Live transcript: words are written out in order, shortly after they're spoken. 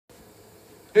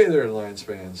Hey there, Lions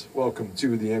fans. Welcome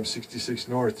to the M66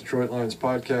 North Detroit Lions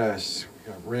podcast.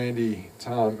 We got Randy,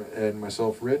 Tom, and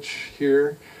myself, Rich,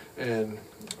 here. And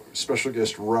special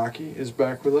guest Rocky is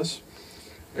back with us.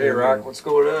 Hey, Rock, what's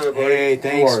going on, buddy? Hey,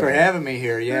 thanks How are for you? having me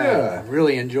here. Yeah, Yeah.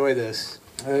 really enjoy this.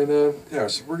 And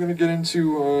so we're going to get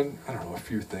into, a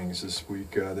few things this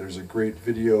week. There's a great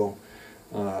video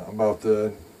about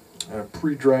the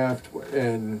pre-draft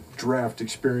and draft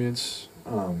experience.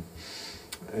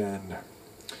 And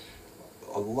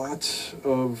a lot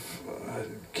of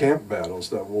camp battles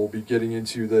that we'll be getting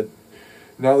into, that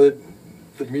now that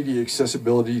the media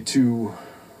accessibility to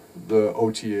the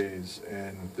OTAs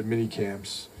and the mini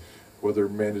camps, whether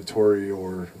mandatory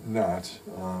or not,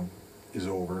 is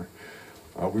over.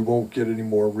 We won't get any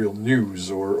more real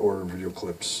news or video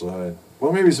clips.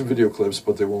 Well, maybe some video clips,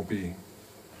 but they won't be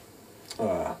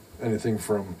anything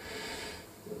from,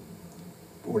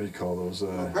 what do you call those?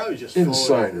 Probably just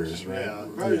insiders, photos. right? Yeah,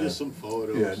 probably just some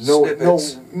photos. Yeah,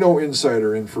 Snippets. no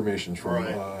insider information from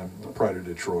Right. Pride of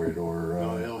Detroit or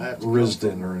No, it'll have to come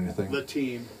Risden from or anything. The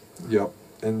team. Yep,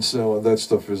 and so that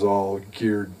stuff is all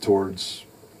geared towards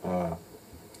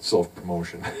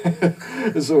self-promotion.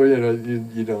 So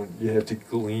you have to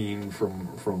glean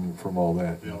from all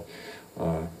that. You know,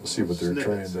 We'll see what they're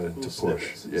Snippets. trying to Little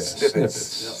push. snippets. Yeah, Snippets.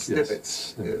 Yes, Snippets.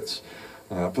 snippets.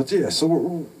 But yeah,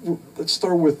 so let's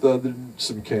start with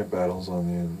some camp battles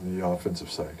on the offensive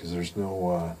side, because there's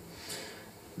no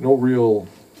real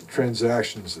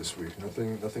transactions this week.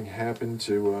 Nothing happened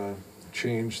to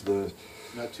change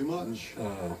not too much.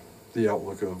 the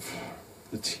outlook of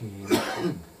the team.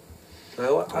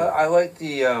 I like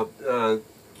the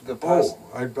post.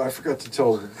 I forgot to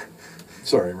tell.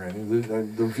 Sorry, Randy.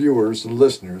 The viewers, the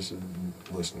listeners,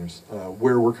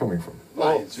 where we're coming from.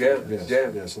 Lions yeah, fans. Yes, yeah.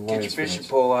 yes, and Get your Lions fishing fans.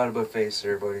 pole out of my face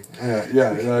there, buddy.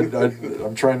 Yeah.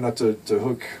 I'm trying not to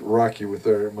hook Rocky with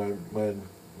my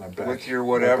back. With your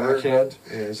whatever. My backhand.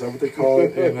 Yeah, is that what they call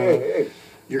it? In,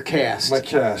 Your cast. my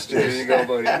cast. There you go,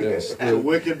 buddy. Yes. It's a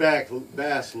wicked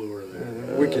bass lure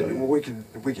there.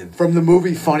 Wicked. From the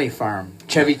movie Funny Farm,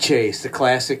 Chevy Chase, the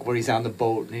classic where he's on the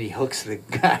boat and he hooks the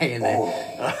guy in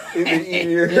In the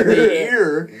ear. in the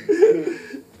ear.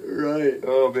 Right.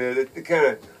 Oh, man.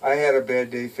 I had a bad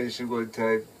day fishing one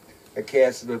time. I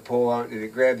casted my pole out, and it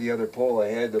grabbed the other pole I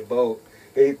had in the boat.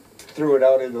 He threw it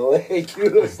out in the lake.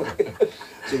 It was like,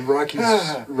 So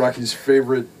Rocky's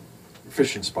favorite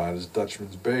fishing spot is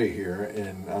Dutchman's Bay here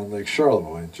on Lake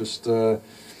Charlevoix, just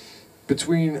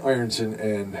between Ironton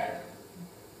and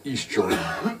East Jordan,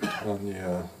 on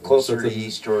the closer to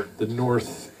East Jordan. the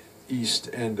northeast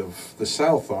end of the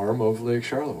south arm of Lake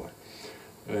Charlevoix,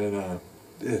 and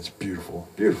it's beautiful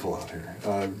out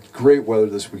here. Great weather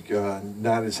this week.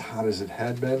 Not as hot as it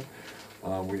had been.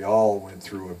 We all went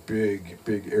through a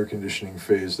big air conditioning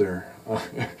phase there.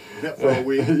 Yeah, for a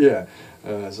week. Yeah.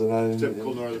 So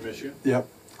Typical northern Michigan. Yep.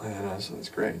 And so that's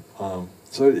great.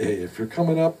 So hey, if you're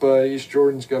coming up, East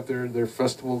Jordan's got their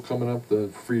festival coming up, the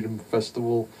Freedom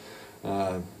Festival.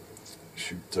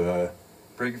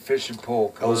 Bring a fishing pole.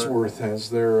 Come on. Ellsworth has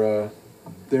their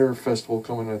festival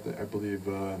coming. I believe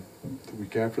the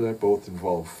week after that. Both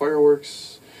involve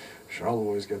fireworks.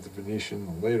 Charlevoix's got the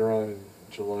Venetian later on in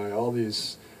July. All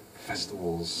these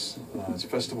festivals. It's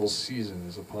festival season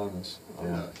is upon us.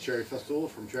 Yeah, Cherry Festival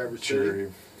from Traverse Cherry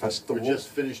City. Festival. We just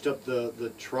finished up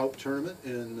the trout tournament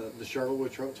in the Charlevoix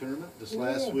Trout Tournament this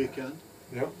last weekend.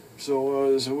 Yeah.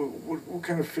 So, what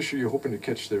kind of fish are you hoping to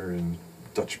catch there in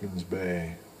Dutchman's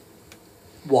Bay?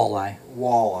 Walleye.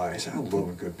 Walleyes. I love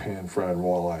a good pan-fried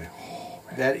walleye. Oh,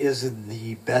 man. That is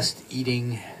the best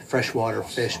eating freshwater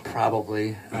fish,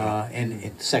 probably,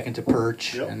 and second to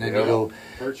perch, Yep. and then Yep. you go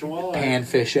Perch and walleye.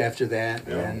 panfish after that.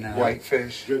 Yeah. And,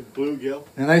 Whitefish. Good bluegill.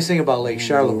 The nice thing about Lake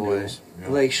Charlevoix, Bluegills, yeah.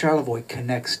 Lake Charlevoix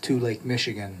connects to Lake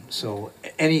Michigan, so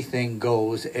anything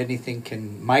goes. Anything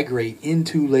can migrate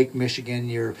into Lake Michigan.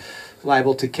 You're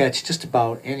liable to catch just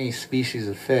about any species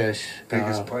of fish.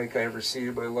 Biggest pike I ever seen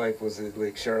in my life was in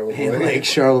Lake Charlevoix. in Lake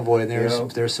Charlevoix. And Yeah.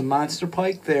 there's some monster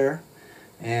pike there,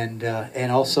 and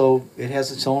also it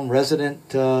has its own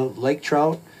resident lake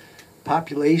trout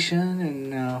population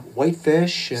and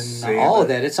whitefish and Salmon. all of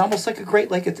that. It's almost like a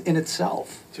Great Lake in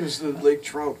itself. So is the lake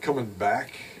trout coming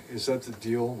back? Is that the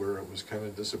deal where it was kind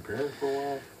of disappearing for a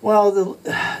while? Well,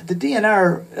 the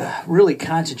DNR really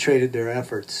concentrated their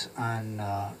efforts on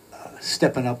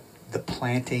stepping up the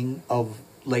planting of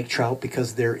lake trout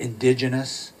because they're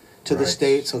indigenous to the Right.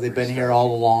 state, so they've been here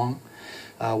all along.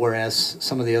 Whereas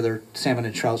some of the other salmon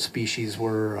and trout species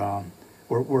were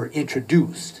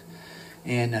introduced,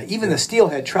 And even the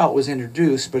steelhead trout was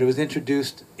introduced, but it was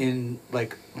introduced in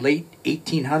like late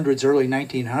 1800s, early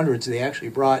 1900s. They actually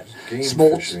brought Game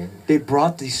smolts. fishing. They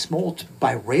brought these smolts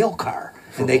by rail car,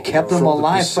 and they kept From them the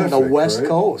alive from the Pacific, West right?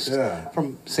 Coast, Yeah.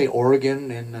 from say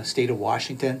Oregon and the state of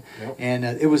Washington. Yep. And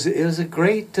it was a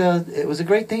great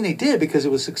thing they did because it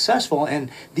was successful.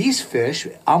 And these fish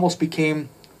almost became,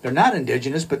 they're not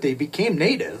indigenous, but they became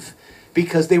native,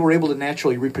 because they were able to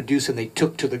naturally reproduce, and they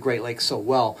took to the Great Lakes so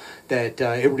well that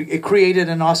it created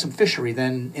an awesome fishery.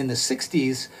 Then in the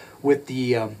 60s, with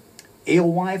the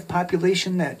alewife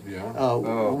population that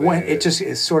went, it just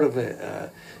is sort of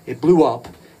it blew up,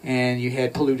 and you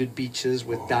had polluted beaches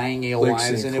with dying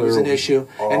alewives, and it was an issue.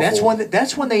 And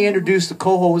that's when they introduced the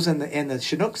cohos and the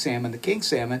Chinook salmon, the king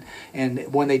salmon.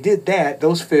 And when they did that,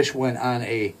 those fish went on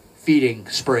a feeding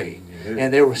spree,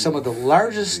 and they were some of the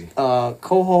largest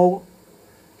coho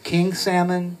king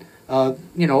salmon,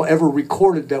 ever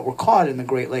recorded that were caught in the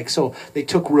Great Lakes. So they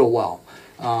took real well.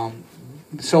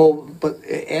 But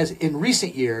as in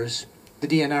recent years, the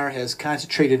DNR has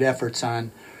concentrated efforts on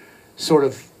sort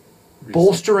of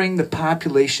bolstering the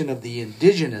population of the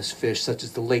indigenous fish, such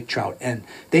as the lake trout, and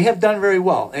they have done very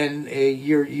well. And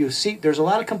you see, there's a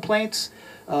lot of complaints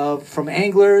from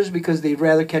anglers because they'd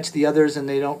rather catch the others, and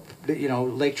they don't.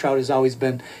 Lake trout has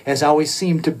always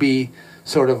seemed to be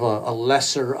sort of a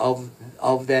lesser of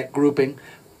that grouping.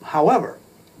 However,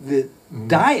 the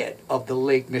diet of the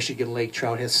Lake Michigan lake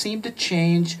trout has seemed to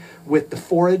change with the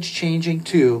forage changing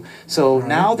too. So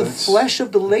now the flesh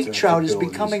of the lake trout is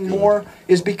becoming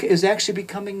is actually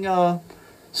becoming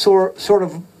sort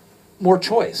of more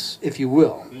choice, if you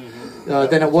will,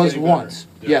 than it was once.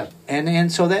 Yeah,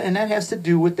 and so that has to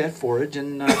do with that forage,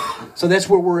 and so that's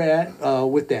where we're at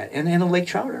with that. And the lake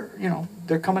trout are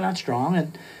they're coming on strong,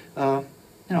 and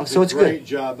so it's good. Great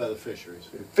job by the fisheries.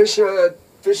 Fish on.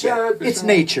 It's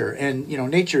nature, and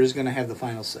nature is going to have the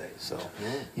final say. So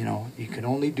you can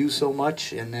only do so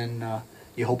much, and then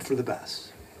you hope for the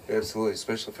best. Absolutely,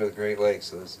 especially for the Great Lakes.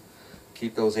 So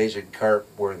keep those Asian carp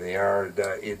where they are,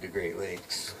 not in the Great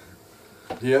Lakes.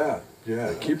 Yeah.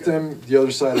 Keep them the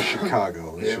other side of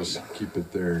Chicago. Let's just keep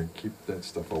it there. Keep that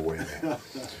stuff away.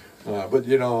 But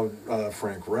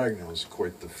Frank Ragnall's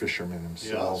quite the fisherman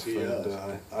himself, Yes, he is.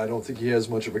 and I don't think he has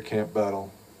much of a camp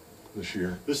battle this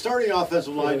year. The starting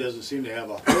offensive line doesn't seem to have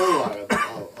a whole lot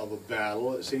of a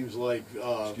battle. It seems like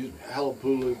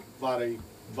Halapulu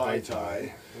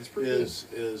Vaitai That's pretty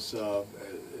is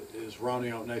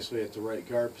rounding out nicely at the right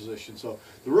guard position. So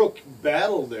the real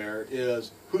battle there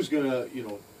is who's going to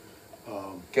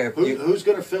who's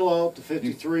going to fill out the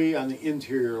 53 on the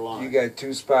interior line. You got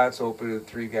 2 spots open and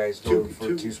 3 guys going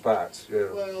for 2 spots.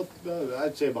 Yeah. Well,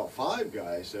 I'd say about 5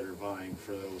 guys that are vying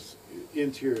for those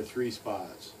interior 3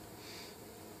 spots.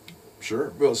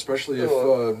 Sure. Well, especially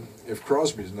if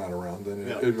Crosby's not around, then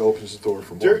it opens the door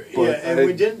for more.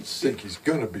 We didn't think he's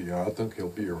going to be. I think he'll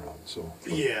be around. So.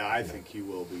 Yeah, I think he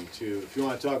will be too. If you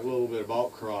want to talk a little bit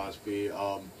about Crosby,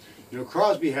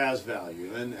 Crosby has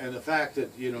value, and the fact that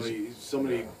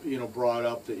somebody brought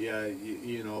up that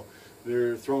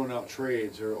they're throwing out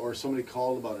trades or somebody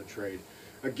called about a trade.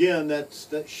 Again,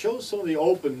 that shows some of the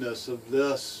openness of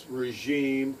this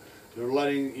regime. They're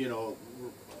letting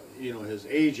his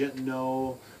agent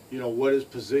know what his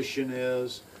position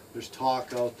is. There's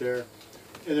talk out there,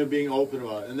 and they're being open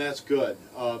about it, and that's good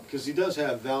because he does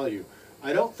have value.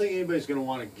 I don't think anybody's going to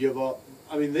want to give up.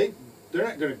 I mean, they're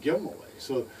not going to give him away.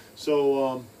 So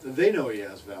they know he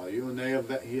has value, and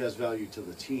he has value to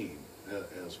the team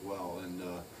as well, and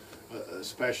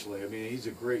especially, I mean, he's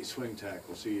a great swing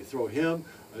tackle. So you throw him,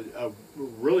 a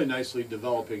really nicely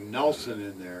developing Nelson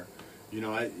in there.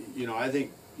 I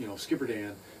think Skipper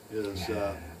Dan is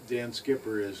Dan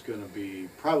Skipper is going to be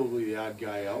probably the odd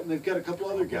guy out, and they've got a couple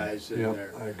other guys in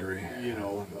there. I agree.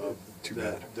 Too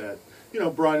bad. That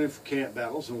brought in for camp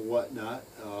battles and whatnot.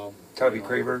 Tommy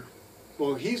Kramer.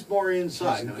 Well, he's more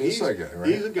inside. He's an inside guy, right?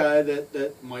 He's a guy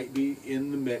that might be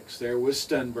in the mix there with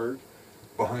Stenberg.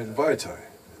 Behind Vaitai.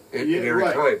 And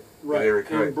Eric Hine.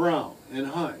 Right, and Brown, and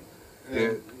Hine.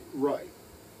 Yeah. Right.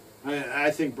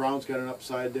 I think Brown's got an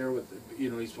upside there with,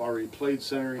 he's already played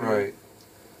center. Right.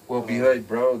 Well, behind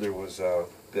Brown there was the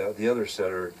other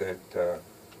center that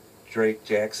Drake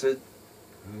Jackson.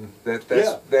 That's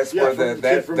where that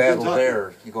battle Kentucky.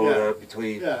 there you go on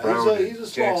between Brown and he's a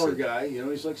smaller Jackson. guy.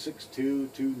 He's like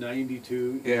 6'2",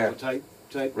 292. Type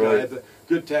right. guy, but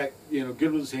good tech. Good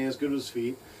with his hands, good with his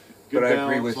feet. Good but I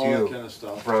balance, agree with all you. that kind of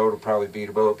stuff. Brown will probably beat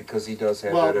him out because he does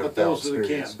have but that those are the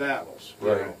experience. camp battles.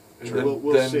 Right. And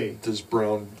We'll then see. does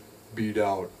Brown beat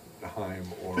out Heim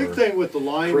or Big thing with the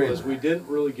line was Kramer. we didn't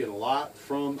really get a lot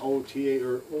from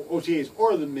OTAs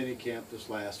or the mini camp this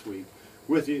last week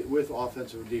with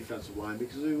offensive or defensive line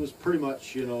because it was pretty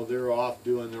much they were off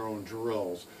doing their own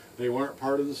drills. They weren't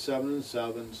part of the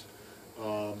 7-and-7s.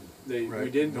 We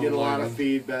Right. didn't No get a lot of linemen.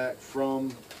 feedback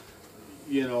from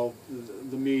the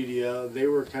media. They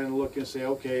were kind of looking and say,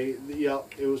 okay,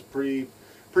 it was pretty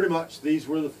much these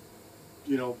were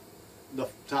the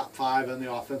top 5 on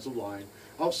the offensive line.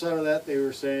 Outside of that, they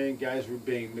were saying guys were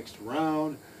being mixed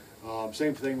around.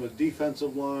 Same thing with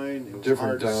defensive line. It was Different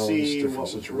hard to downs, see different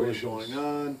what was really situations.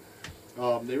 going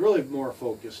on. They really more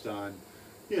focused on,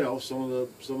 some of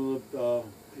the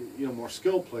more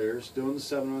skilled players doing the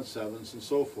 7-on-7s and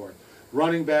so forth.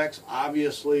 Running backs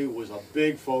obviously was a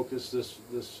big focus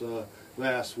this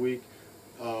last week.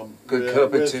 Good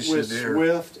competition with there.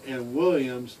 Swift and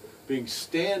Williams being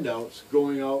standouts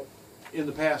going out in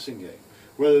the passing game,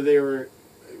 whether they were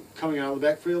coming out of the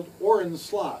backfield or in the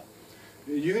slot.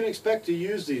 You can expect to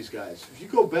use these guys. If you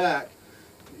go back,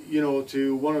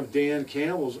 to one of Dan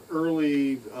Campbell's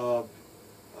early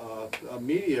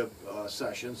media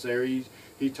sessions there, he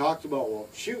talked about, well,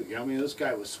 shoot, this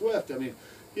guy was Swift.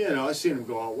 I seen him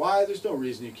go out wide. There's no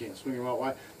reason you can't swing him out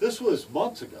wide. This was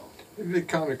months ago. They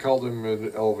kind of called him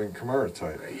an Alvin Kamara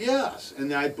type. Yes,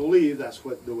 and I believe that's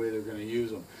the way they're going to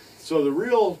use him. So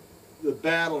the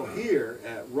battle here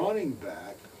at running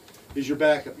back is your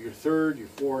backup, your third, your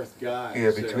fourth guy.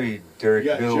 Yeah, between Derek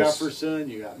You got Mills, Jefferson,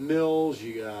 you got Mills,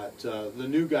 you got the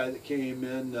new guy that came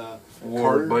in, Michael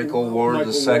Ward Michael II.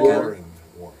 Warren.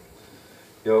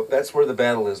 That's where the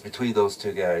battle is between those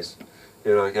two guys.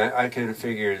 I kind of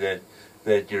figure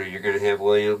that you're going to have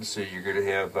Williams, and you're going to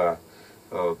have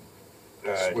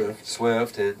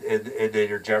Swift, and then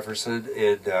your Jefferson,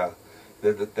 and then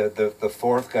the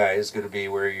fourth guy is going to be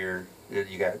where you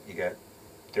got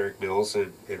Derek Mills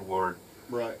and Ward,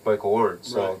 right. Michael Ward.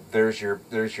 So Right. there's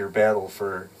your battle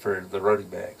for the running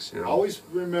backs. Always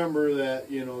remember that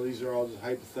these are all just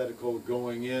hypothetical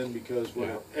going in because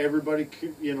when everybody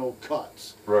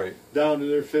cuts Right, down to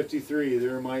their 53,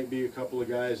 there might be a couple of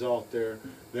guys out there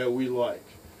that we like.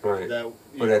 right. That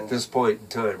But at this point in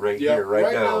time, right yeah, here,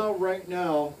 right now, right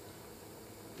now,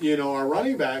 our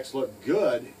running backs look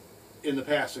good in the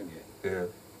passing game,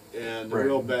 yeah, and the Right.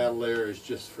 real battle there is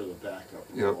just for the backup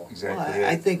yep, role. exactly. Well,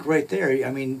 I think right there,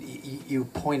 you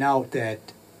point out that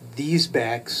these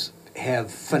backs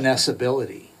have finesse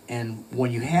ability. And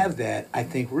when you have that, I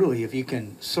think really if you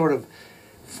can sort of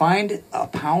find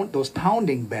those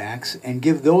pounding backs and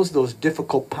give those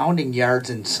difficult pounding yards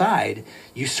inside,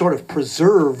 you sort of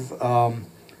preserve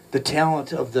the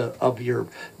talent of your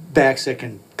backs that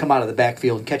can come out of the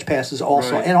backfield and catch passes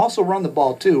also, Right. and also run the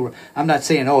ball too. I'm not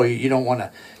saying you don't want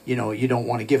to you don't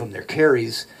want to give them their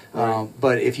carries, Right.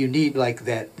 but if you need like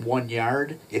that 1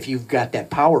 yard, if you've got that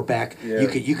power back, Yeah.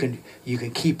 you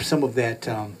can keep some of that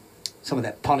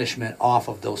punishment off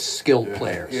of those skilled Yeah.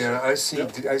 players. Yeah, I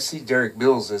see Derek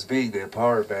Mills as being that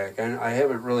power back. I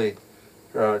haven't really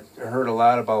heard a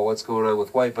lot about what's going on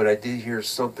with White, but I did hear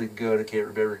something good. I can't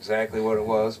remember exactly what it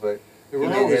was, but he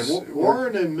Well, did have.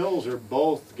 Warren and Mills are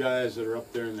both guys that are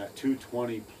up there in that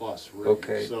 220 plus range.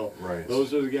 Okay. So Right.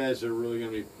 those are the guys that are really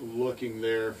going to be looking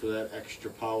there for that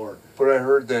extra power. But I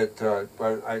heard that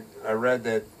I read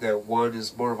that one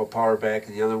is more of a power back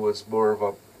and the other one's more of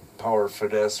a power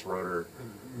finesse runner.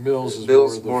 Mills is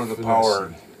more the finesse-y. power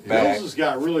back. Mills has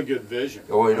got really good vision.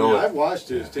 Oh, I know it. I've watched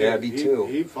his tape. Yeah, me too.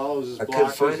 He follows his I couldn't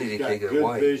blockers. find He's got anything on good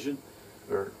White. vision.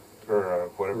 or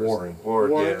whatever. Warren.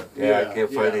 Warren, yeah. I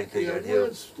can't find anything on him.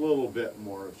 Warren's a little bit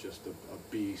more of just a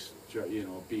beast,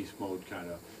 beast mode kind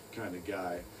of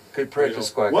guy. Good practice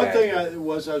squad One guy. thing I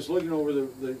was looking over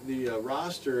the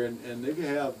roster, and they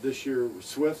have this year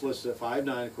Swift listed at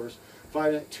 5'9", of course,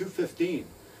 5'9", 215.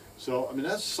 So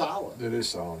that's solid. It is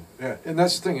solid. Yeah, and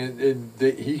that's the thing.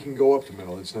 He can go up the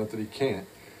middle. It's not that he can't.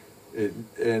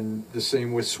 And the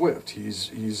same with Swift.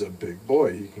 He's a big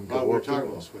boy. He can go We're up the talking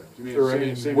middle. about Swift. You mean Or, same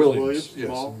as Williams? Yes,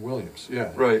 Small? Williams.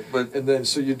 Yeah. Right, but And then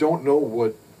so you don't know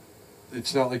what.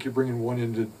 It's not like you're bringing one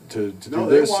in to No, do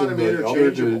they this want and him the other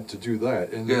interchangeable. to do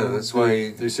that. And Yeah, then that's they,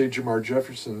 why- they say Jamar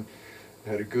Jefferson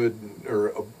had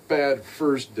a bad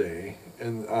first day,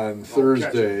 and on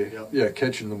Thursday, catching, yep. yeah,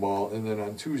 catching the ball, and then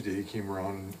on Tuesday he came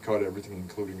around and caught everything,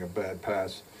 including a bad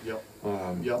pass. Yep.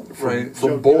 From, Yep. Right. from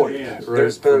Showed Boyd, good hands. right?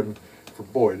 There's been- For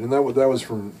Boyd, and that was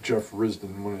from Jeff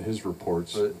Risden, one of his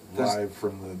reports, But this- live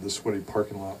from the sweaty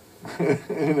parking lot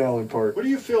in Allen Park. What do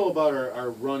you feel about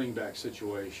our running back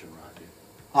situation, Rocky?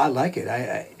 I like it.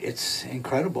 It's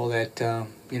incredible that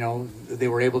they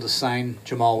were able to sign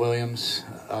Jamal Williams.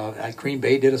 Green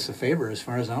Bay did us a favor, as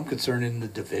far as I'm concerned, in the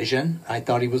division. I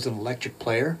thought he was an electric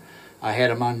player. I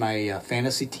had him on my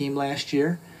fantasy team last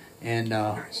year, and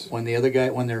Nice. when the guy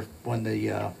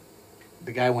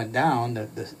went down,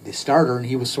 the starter, and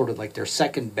he was sort of like their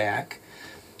second back.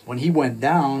 When he went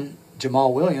down,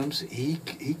 Jamal Williams, he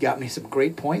got me some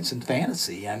great points in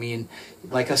fantasy. I mean,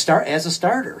 like as a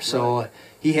starter. So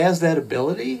he has that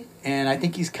ability, and I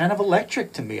think he's kind of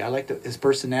electric to me. I like his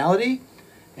personality,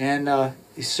 and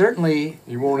he's certainly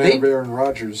You won't have Aaron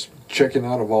Rodgers checking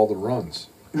out of all the runs.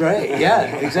 right.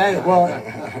 Yeah, exactly. Well,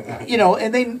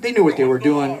 and they knew what they were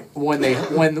doing when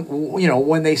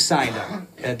they signed him.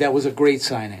 That was a great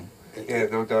signing. Yeah,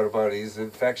 no doubt about it. He's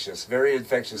infectious, very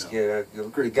infectious kid. You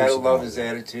Great gotta love his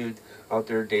personality. attitude out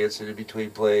there dancing in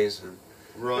between plays. And,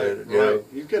 Right, Yeah. right.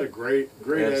 You've got a great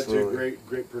Absolutely. attitude,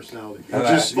 great personality. And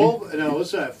Now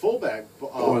listen, at fullback.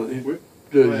 Well,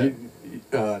 Go ahead.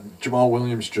 Jamal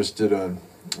Williams just did a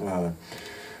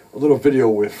little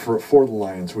video for the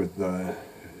Lions with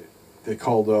they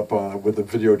called up with a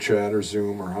video chat or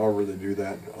Zoom or however they do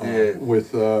that Yeah.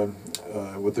 with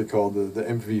what they call the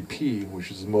MVP, which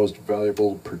is the most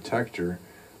valuable protector,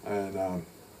 and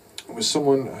it was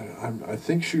someone I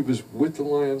think she was with the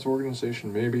Lions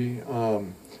organization, maybe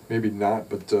not,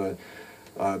 but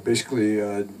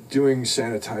basically doing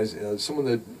someone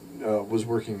that was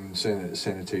working in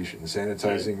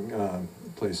sanitizing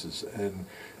places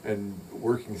and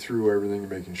working through everything and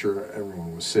making sure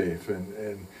everyone was safe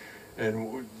and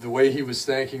the way he was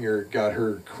thanking her got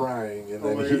her crying, and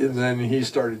then he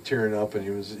started tearing up, and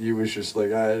he was just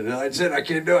like, I said I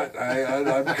can't do it,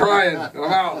 I'm crying, I'm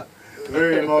out.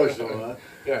 Very emotional, huh?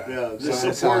 Yeah. Yeah, the So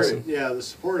that's support. awesome. Yeah, the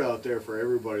support out there for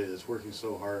everybody that's working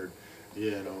so hard.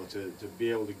 To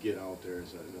be able to get out there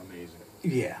is amazing.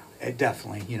 Yeah,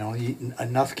 definitely.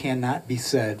 Enough cannot be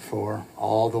said for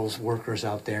all those workers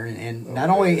out there, and not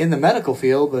only in the medical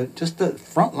field, but just the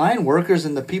frontline workers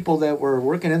and the people that were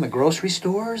working in the grocery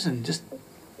stores and just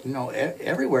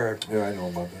everywhere. Yeah, I know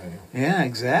about that. Yeah,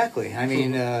 exactly. I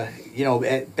mean,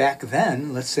 back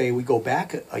then, let's say we go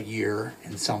back a year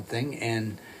and something,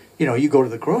 and you go to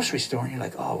the grocery store and you're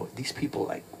like, oh, these people,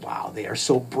 like, wow, they are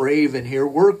so brave in here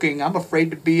working. I'm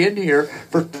afraid to be in here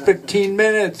for 15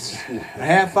 minutes, a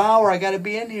half hour. I got to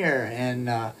be in here. And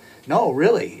no,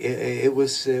 really, it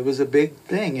was a big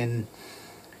thing, and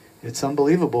it's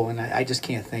unbelievable. And I just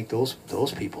can't thank those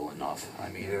people enough. I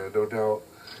mean, yeah, no doubt.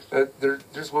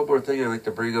 There's one more thing I'd like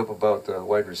to bring up about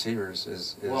wide receivers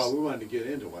is Well, we wanted to get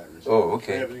into wide receivers. Oh,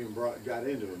 okay. We haven't even got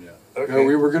into them yet. okay. Yeah,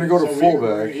 we were going to go to So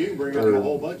fullback. You can bring up a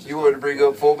whole bunch. You want to bring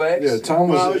up fullbacks? Yeah, Tom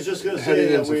was, Well, I was just going to say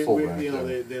heading that into we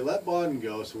fullback. they let Bodden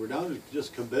go, so we're down to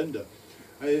just Kabinda.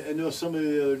 I know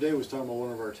somebody the other day was talking about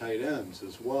one of our tight ends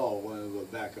as well, one of the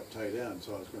backup tight ends.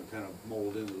 So I was going to kind of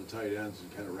mold into the tight ends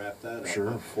and kind of wrap that up.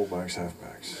 Sure, fullbacks,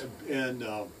 halfbacks. And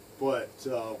but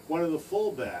one of the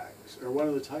fullbacks or one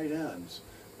of the tight ends,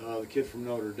 the kid from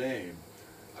Notre Dame.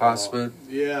 Hosman.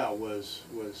 Was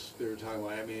they were talking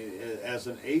about? I mean, as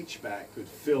an H back could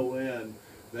fill in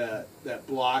that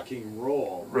blocking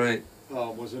role. Right.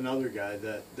 Was another guy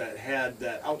that had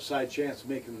that outside chance of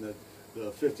making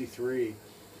the 53,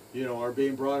 are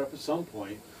being brought up at some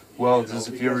point. Well, just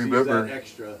if you because remember- he's that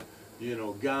extra,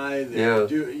 guy. That Yeah.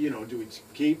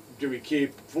 Do we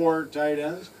keep 4 tight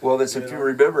ends? Well, that's if you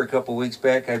remember a couple weeks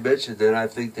back, I mentioned that I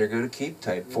think they're going to keep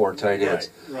 4 tight ends.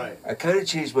 Right. I kind of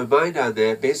changed my mind on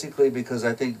that, basically because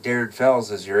I think Darren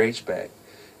Fells is your H-back.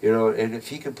 And if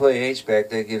he can play H-back,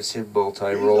 that gives him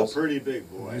multi-roles. He's a pretty big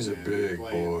boy. He's a man, big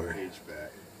playing boy.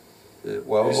 H-back.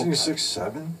 Well, Isn't he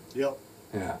 6'7"? Yep.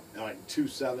 Yeah. Like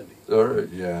 270. all right.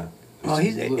 Yeah. well,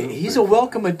 Just a little he's bit. a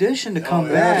welcome addition to come Oh,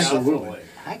 yeah, back. Absolutely.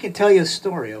 I can tell you a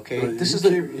story. Okay, But this he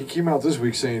is he came out this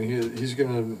week saying he's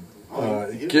going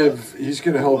to He he's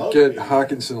going to help loves get it.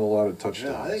 Hawkinson a lot of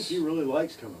touchdowns. Yeah, I think he really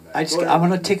likes coming back. I'm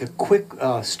going to take a quick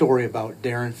story about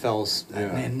Darren Fells.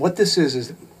 Yeah. And what this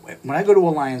is when I go to a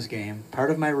Lions game,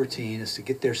 part of my routine is to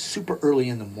get there super early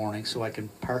in the morning so I can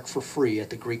park for free at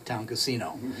the Greektown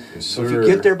Casino. Yes, So if you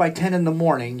sir. get there by 10 in the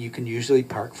morning, you can usually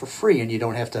park for free, and you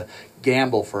don't have to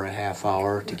gamble for a half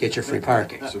hour to get your free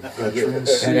parking. It's a veteran And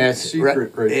that's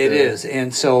secret right it there. is.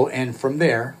 And so, and from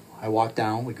there, I walk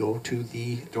down. We go to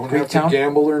the Don't have to Greektown.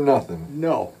 gamble or nothing.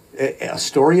 No,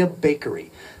 Astoria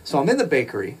Bakery. So I'm in the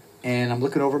bakery and I'm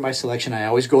looking over my selection. I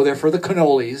always go there for the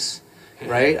cannolis,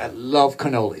 right? I love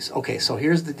cannolis. Okay, so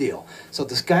here's the deal. So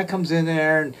this guy comes in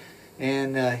there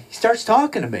and he starts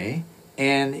talking to me.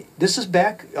 And this is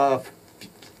back,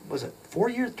 was it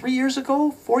 3 years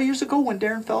ago? 4 years ago when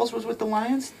Darren Fells was with the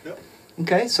Lions? Yep.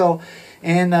 Okay, so,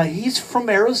 and he's from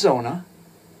Arizona,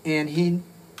 and he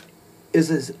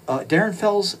is Darren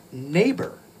Fell's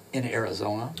neighbor in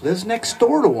Arizona, lives next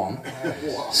door to him.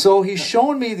 So he's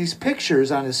showing me these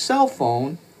pictures on his cell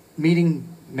phone, meeting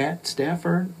Matt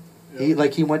Stafford. He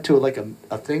went to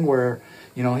a thing where,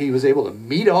 you know, he was able to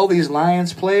meet all these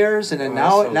Lions players, and then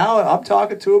now I'm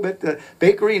talking to him at the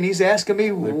bakery, and he's asking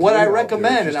me what I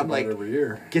recommend, and I'm like, every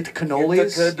year. get the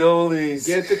cannolis,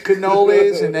 Get get the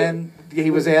cannolis, and then he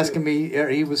was asking me,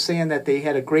 he was saying that they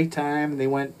had a great time, and they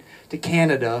went to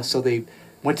Canada, so they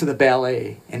went to the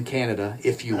ballet in Canada,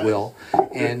 if you will.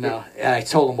 And I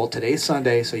told him, well, today's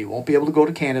Sunday, so you won't be able to go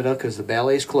to Canada because the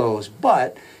ballet's closed.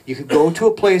 But you could go to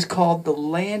a place called the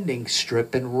Landing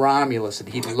Strip in Romulus, and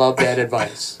he'd love that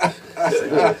advice.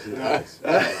 Nice.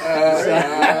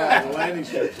 The landing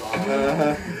strip's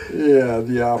awesome. Yeah,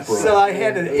 the opera. So I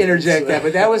had to interject that,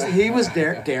 but he was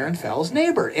Darren Fell's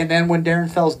neighbor. And then when Darren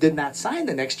Fells did not sign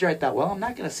the next year, I thought, well, I'm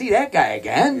not going to see that guy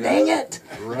again. Dang it!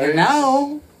 Right. And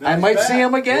now I might see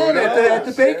him again at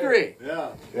the bakery. Yeah.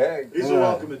 Yeah. He's a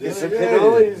welcome Get some addition.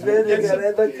 cannolis, man. You gotta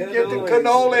have the Get the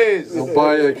cannolis. He'll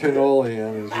buy a cannoli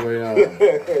on his way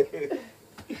out.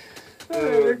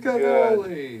 Oh, A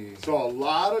cannoli. So a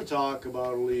lot of talk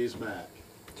about Elise Mack.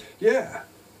 Yeah,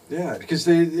 yeah, because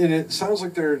it sounds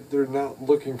like they're not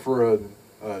looking for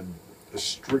a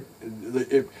strict.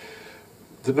 If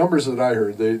the numbers that I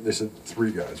heard, they said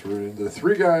three guys. The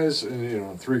three guys,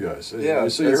 and three guys. Yeah,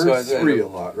 so you that's what I heard said. three a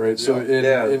lot, right? So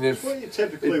Yeah. and That's if what you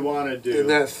typically want to do. and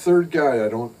that third guy, I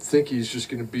don't think he's just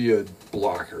going to be a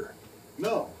blocker.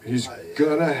 No. He's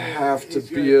gonna have to he's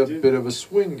be gonna a bit of a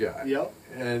swing guy. Yep.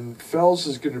 And Fells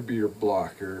is going to be your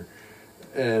blocker,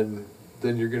 and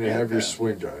then you're going to And have your pass.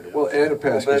 swing guy. Yeah. Well, and a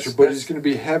pass Well, catcher, that's- but he's going to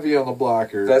be heavy on the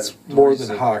blocker. That's the more reason.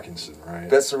 than Hawkinson, right?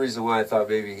 That's the reason why I thought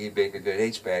maybe he'd make a good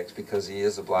H-back, because he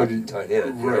is a blocking tight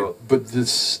end. You right. know? But the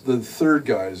third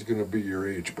guy is going to be your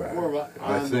H back. More of a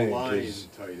I on the think. line 'Cause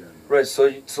tight end. Right.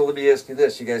 So let me ask you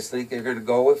this: you guys think they're going to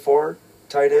go with 4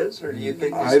 tight ends, or do you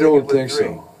think they're I sticking don't with think 3?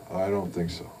 so. I don't think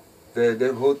so. Then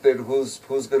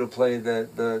who's going to play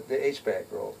the H-back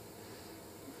role?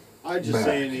 I'm just Mack.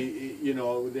 saying,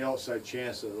 with the outside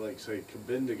chance that, like, say,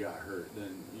 Kabinda got hurt, then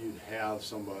you'd have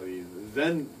somebody.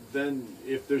 Then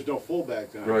if there's no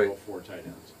fullback, then Right. I go 4 tight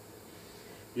ends.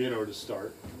 To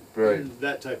start. Right.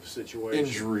 That type of situation.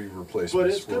 Injury replacements. But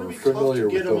it's going We're to be tough familiar to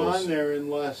get with them those. on there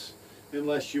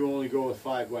unless you only go with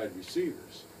 5 wide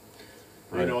receivers.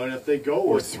 Right. And if they go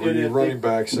Or with 3 running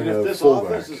backs and if a this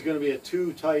fullback. offense is going to be a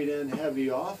 2 tight end heavy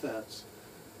offense,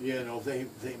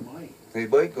 they might. They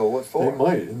might go with 4. They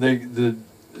might, and the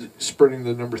spreading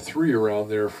the number 3 around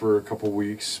there for a couple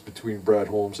weeks between Brad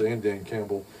Holmes and Dan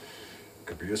Campbell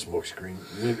could be a smokescreen.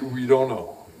 We don't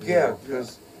know. you Yeah, know.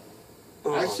 because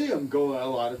I see them going a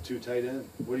lot of 2 tight end.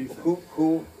 What do you think?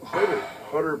 who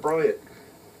Hunter Bryant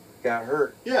got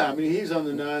hurt. Yeah, I mean he's on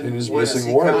the non. And he's When is missing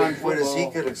he one. coming- When is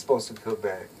he supposed to come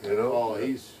back? You know. Oh,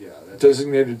 that's,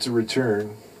 Designated to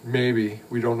return. Maybe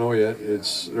we don't know yet.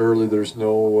 It's early. There's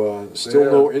no still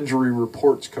Yeah. no injury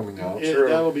reports coming out. True,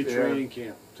 that'll be yeah. training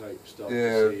camp type stuff Yeah.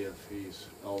 to see if he's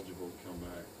eligible to come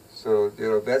back. So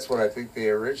that's what I think they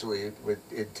originally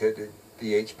intended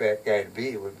the H-back guy to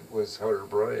be was Hunter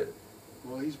Bryant.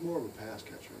 Well, he's more of a pass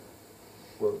catcher.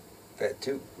 Well, that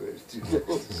too.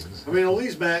 I mean,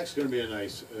 Elise Mack's going to be a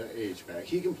nice H-back.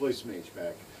 He can play some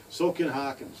H-back. So can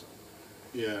Hawkinson.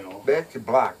 Matt can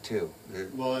block too.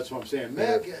 Well, that's what I'm saying.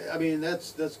 Mack, I mean,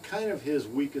 that's kind of his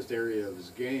weakest area of his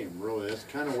game, really. That's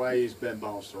kind of why he's been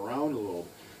bounced around a little.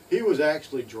 He was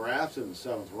actually drafted in the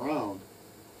 7th round,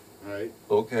 right?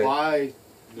 Okay. By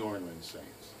New Orleans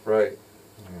Saints. Right.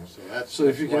 So that's So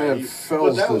if you can why have he-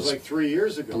 Fells but that was that's like 3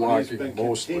 years ago. And he's blocking been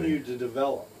mostly. continued to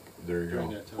develop There you during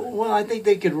go. that time. Well, I think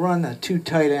they could run a 2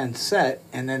 tight end set,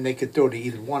 and then they could throw to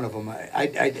either one of them.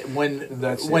 When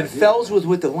That's the when idea. Fells was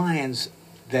with the Lions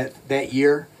that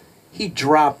year, he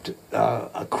dropped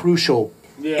a crucial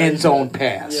Yeah, end he zone did.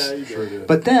 pass. Yeah, he Sure did. did.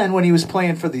 But then when he was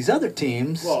playing for these other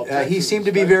teams, Well, he Texas seemed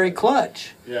to be very especially.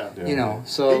 clutch. Yeah. Yeah. You know,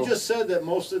 so He just said that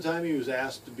most of the time he was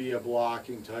asked to be a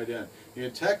blocking tight end.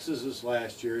 In Texas this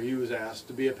last year, he was asked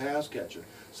to be a pass catcher.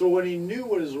 So when he knew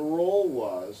what his role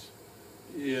was,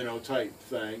 type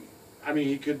thing, I mean,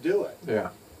 he could do it. Yeah.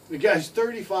 The guy's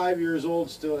 35 years old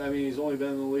still. I mean, he's only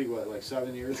been in the league, like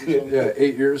 7 years or something? Yeah,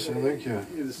 8 years, I think. Yeah.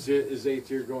 His 8th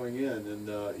year going in, and,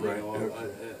 Right,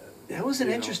 that was an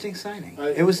you know, interesting signing.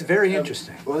 I- It was very I-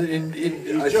 interesting. Well, I think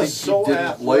just he so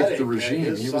didn't like athletic the at regime.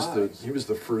 his He size. was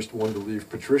the first one to leave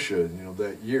Patricia.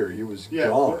 That year he was Yeah,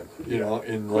 gone. yeah. In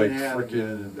Couldn't like have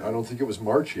freaking. been. I don't think it was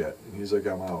March yet, and he's like,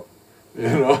 I'm out.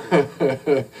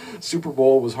 Super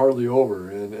Bowl was hardly over,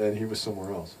 and he was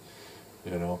somewhere else.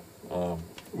 you know,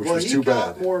 which well, was he too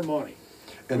got bad. more money.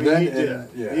 And I mean, then, he did. and,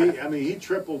 yeah, He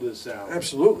tripled his salary.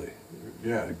 absolutely,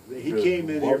 yeah. He Really came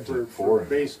in here loved it for him.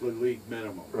 basically league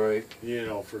minimum, Right. you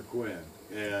know, for Quinn.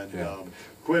 And Yeah.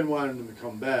 Quinn wanted him to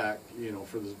come back, you know,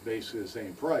 for basically the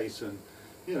same price. And,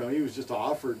 you know, he was just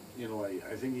offered, you know,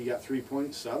 I think he got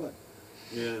 3.7,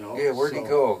 you know. Yeah, where'd he so-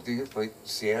 go? Do you, like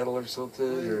Seattle or something?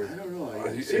 Or? I don't know.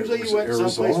 It It seems like was he went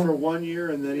someplace Arizona? for 1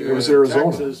 year and then he It went was to Arizona.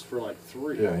 Texas for like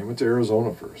 3. Yeah, he went to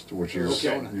Arizona first, which is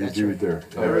Okay. you That's do right. there.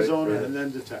 All right. Arizona right. and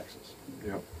then to Texas.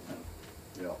 Yep.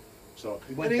 Yeah. So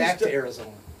He went and he's back to done-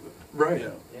 Arizona. Right. Yeah.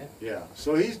 Yeah. Yeah.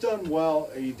 So he's done well.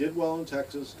 He did well in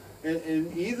Texas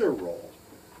in either role,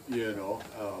 you know.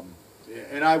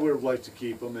 And I would have liked to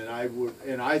keep him, and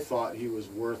I thought he was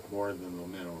worth more than the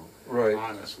minimum, Right.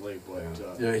 honestly. But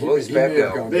Yeah, Well, he's back may have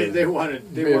now. gone they to- they wanted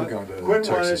he may have gone to Quinn Texas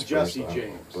wanted first, Jesse I don't know,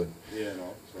 James, but you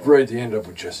know. So. right, they end up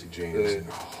with Jesse James. Yeah. And,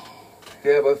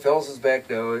 Yeah, but Phelps is back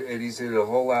now, and he's in a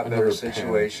whole lot better Another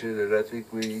situation, and I think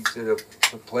he's in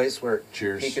a place where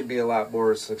Cheers. he can be a lot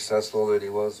more successful than he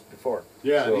was before.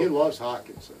 Yeah, So- and he loves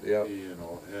Hawkinson. Yep. You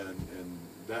know, and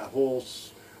that whole.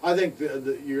 I think you're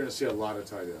going to see a lot of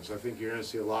tight ends. I think you're going to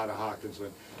see a lot of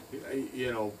Hawkinson.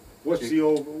 You know, what's the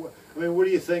over? I mean, what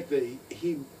do you think that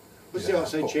he? What's the Yeah,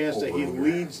 outside chance that he over-under.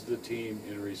 leads the team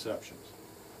in receptions?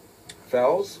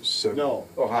 Fouls? No.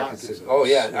 Oh, Hawkinson. Oh,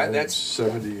 yeah, that's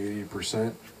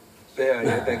 70-80%.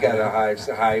 yeah. They got a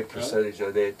high percentage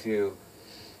on that too.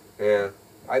 Yeah,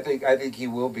 I think he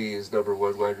will be his number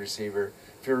one wide receiver.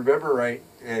 If you remember right,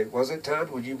 was it Tom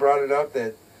when you brought it up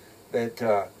that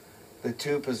the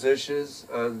two positions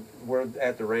were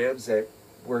at the Rams that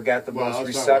got the Well, I most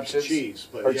was talking about the receptions? Chiefs,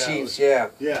 but Or yeah, Chiefs, it yeah.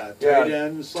 Yeah, Yeah, tight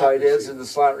end, and slot tight ends receiver. and the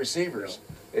slot receivers.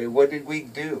 And what did we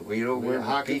do? You know, We we're had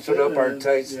Hawkinson beefing up our and-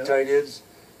 tight yeah. ends,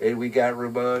 and we got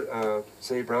Ramon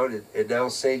St. Brown, and now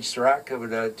Sage Surratt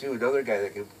coming on too, another guy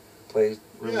that can play.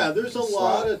 Yeah, there's a slot.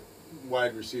 lot of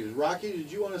wide receivers. Rocky,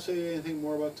 did you want to say anything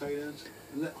more about tight ends?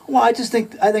 Well, I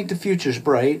think the future's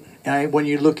bright. When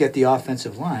you look at the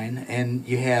offensive line, and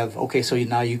you have so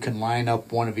now you can line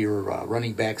up one of your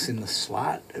running backs in the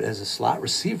slot as a slot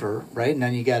receiver, right? And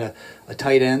then you got a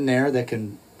tight end there that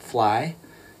can fly,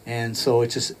 and so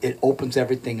it opens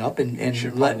everything up, and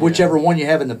Chip let on the whichever end. one you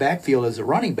have in the backfield as a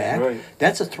running back, Right.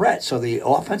 that's a threat. So the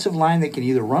offensive line, they can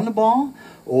either run the ball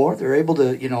or they're able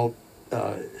to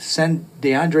send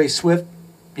DeAndre Swift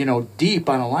deep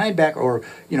on a linebacker or,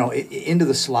 into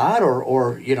the slot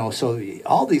or so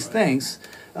all these things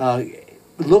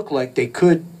look like they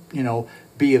could,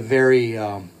 be a very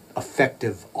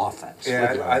effective offense.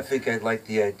 Yeah, I think I'd like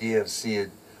the idea of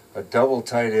seeing a double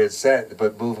tight end set,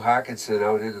 but move Hawkinson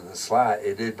out into the slot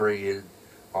and then bring in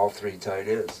all three tight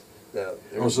ends.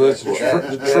 Oh, so that's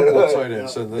a triple tight end.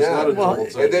 So that's not a Well, double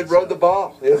tight end. and then run the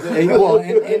ball. Well,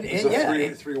 and It's a yeah,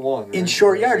 3-1. in right?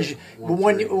 short Or is yardage. it But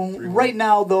 1-3, right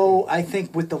now, though, I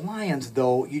think with the Lions,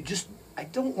 though, I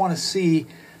don't want to see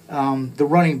the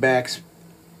running backs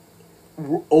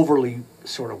overly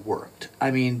sort of worked.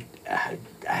 I mean,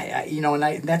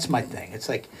 that's my thing. It's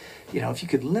like, if you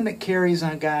could limit carries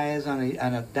on guys on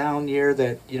a down year,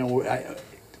 that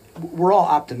we're all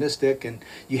optimistic, and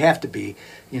you have to be,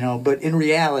 But in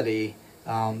reality,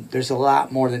 there's a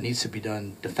lot more that needs to be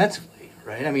done defensively,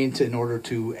 right? I mean, in order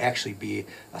to actually be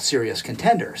a serious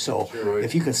contender. So Sure, right.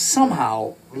 if you can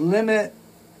somehow limit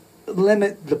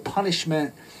the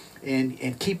punishment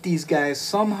and keep these guys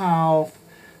somehow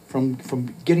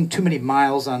from getting too many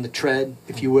miles on the tread,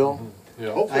 if you will.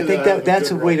 Yeah. Hopefully I think they'll have that's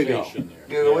good a way to go. rotation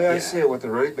there. You know, the way I Yeah. see it with the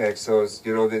running backs, though, is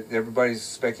that everybody's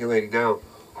speculating now.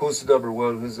 Who's the number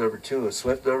one? Who's number two? Is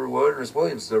Swift number one or is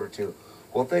Williams number two?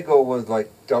 Well, if they go with like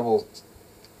double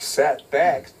set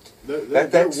backs,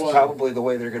 that's one- probably the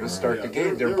way they're going to start yeah, the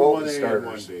game. They're they're both 1A and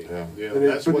starters. 1B. Yeah. Yeah, And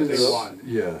that's but what they it's- want.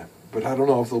 Yeah, but I don't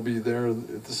know if they'll be there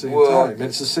at the same Well, time.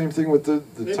 It's the same thing with the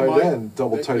They tight might. end,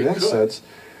 double They tight end could. sets.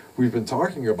 We've been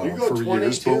talking about You them go for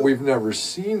years, 22. but we've never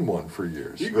seen one for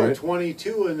years. You go right?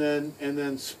 22 and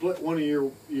then split one of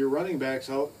your running backs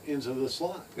out into the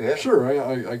slot. Yeah. Sure,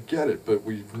 I get it, but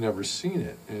we've never seen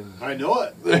it. And I know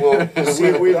it. Well,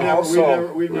 see,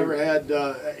 We've never had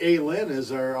A. Lynn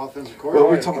as our offensive well,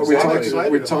 coordinator. we Exactly. talked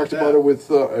excited we talked about that. it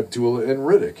with Abdullah and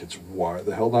Riddick. It's why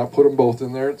the hell not put them both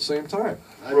in there at the same time?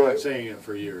 I've been Right. saying it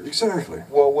for years. Exactly.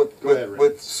 Well, with, Go ahead, with, Rick.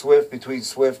 with Swift, between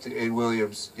Swift and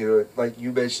Williams, like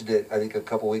you mentioned it, I think a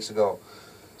couple weeks ago,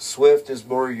 Swift is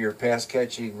more your pass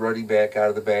catching running back out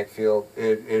of the backfield,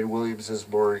 and Williams is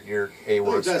more your I think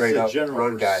A1 that's straight the up general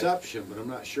run guy. perception, but I'm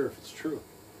not sure if it's true.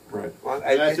 Right. Well,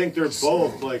 And I think they're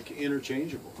both like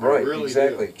interchangeable. I right. really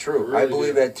Exactly. do. True. Really I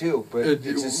believe do. that too. But it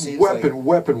just seems Weapon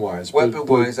wise. weapon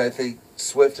wise, I think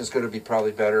Swift is going to be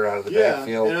probably better out of the Yeah,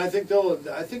 backfield. and I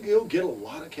think he'll get a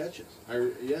lot of catches.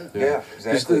 Yeah,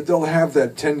 exactly. They'll have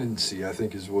that tendency, I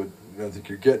think, is what I think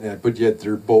you're getting at, but yet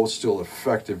they're both still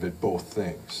effective at both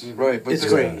things. Right, but It's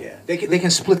there's- great. Yeah, they can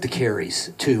split the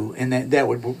carries too, and that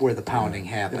would where the pounding And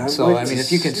happens. I'd So like I mean, to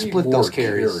if you can see split more those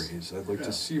carries. I'd like Yeah.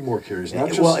 to see more carries, not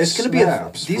just Well, it's going to be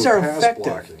snaps these for are pass effective.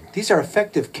 blocking. These are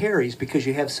effective carries because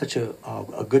you have such a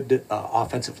good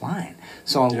offensive line.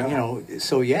 So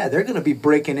Yeah. they're going to be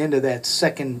breaking into that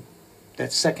second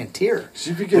tier.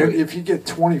 So if They're- you get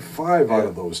 25 out Yeah.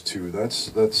 of those two, that's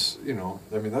that's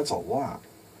a lot.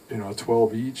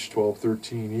 12 each, 12,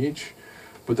 13 each.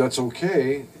 But that's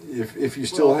okay if you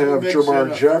still have Jamar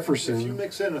If you Jefferson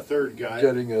mix in a third guy,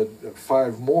 getting a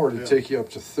 5 more to Yeah. take you up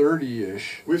to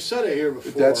 30-ish. we've said it here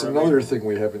before. That's I another mean, thing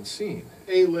we haven't seen.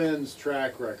 A-Lin's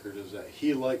track record is that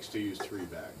he likes to use 3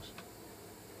 backs.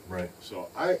 Right. So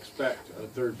I expect a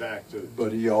third back to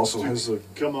But he also has a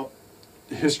come up.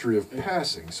 history of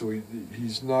passing, so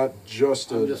he's not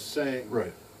just I'm a just saying,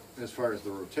 right. as far as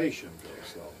the rotation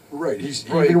goes, though. Right. He's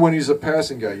Right. even when he's a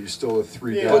passing guy, he's still a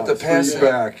 3 Yeah. down, But the passing- 3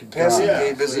 back passing guy.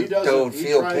 game isn't he doesn't- he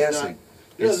downfield tries passing.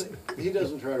 He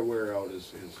doesn't try to wear out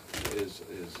his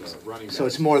running back. So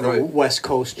it's more the Right. West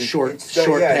Coast It's short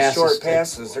short passes.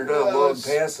 passes. They're not Well, long it's-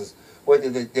 passes. When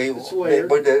It's layered.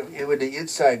 when the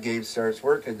inside game starts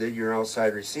working, then your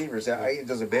outside receivers. It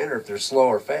doesn't matter if they're slow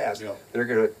or fast. Yeah.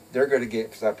 They're gonna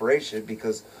get separation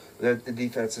because the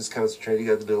defense is concentrating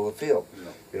on the middle of the field. Yeah.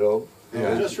 You know.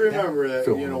 Yeah. Just remember that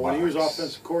Fill in the when he was box.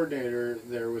 offensive coordinator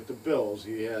there with the Bills,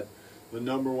 he had the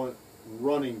 #1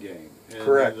 running game. And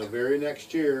Correct. then the very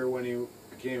next year, when he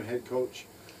became head coach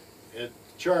at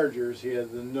Chargers, he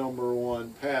had the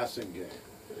 #1 passing game.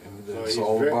 And So it's he's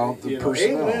all about the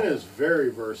personnel. A-Lin is very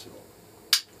versatile.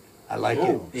 I like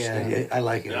Oh, it. Yeah, I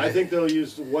like it. And I think they'll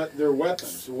use their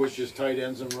weapons, which is tight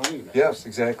ends and running backs. Yes,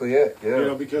 exactly it.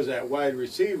 Yeah. Because that wide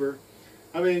receiver,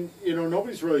 I mean,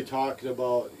 nobody's really talked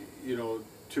about,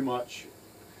 too much,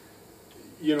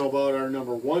 about our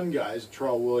 #1 guys,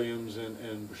 Terrell Williams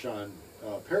and Rashawn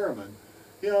Perriman.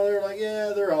 They're like,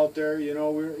 yeah, they're out there. They're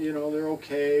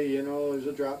okay. There's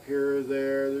a drop here or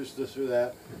there. There's this or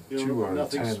that. 2 out of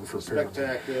nothing 10 for Perriman.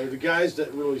 spectacular. The guys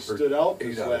that really stood out 8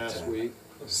 this out of last 10. week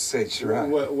Say sure.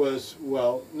 was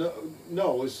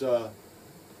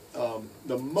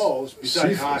the most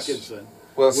besides Cephas. Hawkinson.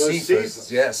 Well, was Cephas.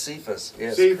 Cephas. Yeah, Cephas.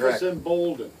 Yes, Cephas correct. and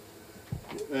Bolden.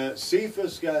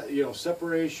 Cephas got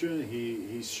separation.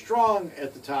 He's strong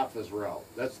at the top of his route.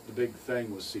 That's the big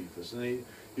thing with Cephas, and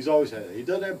he's always had it. He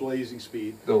doesn't have blazing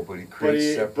speed, Nobody but creates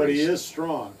he separation. is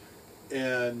strong,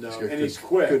 and got he's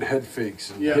quick. Good head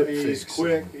fakes and Yeah, hip he's fakes.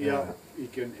 quick. and- Yeah, he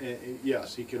can.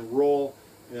 Yes, he can roll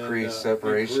and Create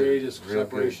separation. And create his Real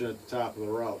separation at the top of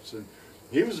the routes, and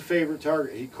he was a favorite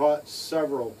target. He caught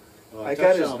several. I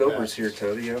got his touchdown numbers passes. here,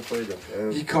 Tony. I'll find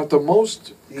them. He caught the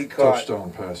most He caught.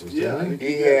 touchdown passes, Yeah, I didn't think he?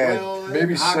 He did. had Well,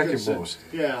 maybe second Hawkinson. most.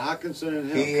 Yeah, Hawkinson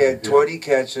and him. He had Yeah. 20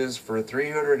 catches for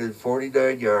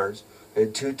 349 yards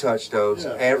and 2 touchdowns,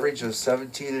 Yeah. average of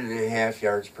 17 and a half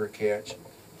yards per catch.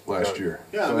 Last year.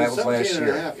 Yeah, So I mean, that was last 17 and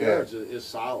a year, half yeah. yards is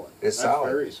solid. It's That's solid.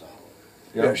 very solid.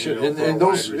 Yeah, shit. for a And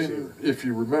those, wide receiver. if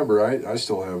you remember, I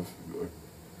still have a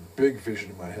big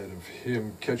vision in my head of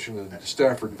him catching a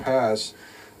Stafford pass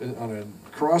on a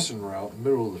crossing route,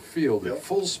 middle of the field, Yep. at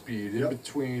full speed, in Yep.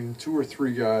 between 2 or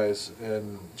 3 guys,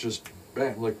 and just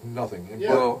bang, like nothing. And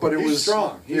Yeah, but it he's was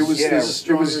strong. It was He's a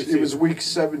strong it was receiver. week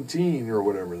 17 or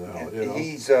whatever the hell.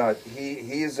 He's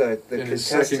he is the In his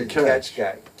second contested catch. catch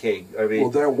guy king. I mean, Well,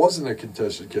 that wasn't a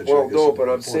contested catch. I well, guess, no, at but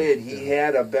that I'm point. saying he Yeah.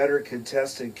 had a better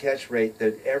contested catch rate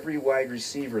than every wide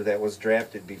receiver that was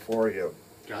drafted before him.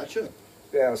 Gotcha.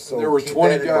 Yeah, so There were keep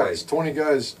 20 that in mind. guys. 20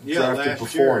 guys Yeah, drafted last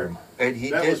before year. him. And he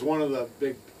That did. was one of the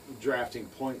big drafting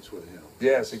points with him.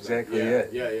 Yes, exactly yeah, it.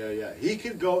 Yeah. He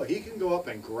can go up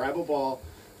and grab a ball,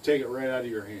 take it right out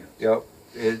of your hand. Yep.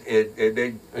 And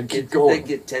then And keep going. Then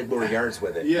get 10 more yards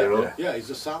with it. Yeah, You know? yeah, he's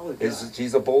a solid guy.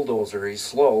 He's a bulldozer. He's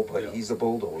slow, but Yeah. he's a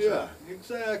bulldozer. Yeah,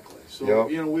 exactly. So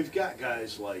Yep. we've got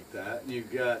guys like that. And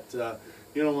you've got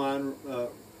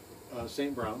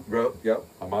St. Brown, Yep.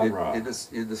 Amon Ra. In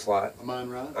the slot. Amon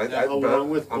Ra, Along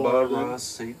with Amon Bolden Ross,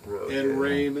 St. Brown. and yeah.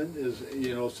 Raymond is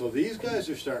so these guys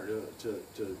are starting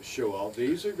to show out.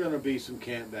 These are going to be some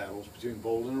camp battles between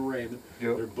Bolden and Raymond.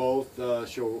 Yep. They're both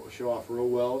show off real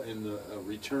well in the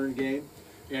return game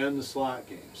and the slot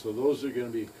game. So that's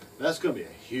going to be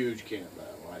a huge camp battle.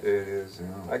 It is.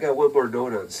 Yeah. I got one more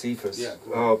note on Cephas. Yeah,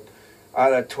 go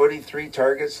Out of 23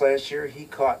 targets last year, he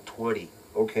caught 20.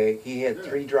 okay. He had Yeah.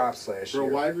 3 drops last For a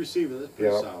year. wide receiver, that's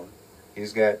pretty Yep. solid.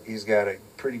 He's got a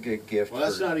pretty good gift Well,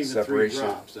 that's for not even separation. 3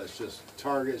 drops. That's just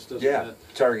targets. Doesn't Yeah,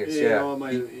 targets. You Yeah,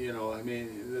 know, I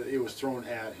mean, it was thrown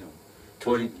at him.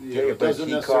 20. You Yeah, know, but doesn't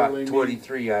he necessarily caught mean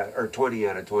 23 or 20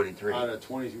 out of 23. out of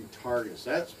 23 targets.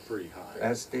 That's pretty high.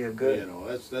 That's damn good. You know,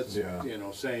 that's Yeah. you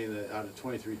know, saying that out of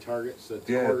 23 targets, that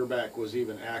the Yeah. quarterback was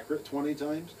even accurate 20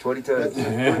 times. 20 times.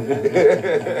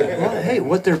 Well, hey,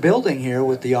 what they're building here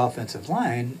with the offensive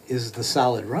line is the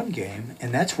solid run game,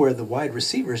 and that's where the wide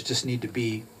receivers just need to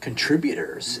be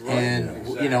contributors. Right, And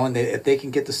yeah, you know, and if they can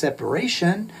get the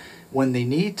separation when they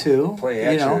need to, Play you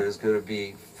action know, is going to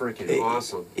be freaking It-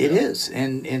 awesome. it is,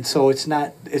 and so it's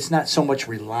not so much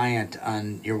reliant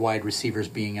on your wide receivers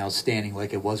being outstanding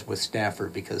like it was with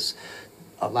Stafford, because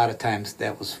a lot of times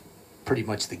that was pretty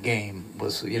much the game.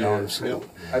 Was you know, Yeah, it was- yeah.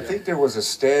 I think there was a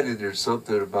stat in there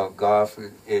something about Goff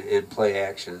and play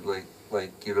action,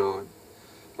 like you know,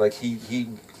 like he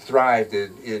thrived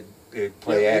in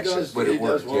play Yeah, action he does, when he it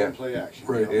worked. does well Yeah. in play action.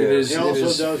 Right. You know. Yeah. It is. He it also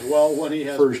is does well when he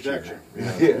has first protection.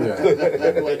 year.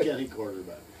 Yeah. Yeah. like any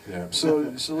quarterback. Yeah. So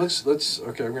let's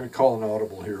okay. I'm going to call an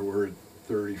audible here. We're at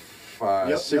 35,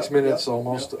 Yep, 6 yep, minutes yep,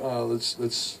 almost. yep. Let's.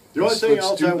 The only let's- thing let's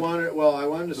else do I the- wanted, I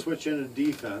wanted to switch into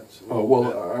defense. a Oh little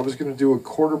bit. well, I was going to do a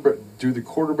quarterback, do the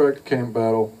quarterback camp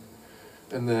battle,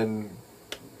 and then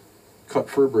cut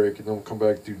for a break, and then we'll come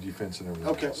back do defense and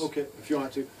everything. Okay, else. okay, if you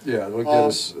want to. Yeah, it'll give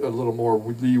us a little more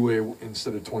leeway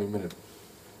instead of 20-minute.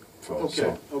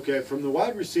 Okay, okay. From the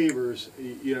wide receivers,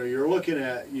 you know, you're looking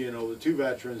at, you know, the 2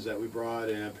 veterans that we brought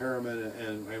in, Perriman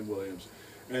and Williams,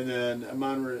 and then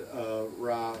Amon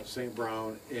Ra, St.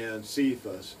 Brown, and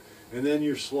Cephas, and then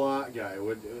your slot guy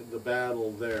with the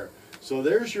battle there. So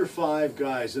there's your 5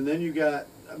 guys, and then you got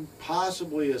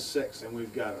possibly a 6th, and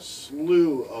we've got a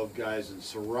slew of guys in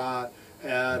Surratt,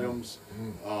 Adams,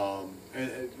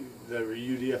 and the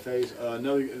UDFA's.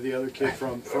 The other kid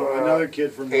from another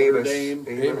kid from Notre Amos. Dame.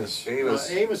 Amos.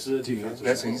 Amos is a defensive.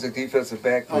 That's he's a defensive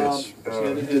back. Yes.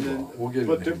 And did then, well. We'll get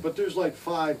it in. but there's like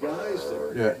 5 guys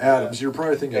there. Yeah, Adams. You're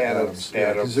probably thinking Adams, Adams.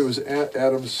 Yeah, because Adams. it was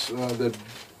Adams that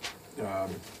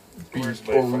beat Where's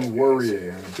my five guys?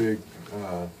 Warrior on a big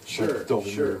Sure, like double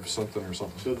sure. move something or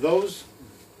something. So those,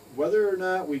 whether or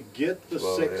not we get the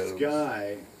Well, 6th Adams.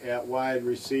 guy at wide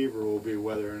receiver will be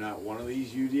whether or not one of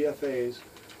these UDFAs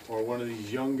or one of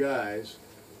these young guys,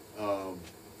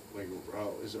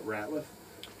 is it Ratliff?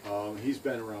 He's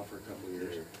been around for a couple of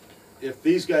years. If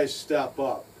these guys step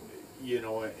up, you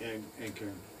know, and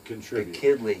can contribute.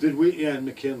 McKinley. Did we? Yeah, and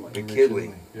McKinley.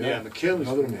 McKinley. Yeah, McKinley's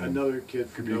Another name. another kid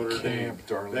from Could be Notre Dame Camp,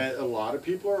 Darling. that a lot of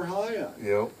people are high on.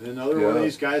 Yep. Another one of Yeah.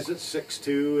 these guys that's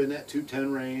 6'2", in that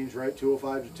 210 range, right?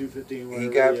 205 to 215, He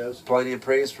whatever got he is. plenty of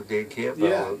praise from Dan Campbell.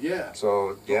 Yeah, yeah.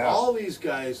 So So yeah. all these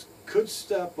guys could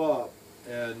step up,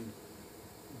 and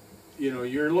you know,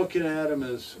 you're looking at them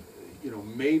as, you know,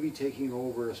 maybe taking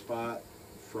over a spot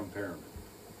from Perriman.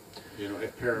 You know,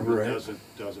 if Perriman Right.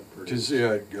 doesn't produce. Because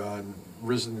yeah,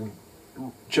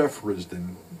 Jeff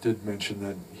Risden did mention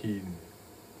that he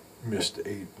missed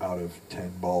 8 out of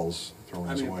 10 balls thrown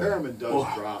I his mean, way. Perriman does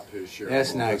Oh, drop his share.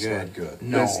 that's of not balls. That's good. not good.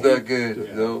 No, That's not good.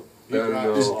 Yeah. No. He No, dropped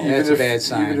no. the ball. That's a bad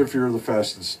sign. Even if you're the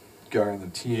fastest guy on the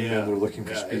team and they're looking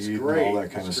for yeah, speed it's and great. all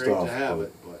that kind It's of great stuff. to have but-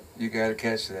 it, but You got to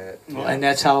catch that. Well, and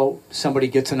that's how somebody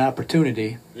gets an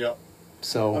opportunity. yep.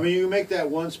 So I mean, you can make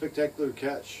that one spectacular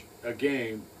catch a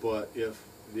game, but if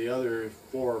the other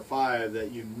 4 or 5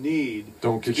 that you need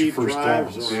Don't to get your keep first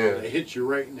drives downs. around, Yeah. they hit you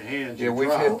right in the hands. Yeah, you we've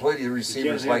drop. had plenty of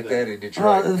receivers have like that. that in Detroit.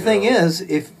 well, the you thing know. is,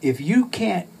 if you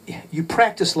can't, you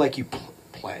practice like you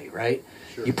play, right?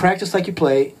 Sure. You practice like you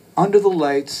play under the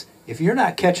lights. If you're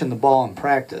not catching the ball in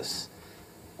practice,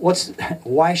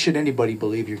 why should anybody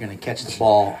believe you're going to catch the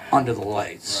ball under the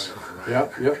lights? Right.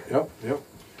 Yep.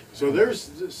 So there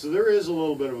is a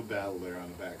little bit of a battle there on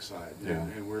the backside, Yeah.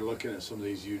 and we're looking at some of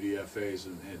these UDFA's,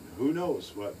 and who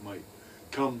knows what might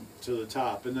come to the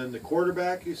top. And then the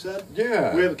quarterback, you said,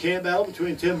 Yeah. we have a camp battle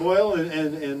between Tim Boyle and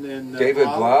David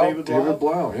Blau? David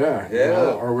Blau, yeah.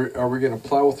 Yeah. Are we going to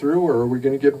plow through or are we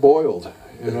going to get boiled?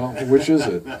 You know, which is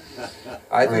it? I All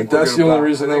right, think we're that's the gonna only plow-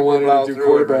 reason I think we're wanted plow to do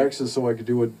through it, right? quarterbacks is so I could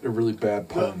do a really bad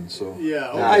pun. So Yeah,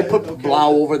 okay, I put okay.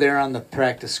 Blau over there on the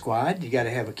practice squad. You got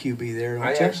to have a QB there, don't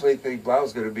I you? actually think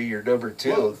Blau's going to be your number 2.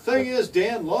 Well, the thing is,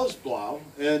 Dan loves Blau,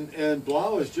 and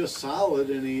Blau is just solid,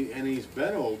 and he's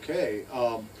been okay.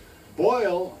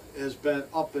 Boyle has been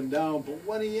up and down, but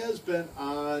when he has been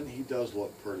on, he does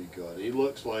look pretty good. He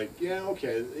looks like, yeah,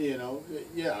 okay, you know,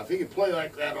 yeah, if he could play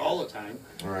like that all the time.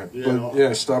 all right, You but know.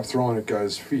 yeah, stop throwing at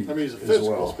guys' feet. I mean, he's a as physical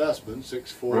well. specimen,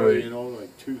 6'4", Right. you know,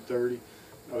 like 230.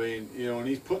 I mean, and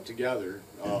he's put together.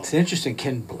 It's interesting.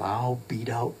 Can Blau beat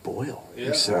out Boyle? Yeah,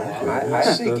 Exactly. I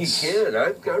think he can.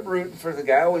 I'm rooting for the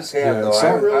guy. I always have, Yeah, though. it's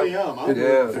I not- really am. I'm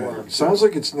rooting for him. Sounds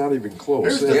like it's not even close.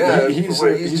 Here's the Yeah, He- he's from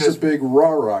a, what he's he's just- a big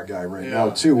rah-rah guy right now,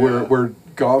 Yeah, too, yeah. where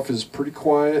Goff is pretty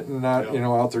quiet and not, Yeah.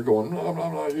 out there going, blah, blah,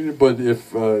 blah. But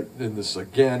if, and this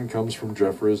again comes from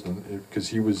Jeff Risden, because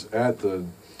he was at the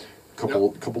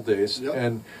couple days, Yep.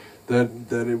 and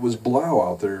that it was Blau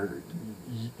out there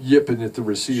yipping at the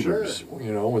receivers,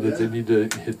 Sure. that they Yeah. need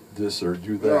to hit this or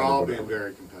do that. They're or all whatever. being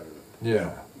very competitive.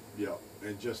 Yeah. Yeah,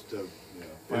 and just to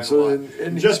And so, and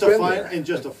he's just been there. and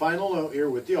just a final note here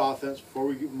with the offense before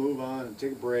we move on and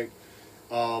take a break.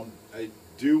 I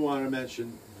do want to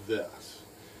mention this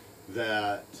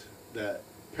that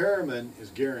Perriman is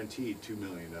guaranteed $2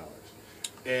 million,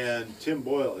 and Tim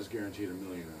Boyle is guaranteed $1.5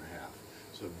 million.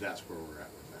 So that's where we're at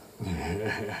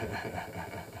with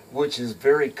that. Which is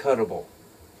very cuttable.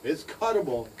 It's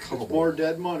cuttable. Cuttable. It's more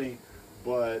dead money,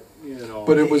 but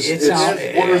But it was It's it's, out-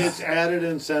 worth- it's added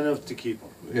incentive to keep them.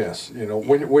 Yes,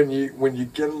 when you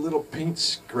get a little paint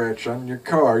scratch on your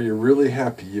car, you're really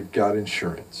happy you've got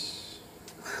insurance.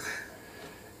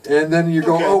 And then you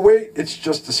go, Okay. oh wait, it's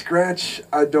just a scratch.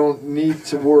 I don't need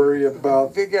to worry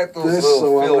about They got those this, little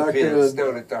so I'm fill not pins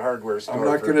gonna. down at the hardware store. I'm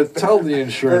not for- going to tell the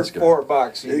insurance for guy.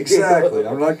 $4. Exactly,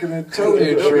 I'm not going to tell the Don't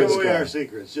insurance give away guy. our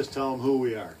secrets. Just tell them who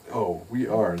we are. Oh, we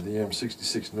are the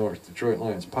M66 North Detroit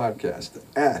Lions podcast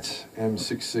at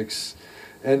M66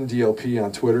 NDLP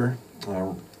on Twitter.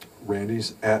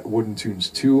 Randy's at Wooden Tunes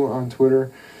 2 on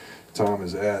Twitter. Tom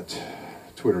is at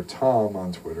Twitter Tom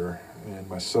on Twitter. And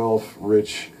myself,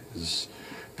 Rich, is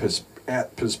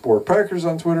at Pissport Packers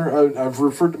on Twitter. I've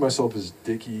referred to myself as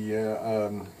Dickie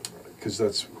because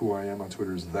that's who I am on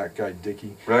Twitter, is that guy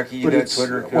Dickie. Rocky, you But got it's,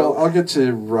 Twitter account? well, I'll get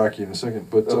to Rocky in a second,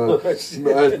 but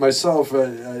myself,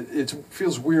 it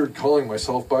feels weird calling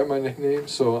myself by my nickname,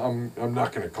 so I'm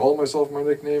not going to call myself my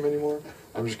nickname anymore.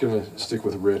 I'm just going to stick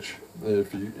with Rich.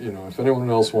 If if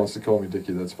anyone else wants to call me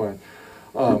Dickie, that's fine.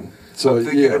 So I'm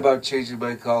thinking yeah, about changing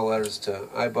my call letters to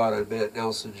I bought a Matt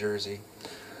Nelson jersey.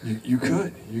 you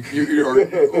could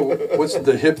what's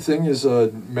the hip thing is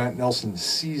Matt Nelson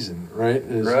season, right?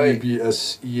 Is Right.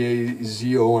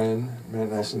 UBSEAZON,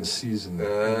 Matt Nelson season,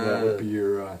 and that would be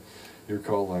your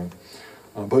call line.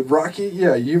 But Rocky,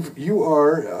 yeah, you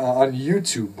are on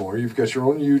YouTube more. You've got your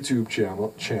own YouTube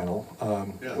channel. Yeah,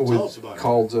 tell us about it.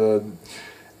 Called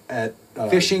at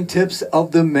Fishing tips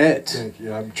of the Mitt. Thank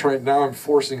you. I'm trying now. I'm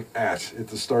forcing at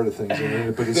the start of things,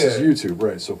 but this is YouTube,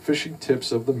 right? So fishing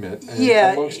tips of the Mitt, and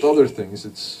Yeah, amongst other things,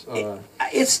 it's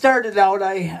It started out,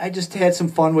 I just had some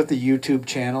fun with the YouTube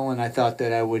channel, and I thought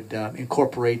that I would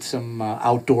incorporate some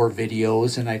outdoor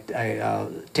videos, and I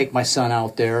take my son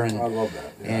out there, and I love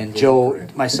that. Yeah, and those are Joe,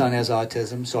 great. my son has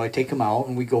autism, so I take him out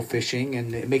and we go fishing,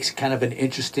 and it makes kind of an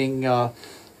interesting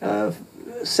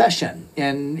session,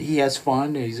 and he has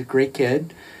fun. And he's a great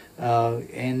kid,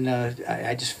 and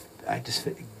I just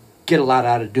get a lot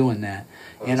out of doing that.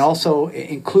 And also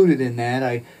included in that,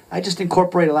 I just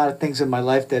incorporate a lot of things in my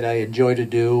life that I enjoy to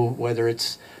do, whether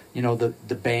it's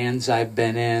the bands I've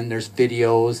been in. There's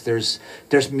videos.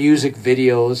 There's music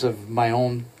videos of my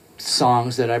own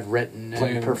songs that I've written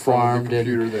Playing and in front of performed. the And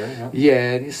computer there.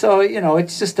 yeah, so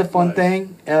it's just a fun Nice.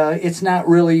 thing. It's not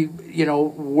really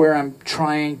where I'm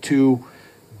trying to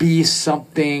be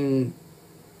something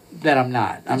that I'm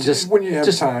not. I'm It's just when you have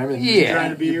just, time and yeah,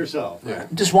 Trying to be yourself. Yeah.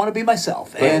 just want to be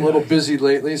myself. Been And a little busy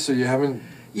lately, so you haven't.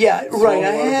 yeah, thrown right. a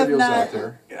I lot of have videos not. out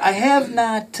there. I have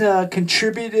not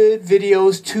contributed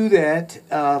videos to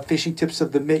that Fishing Tips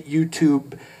of the Mitt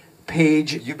YouTube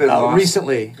page You've been lost.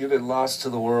 recently. You've been lost to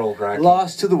the world, Rocky.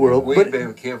 Lost to the world, but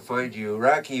Can't find you.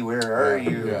 Rocky, where are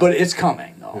you? Yeah. but it's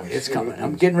coming. Oh, Yes. it's coming.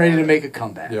 I'm getting ready to make a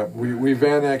comeback. Yeah, we've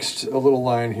annexed a little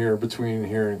line here between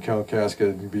here and Kalkaska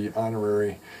to be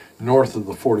honorary north of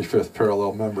the 45th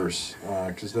parallel members,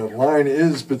 because that line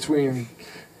is between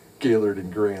Gaylord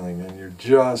and Grayling, and you're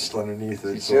just underneath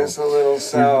it. It's So just a little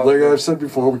south. like I've said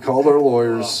before, we called our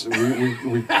lawyers.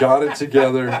 We got it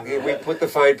together. We put the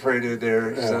fine print in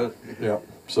there. So Yeah.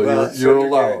 So Well, you're good.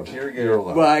 allowed. You're good. You're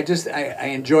allowed. Well, I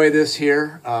enjoy this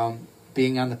here,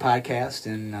 being on the podcast,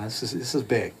 and this is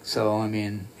big. So I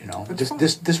mean, It's fun.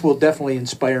 this will definitely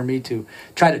inspire me to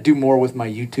try to do more with my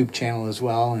YouTube channel as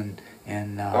well, and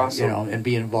Awesome. and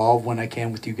be involved when I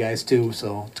can with you guys too.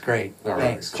 So it's great. All right.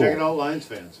 Thanks. Cool. Check it out, Lions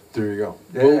fans. There you go.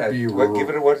 yeah, We'll be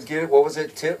what was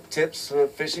it? Tips,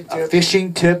 fishing tips.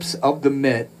 Fishing Tips of the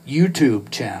Mitt YouTube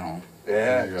channel. Yeah,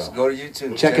 There you just go. go to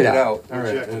YouTube. Check it out. All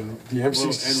right, Check it. and the And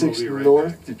MC6 we'll be right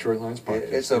North back. Detroit Lions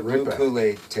podcast. It's a Be right blue back.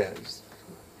 Kool-Aid test.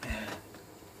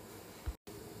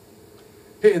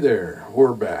 Hey there,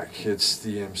 we're back. It's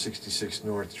the M66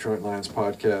 North Detroit Lions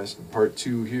podcast, part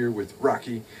 2 here with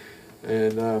Rocky.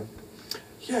 And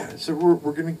yeah, so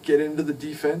we're going to get into the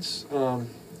defense. I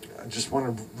just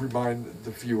want to remind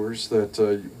the viewers that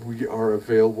we are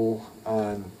available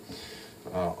on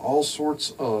all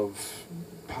sorts of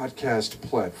podcast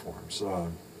platforms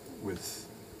with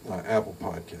Apple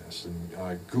Podcasts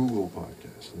and Google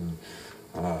Podcasts and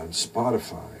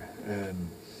Spotify and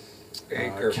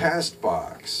Anchor.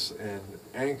 Castbox and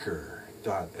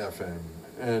Anchor.fm.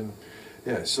 And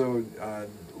yeah, so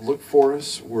look for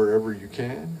us wherever you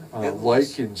can.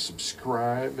 Like and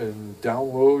subscribe and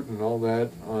download and all that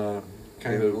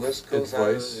kind And of the list goes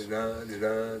advice. on and on and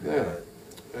on and Yeah.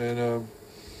 on.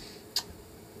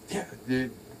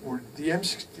 And the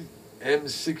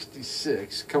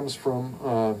M66 comes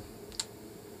from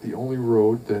the only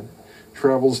road that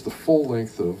travels the full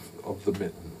length of the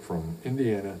mitten from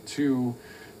Indiana to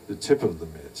the tip of the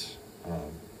mitt,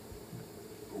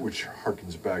 which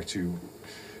harkens back to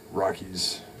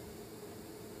Rocky's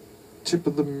tip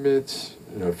of the mitt,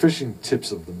 fishing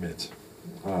tips of the mitt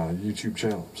YouTube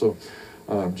channel. So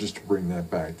just to bring that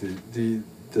back, the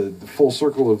full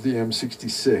circle of the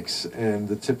M66 and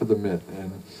the tip of the mitt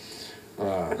and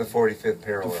The 45th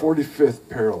parallel. the 45th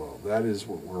parallel. That is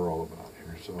what we're all about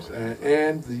here. So Exactly.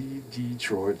 and the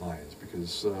Detroit Lions,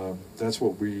 because that's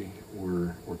what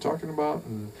we're talking about,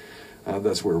 and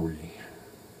that's where we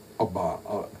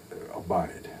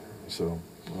abide. So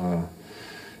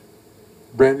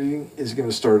Brandy is going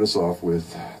to start us off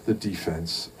with the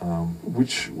defense.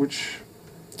 Which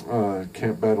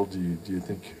camp battle do you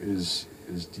think is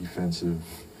defensive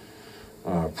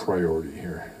priority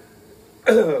here?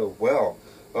 Well,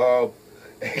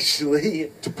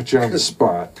 actually, To put you on the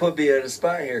spot. put me on the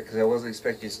spot here because I wasn't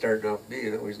expecting you starting off me.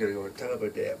 I was going to go with Tom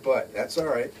with that, but that's all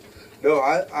right. No,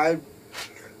 I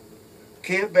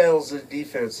camp battles and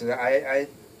defense, and I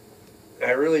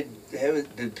really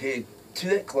haven't been paying too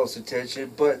that close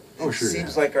attention, but it Sure,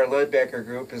 seems yeah. like our linebacker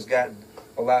group has gotten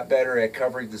a lot better at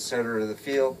covering the center of the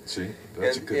field. See,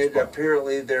 that's and a good spot.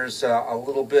 apparently there's a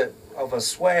little bit of a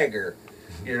swagger,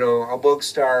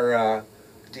 amongst our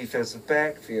defensive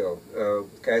backfield.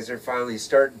 Guys are finally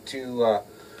starting to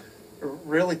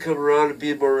really come around and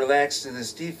be more relaxed in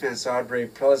this defense. Andre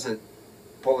Pleasant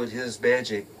pulling his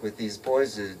magic with these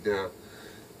boys, and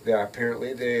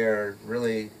apparently they are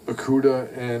really.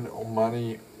 Okuda and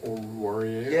Omani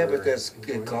Oruwariye. Yeah, but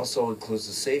it also includes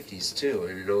the safeties too.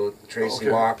 And Tracy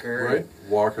Okay, Walker, right?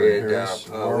 Walker, and Harris,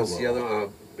 what's the Marlowe. other?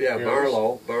 Harris.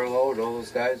 Marlowe, and all those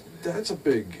guys. That's a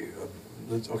big.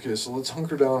 Okay, so let's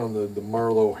hunker down on the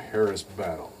Marlowe-Harris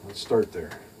battle. Let's start there.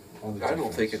 On the I don't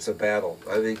defense. think it's a battle.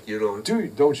 I think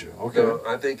Don't you? Okay. No,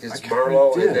 I think it's I kinda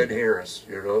Marlowe and did. then Harris.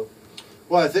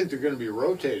 Well, I think they're going to be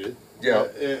rotated. Yeah.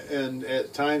 And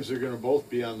at times they're going to both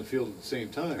be on the field at the same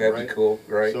time, That'd right? be cool,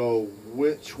 right? So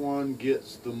which one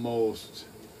gets the most,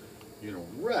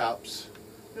 reps?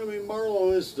 I mean,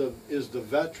 Marlowe is the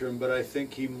veteran, but I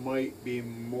think he might be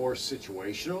more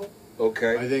situational.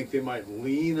 Okay. I think they might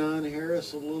lean on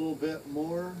Harris a little bit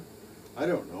more. I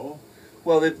don't know.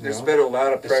 Well, there's Yeah. been a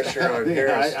lot of pressure I on mean,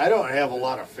 Harris. I don't have a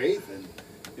lot of faith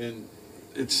in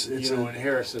It's in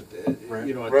Harris at Right.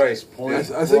 at Right. this point.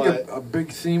 I think but- a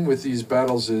big theme with these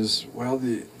battles is, well,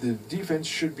 the defense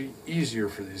should be easier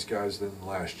for these guys than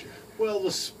last year. well,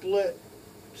 the split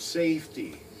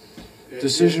safety.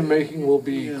 Decision making will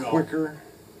be you know, quicker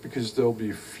because there'll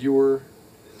be fewer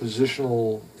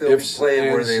positional They'll be ifs, playing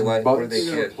where ands, they and like- where buts. they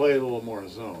They're going can. to play a little more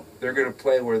zone. They're going to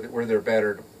play where they're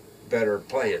better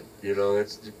playing.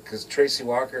 It's because Tracy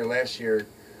Walker last year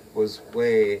was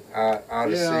way out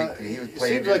of sync. And he was it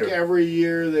playing. seems like every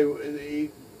year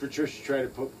Patricia tried to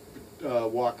put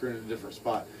Walker in a different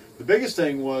spot. The biggest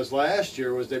thing was last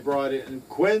year was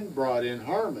Quinn brought in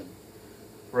Harmon.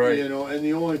 right. And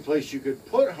the only place you could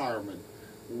put Harmon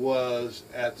was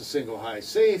at the single high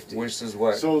safety. Which is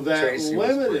what So that Tracy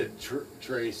was limited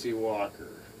Tracy Walker.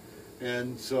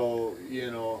 And so,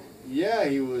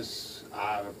 he was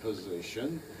out of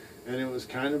position. And it was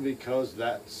kind of because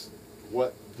that's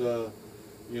what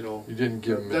You didn't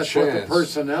give him a that's chance. what the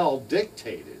personnel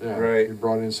dictated. Yeah, Right. You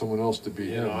brought in someone else to be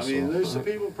him. There's so. some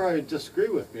people who probably disagree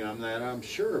with me on that, I'm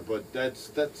sure, but that's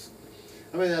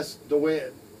the way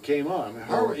it came on. I mean,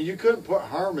 Harmon, you couldn't put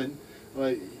Harmon,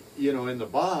 in the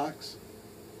box.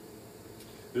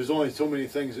 There's only so many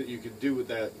things that you could do with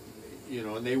that,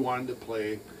 and they wanted to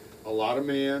play a lot of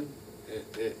man,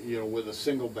 with a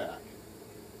single back.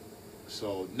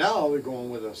 So now they're going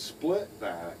with a split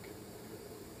back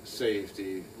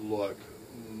safety look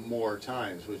more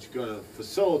times, which is going to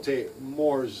facilitate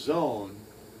more zone.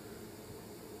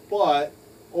 But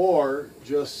or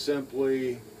just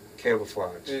simply.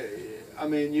 Camouflage. I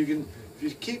mean, you can if you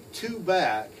keep 2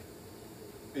 back,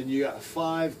 and you got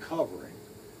 5 covering,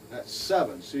 that's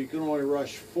 7. So you can only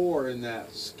rush 4 in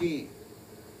that scheme.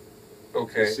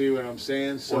 Okay. You see what I'm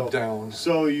saying? So down.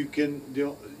 So you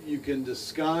can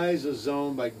disguise a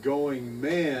zone by going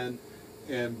man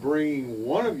and bringing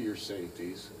one of your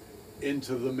safeties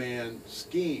into the man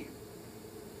scheme.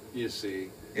 You see,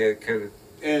 Yeah, kind of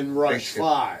and rush Makes it-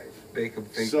 5. make them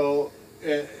think. So,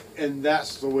 and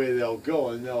that's the way they'll go,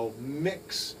 and they'll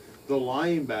mix the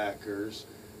linebackers,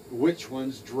 which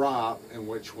ones drop and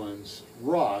which ones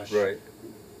rush Right.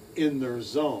 in their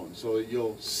zone. So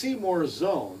you'll see more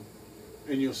zone,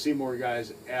 and you'll see more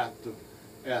guys at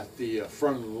the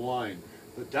front of the line.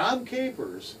 But Dom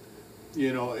Capers,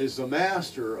 is the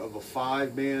master of a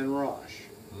 5-man rush.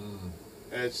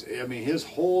 I mean, his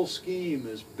whole scheme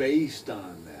is based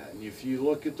on that. And if you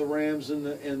look at the Rams and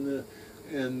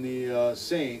the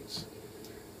Saints,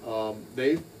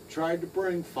 they've tried to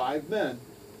bring 5 men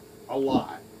a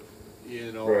lot,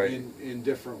 Right. in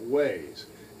different ways.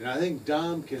 And I think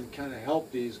Dom can kind of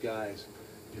help these guys,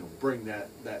 bring that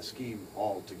scheme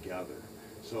all together.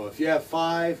 So if you have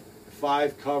 5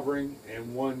 covering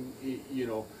and 1,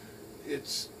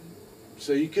 it's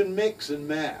so you can mix and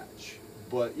match.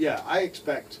 But yeah, I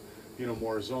expect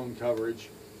more zone coverage,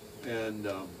 and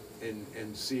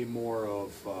see more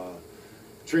of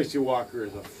Tracy Walker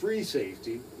as a free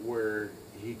safety where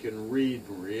he can read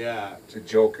and react. It's a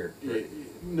joker. Right?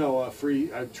 No,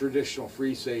 a traditional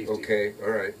free safety. Okay, all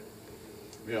right.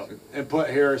 Yeah, and put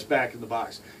Harris back in the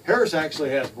box. Harris actually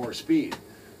has more speed,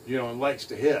 and likes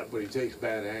to hit, but he takes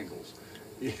bad angles.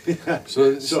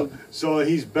 So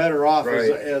he's better off Right.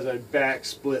 as a back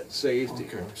split safety.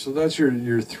 Okay, so that's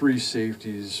your 3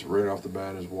 safeties right off the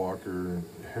bat is Walker,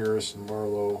 Harris, and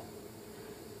Marlowe.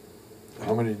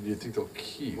 How many do you think they'll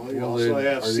keep? Well, you also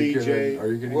have CJ. Are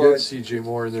you going to Well, get CJ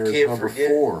Moore in there as Can't number forget,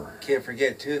 4? Can't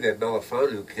forget too that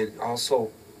Melifanu can also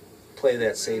play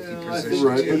that safety Yeah, I position. think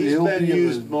Right, but too. he's he'll been be in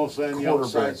used the mostly on the cornerback.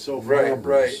 outside so far. Right, numbers.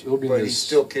 right. It'll be But he this-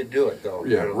 still can do it though.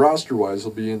 Yeah, roster-wise,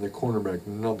 he'll be in the cornerback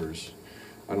numbers.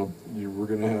 We're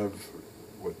going to have,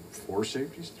 4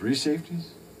 safeties? 3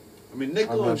 safeties? I mean,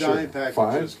 nickel I'm not and sure. dime packages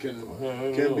 5? I can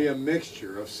don't be know. a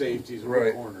mixture of safeties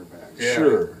Right. or cornerbacks. Yeah.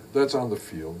 Sure, that's on the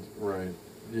field, right?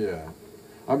 Yeah,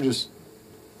 I'm just.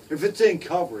 If it's in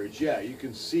coverage, yeah, you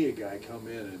can see a guy come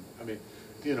in, and I mean,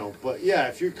 but yeah,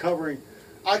 if you're covering,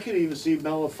 I could even see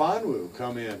Melifonwu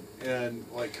come in and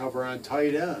like cover on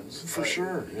tight ends. For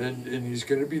sure, and he's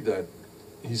going to be that.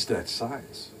 He's that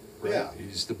size, right? Yeah.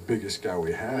 He's the biggest guy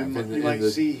we have. You might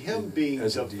see him being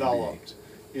as a DB. developed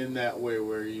in that way,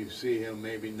 where you see him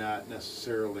maybe not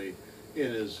necessarily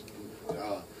in his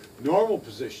normal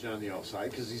position on the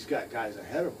outside because he's got guys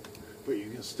ahead of him, but you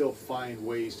can still find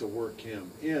ways to work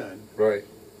him in. Right.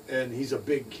 And he's a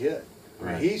big kid. I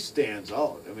mean, Right. he stands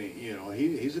out. I mean,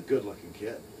 he's a good-looking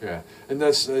kid. Yeah, and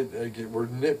that's again, we're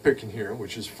nitpicking here,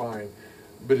 which is fine,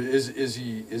 but is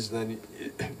he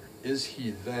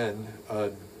then a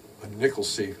nickel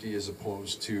safety as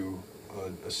opposed to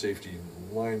a safety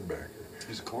linebacker?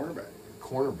 He's a cornerback.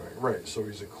 Cornerback, right? So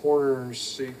he's a corner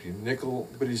safety nickel,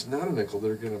 but he's not a nickel.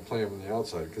 They're going to play him on the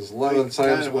outside because a lot of the He's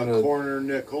times kind of when a corner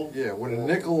nickel. yeah, when a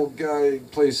nickel guy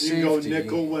plays You safety, go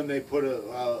nickel when they put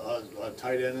a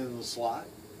tight end in the slot.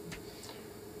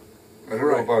 I don't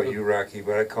Right. know about you, Rocky,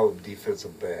 but I call him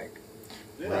defensive back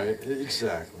Yeah. right?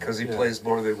 Exactly, because he yeah. plays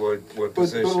more than one But,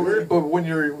 position. but when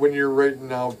you're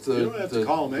writing out the You don't have to the,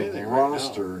 call him the anything right now.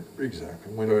 roster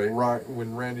exactly Right.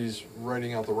 when Randy's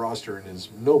writing out the roster in his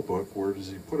notebook, where does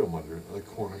he put him under? Like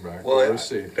cornerback Well, or I-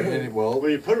 safety? And Well,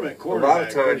 you put him at cornerback, lot of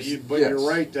times, but yes. you're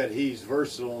right that he's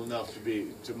versatile enough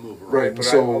to move around. Right. But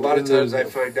So a lot of in the- times I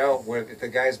find out when if the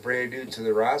guy's brand new to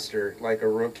the roster, like a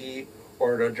rookie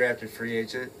or an undrafted free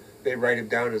agent, they write him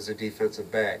down as a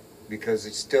defensive back because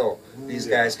it's still these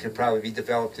Yeah. guys can probably be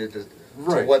developed into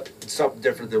Right. to what something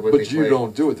different than what they but you play.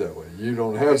 don't do it that way. You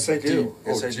don't have Yes, I do.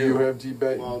 Yes, oh, I do do. you have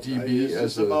DB, Well, DB it's as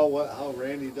just a? about how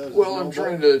Randy does. Well, his I'm notebook.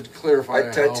 trying to clarify I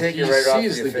how take he it right off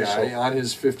sees the the guy official. on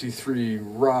his 53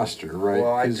 roster, right?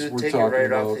 Well, I 'Cause do we're take it talking right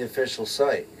about. off the official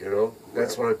site. You know,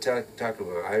 that's what I'm talking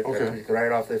about. I Okay. take it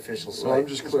right off the official So I'm site.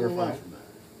 just Let's move on clarifying. from that.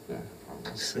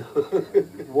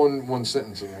 One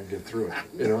sentence and I get through it,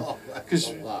 you know, No, that's because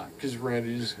a lot.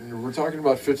 Randy's we're talking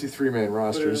about 53-man But it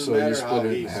rosters, doesn't so you matter split how it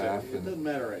in he said half, it. It and doesn't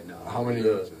matter right now. how many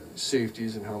Yeah.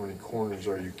 safeties and how many corners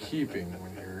are you keeping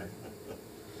when you're,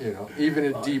 even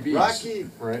at DBs, Rocky.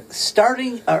 right?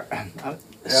 Stopping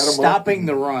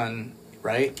the run,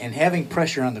 right, and having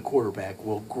pressure on the quarterback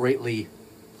will greatly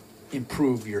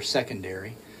improve your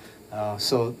secondary.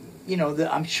 So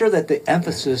I'm sure that the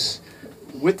emphasis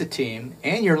with the team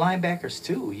and your linebackers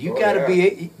too. You Oh, got to yeah.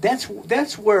 be.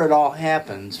 That's where it all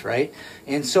happens, right?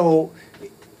 And so,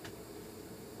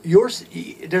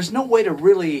 there's no way to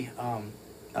really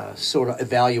sort of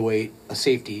evaluate a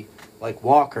safety like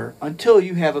Walker until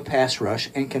you have a pass rush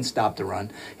and can stop the run,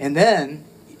 and then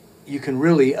you can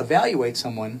really evaluate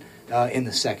someone in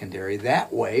the secondary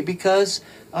that way, because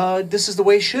this is the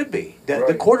way it should be. The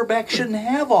Right. quarterback shouldn't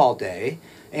have all day,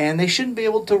 and they shouldn't be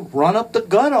able to run up the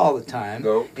gut all the time.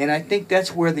 No. And I think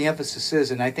that's where the emphasis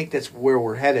is, and I think that's where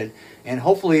we're headed. And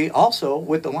hopefully also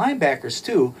with the linebackers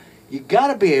too, you got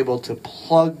to be able to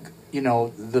plug,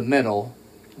 the middle,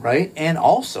 right? And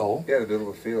also, Yeah, the middle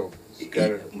of the field. It's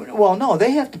gotta- well, no,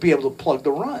 they have to be able to plug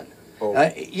the run. Oh,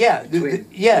 Yeah, between-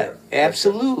 yeah, yeah,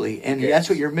 absolutely, and Okay. that's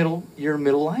what your middle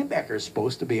linebacker is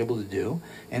supposed to be able to do.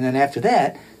 And then after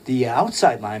that, the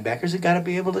outside linebackers have got to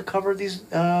be able to cover these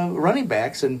running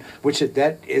backs, and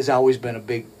that has always been a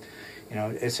big,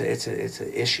 it's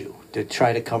an issue to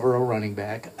try to cover a running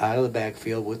back out of the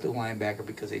backfield with the linebacker,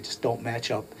 because they just don't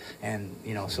match up, and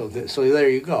so there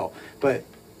you go. But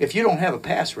if you don't have a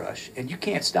pass rush and you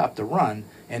can't stop the run,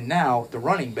 and now the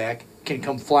running back can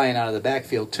come flying out of the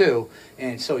backfield too,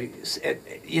 and so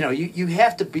you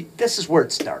have to be. This is where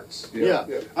it starts. Yeah,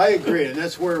 I agree, and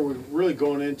that's where we're really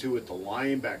going into with the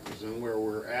linebackers and where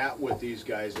we're at with these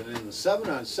guys. And in the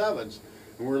 7-on-7s,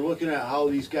 and we're looking at how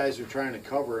these guys are trying to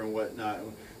cover and whatnot.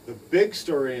 The big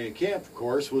story in camp, of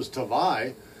course, was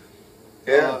Tavai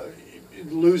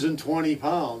losing 20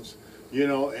 pounds,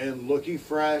 and looking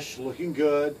fresh, looking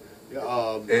good.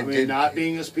 Not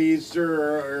being a speedster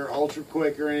or ultra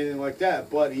quick or anything like that,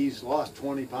 but he's lost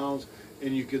 20 pounds,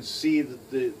 and you can see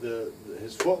that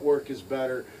his footwork is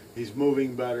better. He's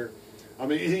moving better. I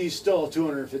mean, he's still a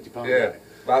 250-pound guy.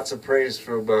 Lots of praise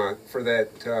for that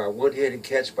one-handed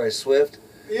catch by Swift.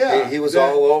 Yeah, he was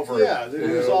all over it. Yeah, it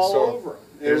was all over.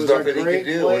 It There's was a nothing he great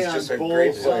could do. play It was just on a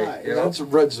great both play. sides. And that's a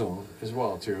red zone as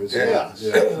well too. It's Yes.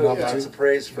 an Lots opportunity of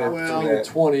praise for Well, in the that.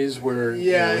 20s where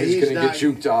Yeah, he's he's going to get not-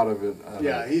 juked out of it.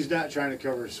 Yeah, he's not trying to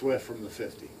cover Swift from the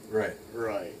 50. Right.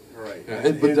 Right. Yeah,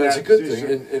 In but that's a that good position.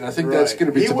 thing, and I think that's Right.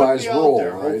 going to be He would Tavai's be out role,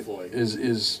 there, right? hopefully.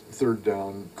 Is third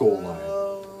down goal line,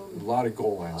 a lot of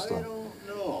goal line I stuff. don't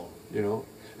know.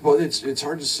 Well, it's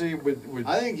hard to say with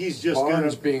I think he's just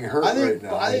Barnes gonna being hurt I think, right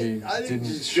now. I he think, I think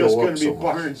didn't it's show just up going to be so much.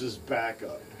 Barnes'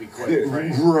 backup. To be quite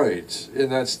frank. Right,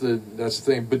 and that's the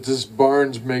thing. But does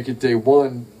Barnes make it day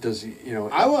one? Does he?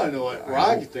 I want to know what I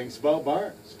Rocky hope. thinks about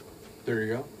Barnes. There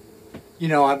you go.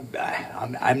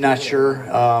 I'm not sure.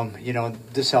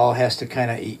 This all has to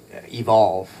kind of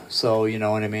evolve. So you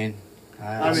know what I mean.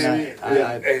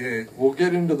 We'll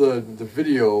get into the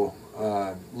video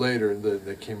later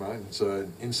that came out. It's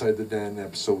Inside the Den,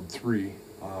 episode 3,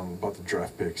 about the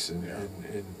draft picks and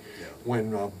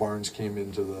when Barnes came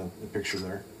into the picture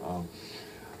there.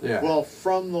 Well,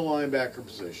 from the linebacker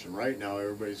position, right now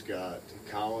everybody's got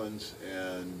Collins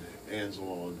and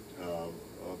Anzalone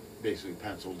basically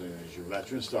penciled in as your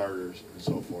veteran starters and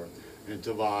so forth. And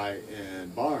Tavai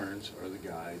and Barnes are the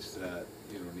guys that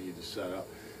need to set up.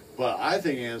 But I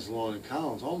think Anzalone and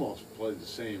Collins almost play the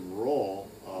same role.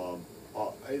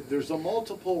 There's a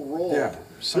multiple role. Yeah,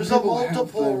 some There's a people have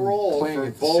multiple them role playing for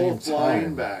at the same both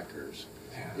time. linebackers,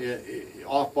 Yeah.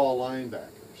 off-ball linebackers.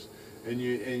 And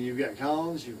you've got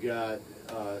Collins, you've got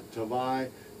Tavai,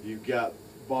 you've got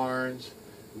Barnes.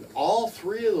 All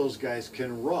three of those guys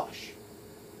can rush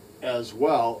as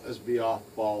well as be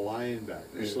off-ball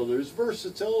linebackers. Yeah. So there's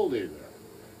versatility there,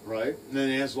 right? And then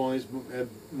Anzalone is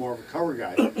more of a cover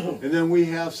guy. And then we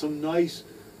have some nice,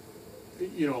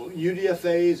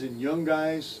 UDFAs and young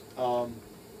guys And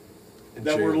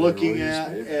that we're Jalen looking Reeves,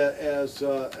 at maybe? as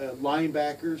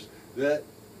linebackers that,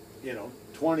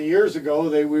 20 years ago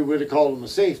we would have called them a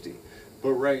safety.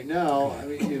 But right now,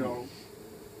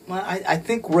 Well, I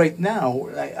think right now,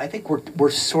 I think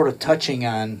we're sort of touching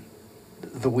on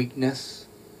the weakness,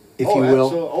 if you will,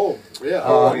 of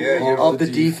the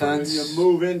When defense. you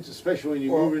move in, especially when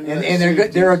you move in,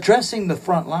 And they're addressing the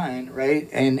front line, right?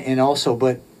 And also,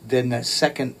 but then that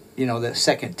second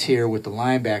tier with the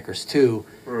linebackers too.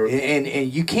 And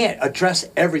you can't address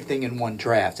everything in one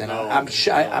draft. And No,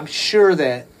 I'm sure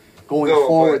that going No,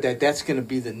 forward but- that's going to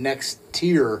be the next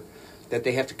tier that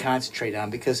they have to concentrate on,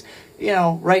 because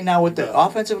right now with the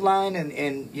offensive line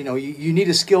and you need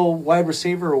a skilled wide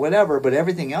receiver or whatever, but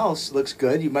everything else looks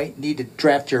good. You might need to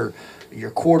draft your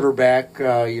quarterback,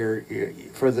 your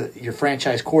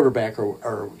franchise quarterback,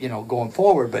 or going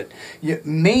forward. But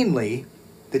mainly,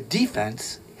 the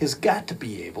defense has got to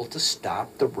be able to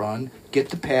stop the run, get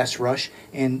the pass rush,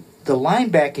 and the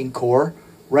linebacking core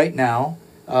right now.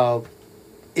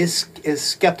 is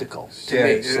skeptical to Yeah,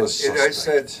 me. and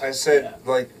I said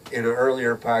like in an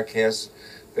earlier podcast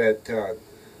that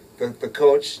the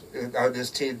coach on this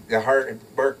team,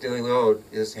 Mark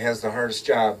DeLeon has the hardest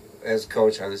job as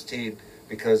coach on this team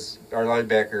because our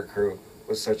linebacker crew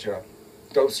was such a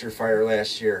dumpster fire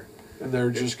last year. And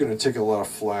they're just going to take a lot of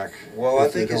flack. Well, I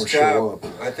if they think his don't show job.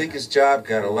 up. I think his job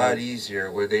got a lot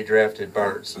easier when they drafted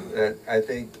Barnes. I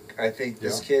think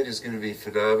this kid is going to be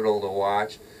phenomenal to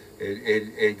watch, and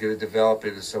going to develop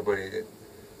into somebody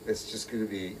that's just going to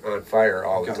be on fire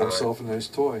all the Got time. himself a nice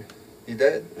toy. He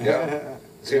did, yeah.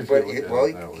 See, If you but look at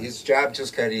it that way. his job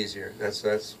just got easier. That's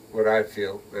what I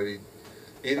feel. I mean,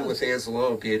 even with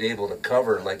Anzalone being able to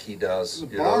cover like he does,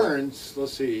 you know? Barnes,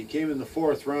 let's see, he came in the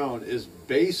 4th round, is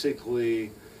basically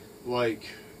like,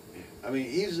 I mean,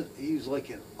 he's like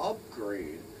an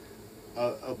upgrade,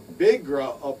 a big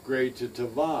upgrade to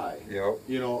Tavai. Yep.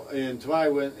 You know, and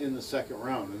Tavai went in the 2nd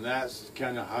round, and that's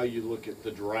kind of how you look at the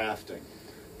drafting.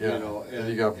 Yeah. You know, and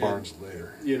you got Barnes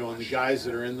later. You know, and the guys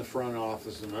that are in the front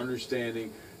office and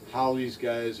understanding how these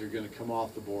guys are going to come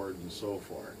off the board and so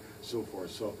forth.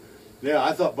 So, yeah,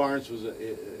 I thought Barnes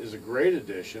is a great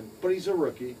addition, but he's a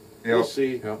rookie. Yep. We'll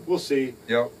see. Yep. We'll see.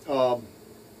 Yep.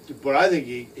 But I think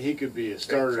he could be a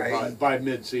starter by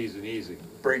mid-season easy.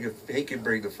 He can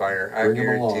bring the fire. I Bring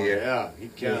him along. guarantee it. Yeah, he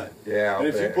can. Yeah, And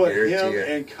if you I put him guarantee it.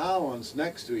 and Collins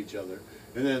next to each other,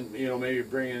 and then maybe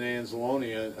bring in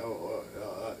Anzalone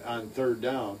on 3rd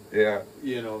down, Yeah.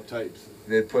 types.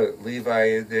 They put Levi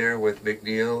in there with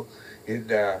McNeil and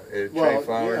Trey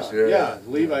Flowers. Yeah,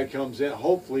 Levi comes in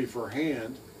hopefully for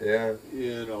hand. Yeah.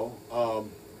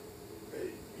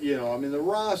 I mean, the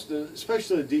roster,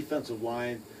 especially the defensive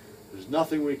line, there's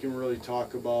nothing we can really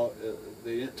talk about.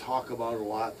 They didn't talk about it a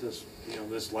lot this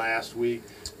last week.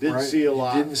 Didn't Right. see a You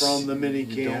lot didn't from the mini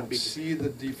You camp. don't see the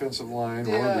defensive line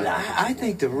or Yeah. the I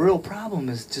think the real problem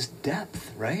is just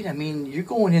depth, right? I mean, you're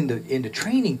going into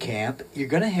training camp, you're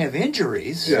going to have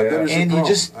injuries, Yeah, that is and the you problem.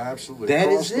 just Absolutely. that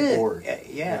Across is the it. board.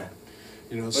 Yeah.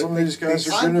 Some of these guys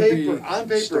are on going to be on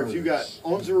paper, if you got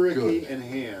starters. Onzariki Good. in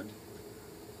hand,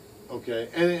 okay,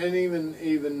 and even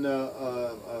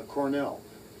Cornell,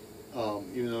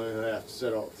 even though they have to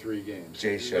set out 3 games.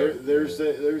 Jay Sharp. There's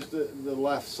the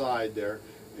left side there,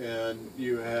 and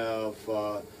you have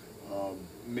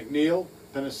McNeil,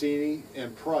 Penasini,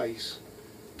 and Price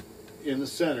in the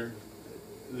center.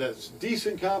 That's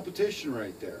decent competition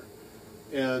right there.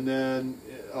 And then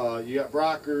you got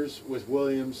Brockers with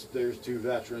Williams. There's 2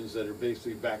 veterans that are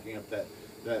basically backing up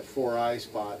that 4-eye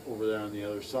spot over there on the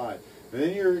other side. And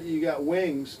then you got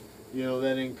wings,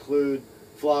 that include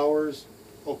Flowers,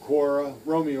 Okora,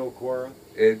 Romeo Okora,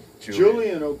 And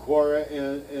Julian Okora,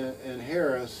 and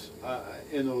Harris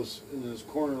in those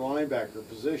corner linebacker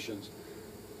positions.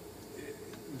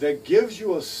 That gives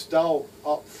you a stout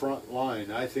up front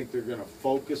line. I think they're going to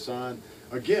focus on,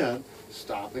 again,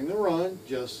 stopping the run,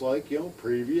 just like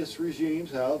previous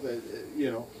regimes have.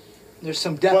 There's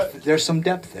some depth. But- There's some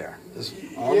depth there.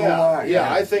 On the line,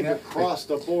 yeah. I think Yeah. across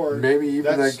the board. Maybe even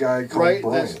that's- that guy called right.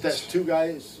 Bryant. That's 2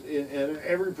 guys in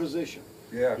every position.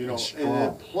 Yeah. And then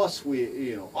strong. plus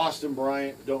Austin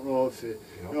Bryant. Don't know if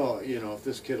if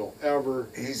this kid will ever.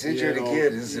 He's injured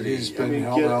again, isn't he? He's been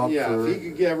held out for- if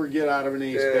he could ever get out of an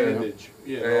ace bandage,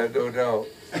 Yeah, no doubt.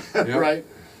 Yep. right.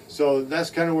 So that's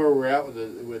kind of where we're at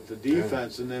with the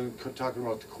defense, and then talking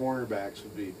about the cornerbacks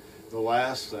would be the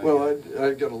last thing. Well,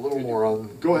 I got a little more on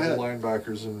Go the ahead.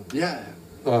 linebackers and yeah,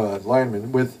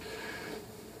 linemen with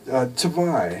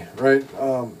Tavai, right?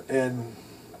 And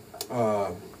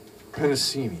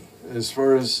Penasini. As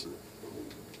far as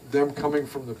them coming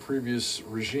from the previous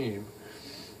regime,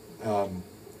 and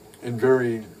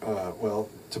very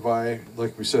Tavai,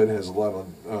 like we said, has a lot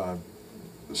of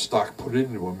stock put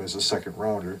into him as a 2nd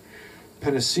rounder.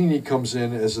 Penasini comes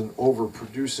in as an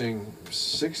overproducing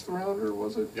 6th rounder,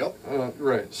 was it? Yep.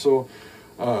 Right. So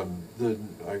I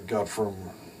got from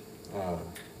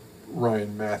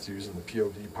Ryan Matthews in the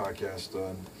POD podcast,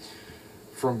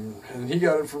 and he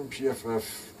got it from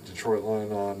PFF Detroit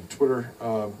Line on Twitter.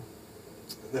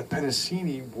 That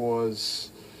Penasini was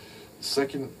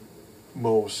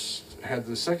had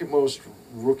the second most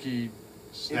rookie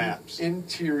Snaps.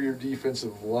 interior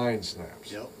defensive line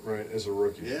snaps. Yep. Right, as a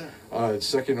rookie. Yeah.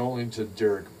 Second only to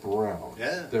Derek Brown.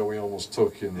 Yeah. That we almost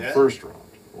took in the Yeah. 1st round,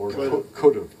 or Could've.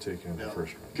 could have taken in the Yeah.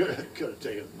 1st round. Could have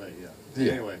taken it, but yeah.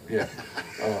 Yeah, Anyway. yeah.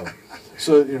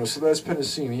 So that's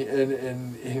Penasini,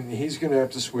 and he's going to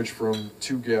have to switch from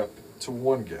 2-gap to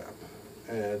 1-gap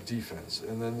defense,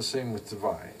 and then the same with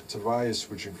Tavai. Tavai is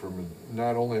switching from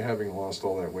not only having lost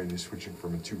all that weight, he's switching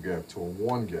from a 2-gap to a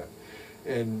 1-gap,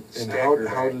 and Staggered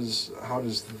how height.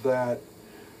 does that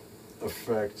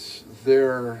affect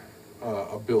their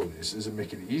abilities? Does it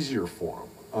make it easier for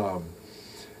them?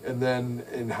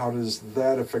 And how does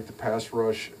that affect the pass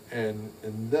rush? And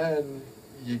then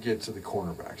you get to the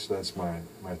cornerbacks. That's my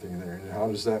thing there. And how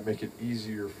does that make it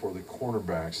easier for the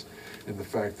cornerbacks? And the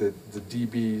fact that the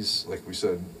DBs, like we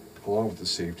said, along with the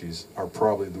safeties, are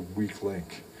probably the weak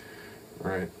link,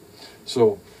 right?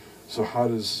 So how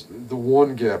does the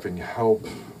one gapping help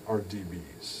our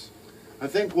DBs? I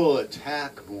think we'll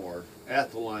attack more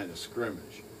at the line of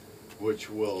scrimmage, which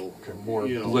will More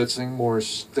you know, blitzing, more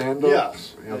stand-up?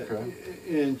 Yes. Okay.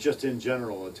 And just in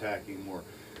general, attacking more.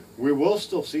 We will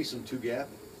still see some two gapping,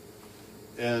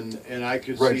 and I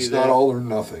could Right, see it's that. not all or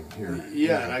nothing here.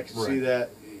 Yeah, and I could see right. that.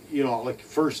 You know, like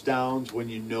first downs when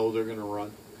you know they're going to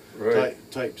run, Right.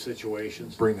 type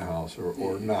situations. Bring the house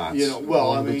or not. You know, well,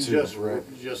 One I of the mean, two, just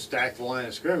just stack the line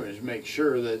of scrimmage, make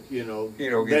sure that You don't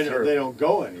get they, through. they don't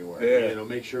go anywhere. Yeah. You know,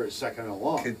 make sure it's second and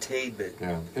long. Containment.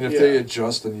 Yeah, and if Yeah. they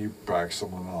adjust, then you back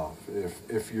someone off.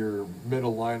 If your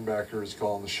middle linebacker is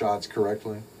calling the shots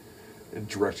correctly and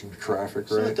directing the traffic,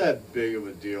 It's right? not that big of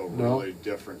a deal, No. really,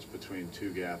 difference between two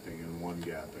gapping and one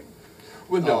gapping.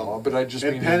 Well, no, but I just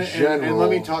And mean Pen- in general. and let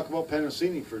me talk about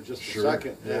Penasini for just Sure, a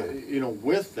second. yeah. You know,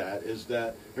 with that is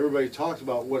that everybody talks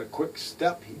about what a quick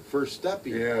first step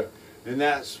he Yeah. and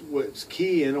that's what's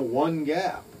key in a one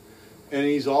gap. And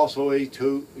he's also a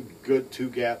good two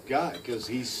gap guy because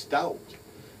he's stout,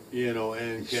 you know,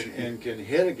 and can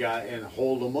hit a guy and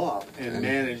hold him up and And-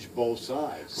 manage both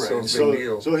sides. Right. So big So,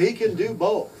 deal. so he can do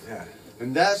both, Yeah,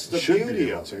 and that's the should be beauty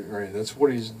able of to, it. right? That's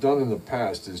what he's done in the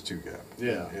past is two gap.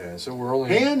 Yeah. Yeah. So we're only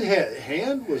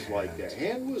Hand was like that.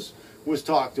 Hand was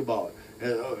talked about.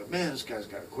 And, oh, man, this guy's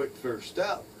got a quick first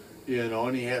step, you know,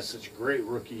 and he has such a great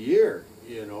rookie year,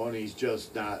 you know, and he's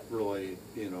just not really,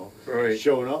 you know, Right.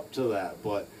 showing up to that.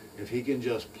 But if he can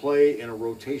just play in a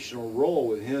rotational role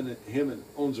with him and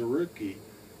Onwuzurike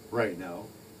right now,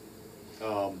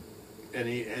 and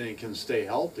he can stay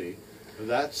healthy,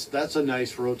 that's a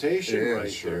nice rotation Yeah,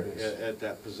 right sure there is. at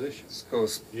that position. Let's go.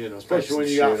 You know, Spice especially when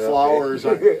some you got shit up. Flowers.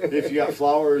 If you got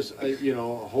Flowers, you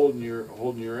know, holding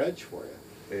your edge for you.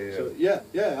 Yeah. So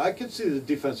yeah, I could see the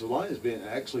defensive line as being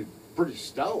actually pretty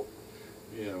stout.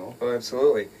 You know. Oh,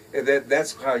 absolutely. And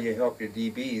that's how you help your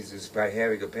DBs is by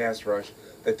having a pass rush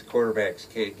that the quarterbacks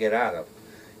can't get out of.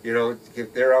 You know,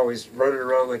 if they're always running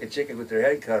around like a chicken with their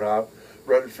head cut off,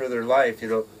 running for their life, you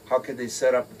know, how can they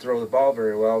set up and throw the ball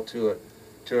very well to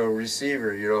a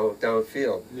receiver, you know,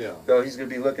 downfield? Yeah. No, he's going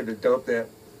to be looking to dump it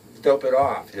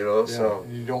off, you know, Yeah, so.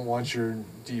 you don't want your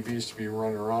DBs to be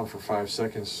running around for 5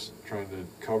 seconds trying to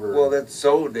cover. Well, that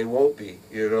zone, they won't be,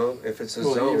 you know, if it's a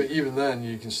Well, zone. even then,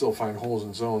 you can still find holes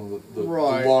in zone. The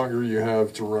Right. longer you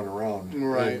have to run around,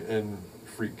 Right. and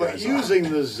freak But guys using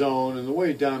out. the zone and the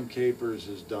way Dom Capers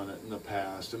has done it in the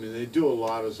past, I mean, they do a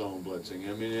lot of zone blitzing.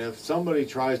 I mean, if somebody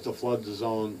tries to flood the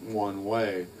zone one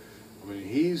way, I mean,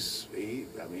 he's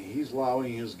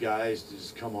allowing his guys to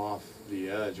just come off the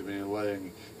edge. I mean,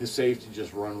 letting his safety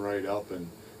just run right up and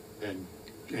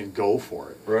go for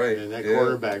it. Right, And that yeah.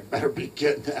 quarterback better be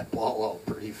getting that ball out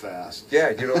pretty fast. Yeah,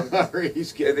 you know, Or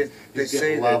he's and getting, they he's say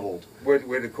getting that leveled.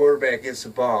 when the quarterback gets the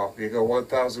ball, you go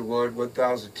 1,001,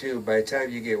 1,002. By the time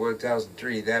you get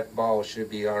 1,003, that ball should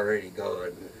be already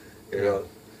gone. You know,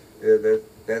 and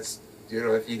that's you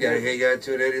know, if you got to hang on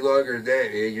to it any longer than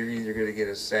that, you're either going to get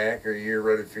a sack or you're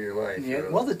running for your life. Yeah, you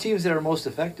know? well, the teams that are most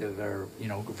effective are, you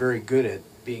know, very good at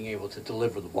being able to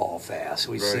deliver the ball fast.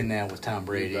 We've Right. seen that with Tom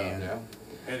Brady. Yeah. And, Yeah.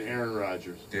 And Aaron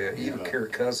Rodgers. yeah, even Yeah.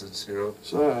 Kirk Cousins, you know.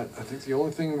 So I think the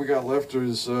only thing we got left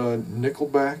is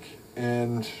Nickelback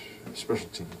and special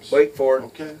teams. Mike Ford,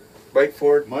 Okay. Mike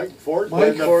Ford. Mike Ford's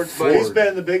Mike been Ford's Ford. he's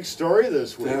been the big story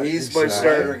this week. Yeah, He's my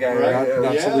exactly. starter guy. Right. Right now.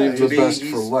 Not Yeah, to leave the he- best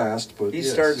he's- for last, but He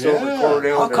yes. starts Yeah. over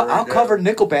Cornell. I'll, right I'll now. cover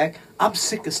Nickelback. I'm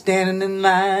sick of standing in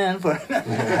line for. There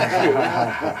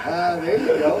you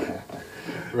go.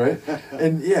 Right?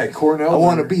 And yeah, Cornell. I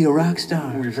want to be a rock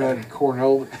star. We've had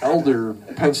Cornell Elder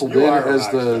penciled You in are a as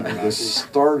rock the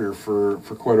starter for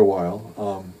quite a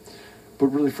while, but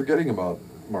really forgetting about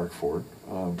Mark Ford,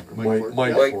 Mike Ford.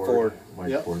 Mike Mike Ford, Ford. Mike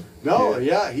Yep. Ford. No,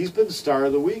 yeah, he's been the star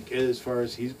of the week as far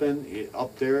as he's been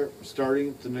up there starting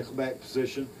at the Nickelback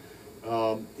position.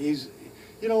 He's,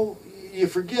 you know, you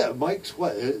forget Mike's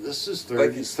what? This is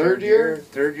Like his third year.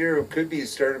 Third year, it could be the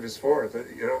start of his fourth.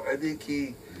 You know, I think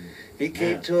he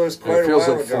came Yeah. to us Yeah, quite it a feels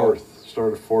while like ago. fourth,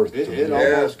 start of fourth. It, to it me.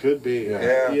 Yeah. almost could be.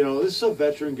 Yeah. You know, this is a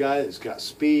veteran guy that's got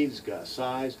speed, he's got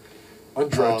size.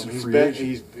 Undrafted He's free been,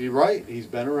 agent. he's right. He's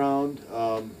been around,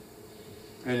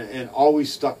 and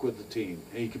always stuck with the team.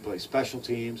 And he can play special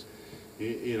teams.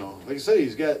 You know, like I said,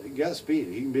 he's got speed.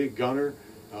 He can be a gunner.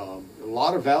 A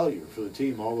lot of value for the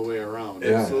team all the way around.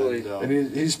 Yeah. Absolutely.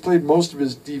 And he's played most of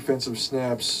his defensive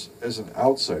snaps as an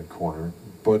outside corner,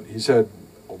 but he's had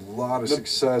a lot of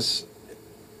success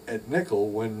at nickel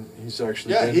when he's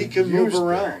actually yeah, been he can move used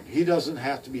around. there. He doesn't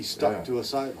have to be stuck Yeah. to a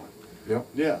sideline. Yep.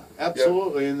 Yeah,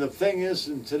 absolutely. And the thing is,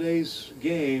 in today's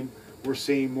game, we're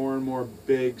seeing more and more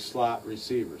big slot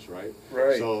receivers, right?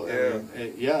 Right, So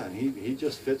yeah. and he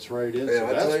just fits right in. Yeah, so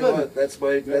I'll that's tell you been what, that's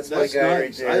my guy right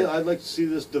nice. there. I'd like to see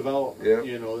this develop. Yeah.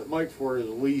 You know, that Mike Ford at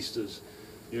least is,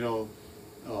 you know,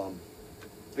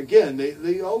 again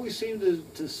they always seem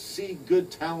to see good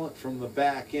talent from the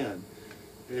back end.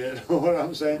 You know what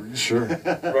I'm saying? Sure.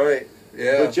 Right.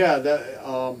 Yeah. But yeah,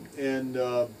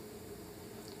 that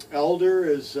Elder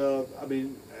is. I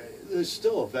mean, there's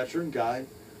still a veteran guy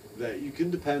that you can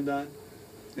depend on.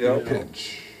 Yeah. You know,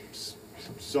 Pinch.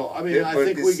 So I mean, Yeah, I but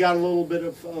think we this- got a little bit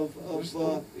of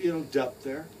you know, depth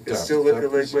there. It's Yeah, still looking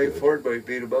that like is Mike good. Ford might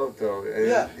beat him out, though. And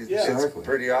Yeah, it's, yeah. it's Exactly.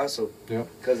 pretty awesome. Yep.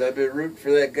 Because I've been rooting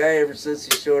for that guy ever since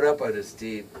he showed up on this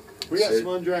team. We got So- some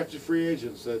undrafted free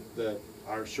agents that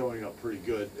are showing up pretty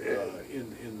good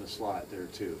in the slot there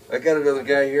too. I got another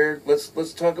guy here. Let's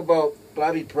talk about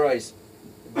Bobby Price.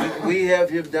 We have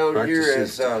him down Back to here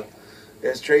safety.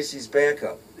 as Tracy's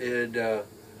backup. And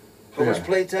how much Yeah.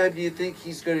 play time do you think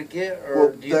he's going to get, or Well,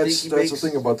 do you that's think he makes? the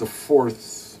thing about the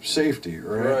fourth safety,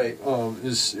 right? Right.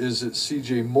 Is it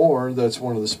C.J. Moore? That's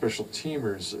one of the special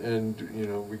teamers, and you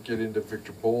know we get into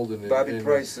Victor Bolden and Bobby and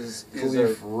Price is a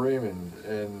Khalif Raymond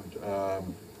and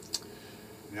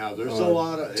Now there's a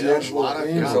lot of D'Angelo Amos.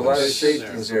 there's a lot of competition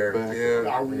safeties there. there. As a Yeah.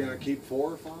 Are we gonna keep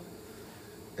 4 or 5?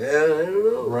 Yeah, I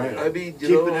don't know. Right. I mean, you Keep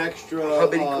know, an extra, how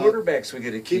many quarterbacks we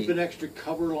going to Keep keep? an extra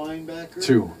cover linebacker.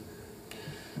 two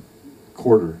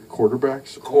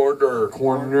quarterbacks. Corner.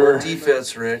 Corner. We're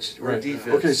defense, Rich. We're Right.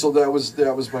 defense. Okay, so that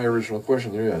was my original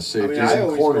question there. Yeah, safeties I and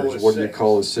always go corners. with What do you 6.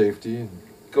 call a safety? And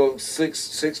Go six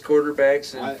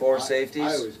quarterbacks and four safeties.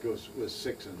 I always go with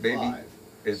 6 and Maybe 5.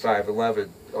 and 5'11"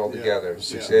 altogether. Yeah,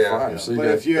 6 Yeah. and 5. So you But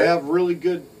got if you have really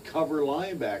good cover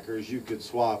linebackers, you could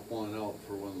swap one out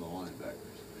for one of the linebackers.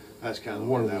 That's kind of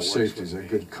one the of way the that works safeties, a with me.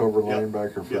 good cover Yep.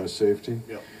 linebacker for Yep. a safety.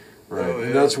 Yep. Right, Oh, and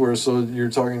yeah. that's where, so you're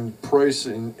talking Price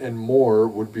and Moore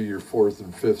would be your fourth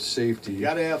and fifth safety. You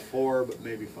got to have 4, but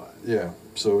maybe 5. Yeah,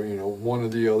 so, you know, one or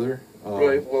the other.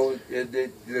 Right. Well,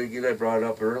 again, I brought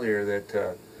up earlier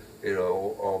that you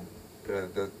know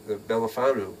the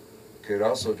Belafanu could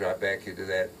also drop back into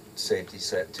that safety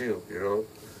set too. You know,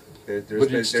 But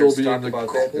he'd still be in talk the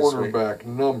about that this week. cornerback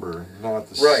number, not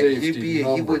the Right, safety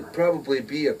number. he would probably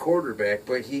be a quarterback,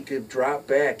 but he could drop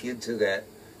back into that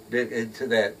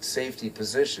safety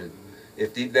position.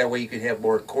 That way you could have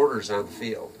more corners on the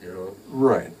field. You know,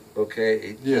 Right,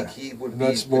 okay? yeah. He would And be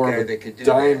that's the more guy of a that could do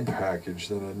dime that. package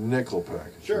than a nickel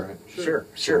package, Sure, right? Sure,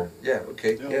 So- yeah,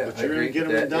 okay, You know, yeah. but I you're agree going to get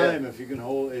with them in that, yeah. dime if you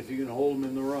can hold them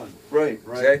in the run. Right,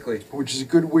 Right. exactly. Which is a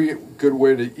good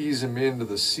way to ease him into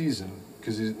the season,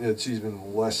 because it's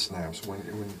even less snaps than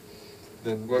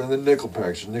the nickel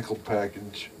package. The nickel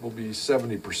package will be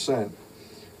 70%,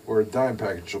 where a dime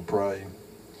package will probably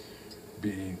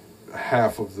be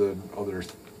half of the other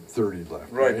 30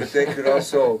 left. Right, but they could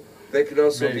also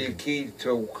be Maybe. key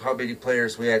to how many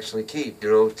players we actually keep. You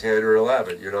know, 10 or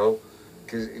 11. You know,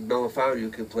 because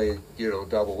Belafanu could play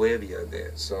double whammy on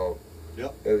that. So,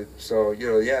 Yep. so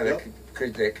yeah, Yep.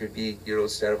 that could be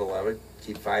instead of 11,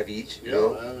 keep 5 each. You Yeah,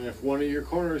 know, I mean, if one of your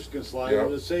corners can slide Yeah.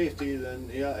 into safety, then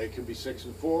yeah, it could be 6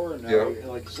 and 4, and now, Yeah.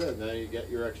 like you said, now you get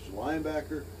your extra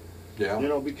linebacker. Yeah. You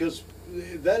know, because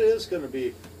that is going to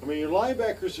be. I mean, your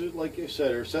linebackers, are, like you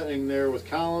said, are sitting there with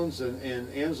Collins and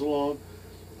Anzalone,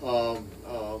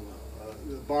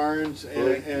 Barnes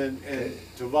Right. and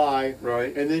Tavai,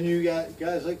 Right. and then you got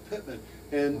guys like Pittman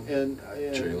and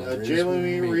Jalen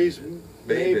Jalen Reeves,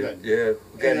 maybe. Maven, Yeah,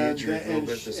 we got and, injured a little and,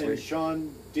 bit this and week.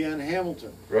 Sean Dan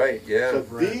Hamilton. Right. Yeah. So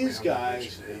Right, these we haven't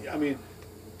guys, mentioned that. I mean,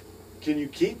 can you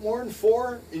keep more than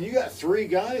 4? And you got 3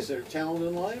 guys that are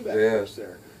talented linebackers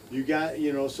there. You got,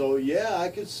 so yeah, I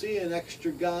could see an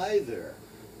extra guy there.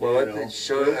 Well, you I know. think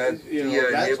Sean, that's going to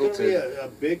be Hamilton. a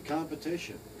big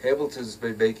competition. Hamilton's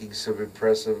been making some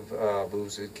impressive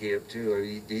moves in camp too. I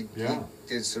mean, he Yeah.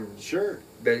 did some Sure.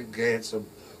 had some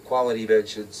quality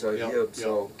mentions on Yep, him. yep.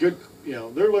 So Good.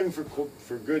 They're looking for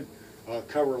good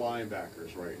cover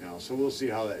linebackers right now. So we'll see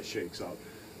how that shakes out.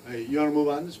 You want to move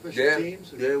on to special yeah,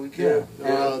 teams? yeah, we can.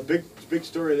 Big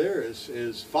story there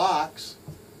is Fox,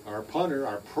 our punter,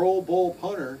 our Pro Bowl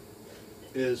punter,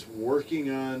 is working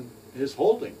on his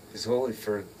holding. He's holding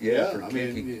for for I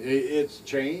kicking. mean it's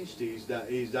changed. He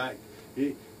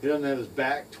doesn't have his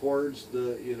back towards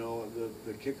the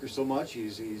kicker so much.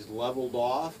 He's leveled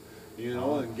off. you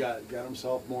know, and got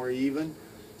himself more even.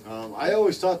 I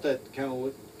always thought that kind of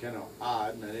looked kind of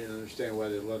odd, and I didn't understand why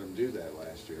they let him do that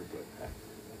last year. But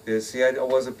Yeah, see, I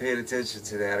wasn't paying attention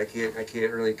to that. I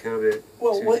can't really comment.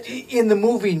 Well, too- what, in the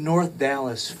movie North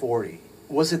Dallas 40,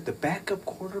 was it the backup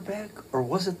quarterback or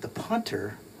was it the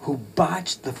punter who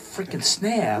botched the freaking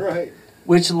snap, right,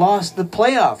 which lost the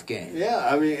playoff game? yeah,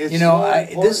 I mean, it's You know, so this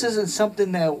important. isn't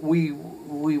something that we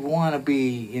want to be,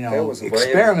 you That know, was Miami.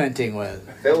 experimenting with.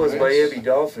 That was Miami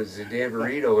Dolphins and Dan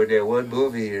Marino in that one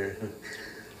movie here.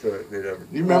 You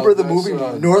remember the that's, movie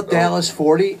uh, North Dallas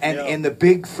 40 and, Yeah. and the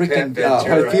big freaking Pat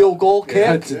Ventura. field goal Yeah. kick?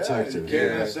 Pet detective. You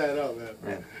can't Yeah. mess that up,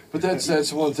 man. But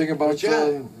that's one thing about But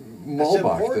yeah,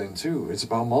 Malbach important. then too. It's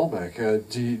about Malbec.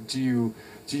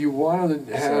 Do you want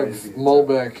to Sorry have to be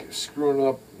Malbec screwing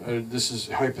up? This is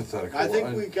hypothetical. I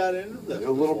think we got into this a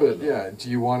little before, bit. though. Yeah. Do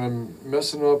you want him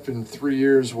messing up in 3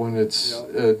 years when it's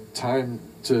time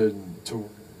to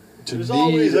There's need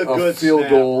always a a good field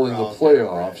goal in snapper the out there,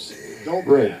 playoffs? Don't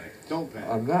Right. panic. Don't panic.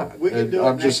 I'm not. We can And do it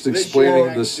I'm just this explaining year,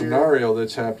 the next year. scenario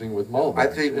that's happening with Malbec. I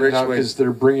think And Rich not would- because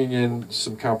they're bringing in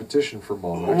some competition for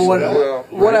Malbec. What, Well,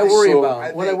 what I worry so about,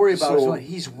 I what I think- worry about is so- when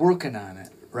he's working on it,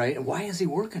 right? And why is he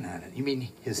working on it? You mean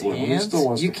his Well, he hands? still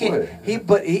wants you to can't.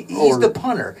 play. He's Or- the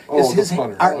punter. Oh, His the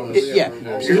punter. are- Oh, yeah.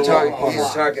 yeah. You're Still talking. on He's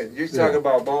Malbach. talking. You're Yeah. talking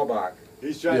about Malbach.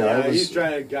 He's trying. Yeah, Yeah, I was- he's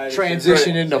trying to guide us.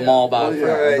 Transition into Malbach. Well, yeah,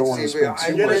 I Right, don't want to see, spend I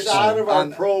too Get much us out time. of our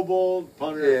on- Pro Bowl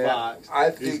punter Yeah, Fox. I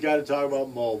He's think- got to talk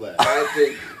about Malbec.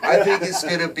 I think it's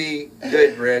gonna be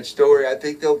good, Rich. Don't worry. I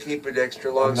think they'll keep an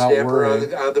extra long I'm not snapper on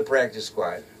worried. the practice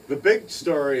squad. The big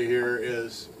story here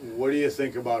is, what do you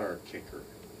think about our kicker?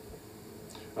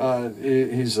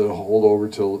 He's a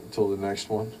holdover till the next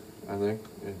one. I think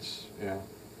it's yeah.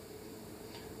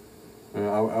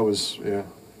 I was yeah.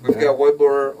 We've got one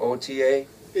more OTA.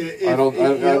 I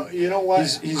don't- You know what?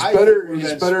 He's I better. think we've He's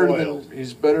been better spoiled. than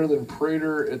he's better than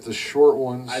Prater at the short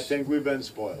ones. I think we've been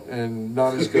spoiled. and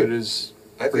not as good as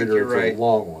I think Prater you're at right. the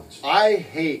long ones. I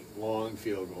hate long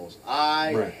field goals.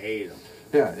 I Right. hate them.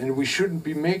 Yeah, and we shouldn't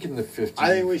be making the 50, I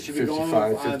think we should be going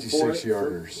 55, on 56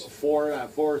 yarders.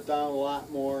 fourth down a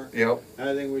lot more. Yep.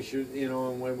 I think we should, you know,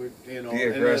 and when we, you know, Be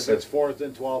and if aggressive. it's 4th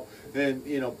and 12, then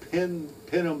you know, pin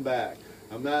them back.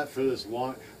 I'm not for this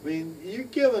long. I mean, you're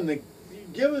giving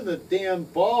the damn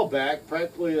ball back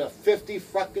practically a 50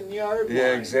 fucking yard line.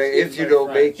 Yeah, exactly. If you Excuse my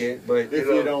don't make French. it, but If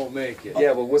you don't make it,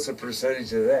 Yeah, but what's the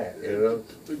percentage of that? You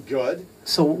know. good.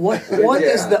 So what is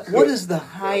Yeah. what is the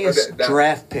highest that-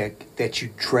 draft pick that you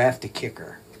draft a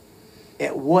kicker?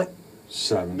 At what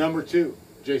 7. Number 2,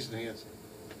 Jason Hansen.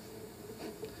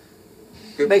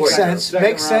 Good makes point. sense? Second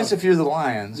Makes round. sense if you're the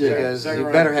Lions Yeah. because Second you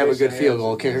round, better have a good Jason field goal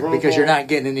Hansen. kicker Pro because you're Bowl. not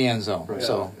getting in the end zone. Right.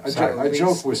 So I sorry. I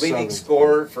joke with leading 7.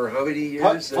 scorer for how many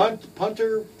years?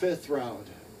 Punter 5th round,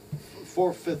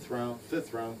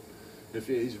 5th round. If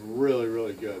he's really,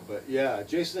 really good, but yeah,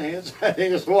 Jason Hansen, I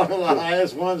think is one of the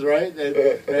highest ones, right?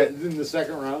 In the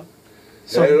 2nd round.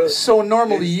 So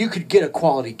normally you could get a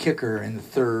quality kicker in the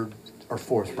 3rd or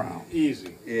 4th round.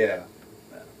 Easy. Yeah.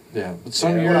 Yeah, but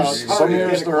some Yeah, years, well, it's hard some to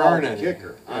years get a there aren't quality any.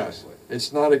 kicker, Yeah. honestly.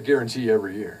 It's not a guarantee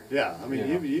every year. Yeah, I mean,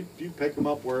 You know. you pick them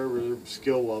up wherever their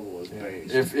skill level is Yeah.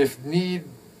 based. If need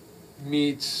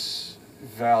meets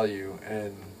value,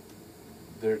 and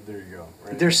there you go.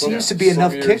 Right? There Some- seems to be some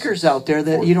enough years kickers out there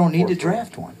that fourth- you don't need to fourth round.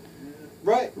 draft one.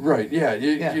 Right. Right. Yeah.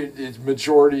 Yeah. Its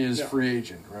majority is Yeah. free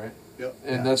agent, right? Yep.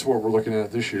 And Yeah. that's what we're looking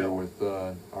at this year Yeah. with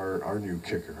our new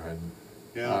kicker.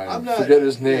 Yeah, I I'm not. forget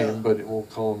his name, yeah. but we'll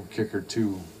call him Kicker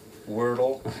 2.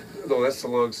 Wordle. No, that's the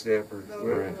long snapper. No,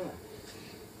 Right.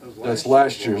 That was That's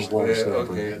last year's one. long Yeah, snapper,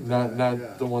 okay. not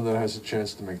Yeah. the one that has a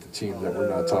chance to make the team that we're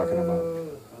not talking about. Oh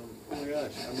my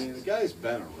gosh! I mean, the guy's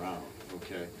been around,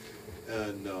 okay,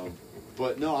 and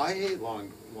but no, I hate long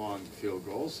field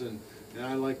goals, and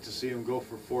I like to see him go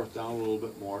for 4th down a little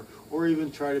bit more, or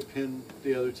even try to pin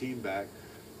the other team back.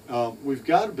 We've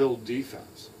got to build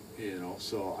defense, you know,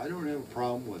 so I don't have a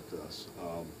problem with this.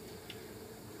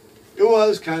 It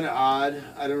was kind of odd.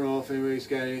 I don't know if anybody's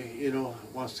got any,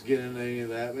 wants to get into any of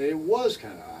that, but it was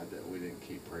kind of odd that we didn't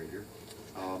keep Prater.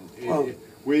 Well,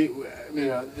 We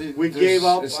There's- gave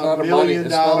up it's $1 not a money- million,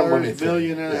 it's not a money thing.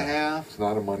 million and a Yeah. half. It's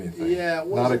not a money thing. Yeah, it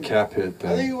not a wasn't- cap hit thing.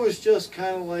 I think it was just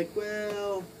kind of like,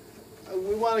 well,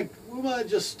 we want to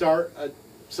just start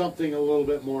something a little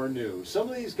bit more new. Some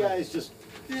of these guys just,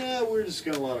 we're just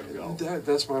going to let them go.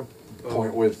 That's my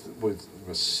point with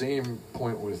the same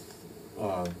point with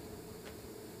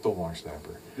the long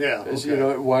snapper. Yeah, Is,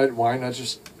 okay. why not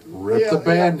just rip Yeah, the yeah,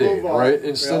 Band-Aid, move on. right?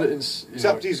 Instead Yeah. of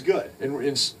Except he's good.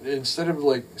 instead of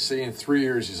like saying 3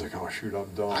 years, he's like, oh shoot, I'm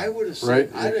done. I would have said, right.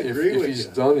 I'd if agree if with he's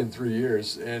you. done in 3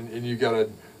 years, and you got a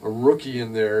rookie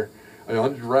in there,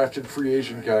 undrafted free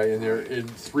agent guy in there in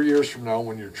 3 years from now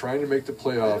when you're trying to make the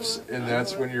playoffs, and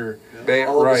that's when you're Matt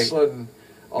all of a Wright. sudden.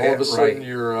 All Matt of a sudden,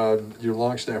 Wright. your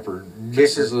long snapper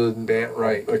misses Matt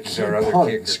Wright a is key our other punt,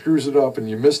 kicker. screws it up, and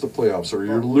you miss the playoffs, or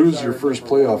you Well, lose who's your our first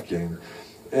number playoff one game.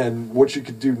 And what you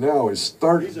could do now is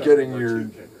start He's our getting number your two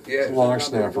kicker. Yeah. He's long our number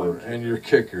snapper one kicker. and your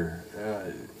kicker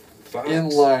Fox. in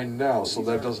line now, so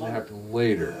that doesn't happen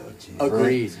later.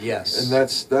 Agreed. Yes. And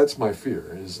that's my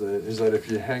fear is that if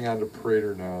you hang on to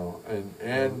Prater now and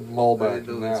I Mullback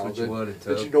didn't know that's now, what you wanted,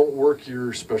 that Tom. you don't work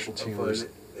your special I'll find teamers,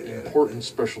 it. Yeah. important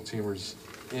special teamers,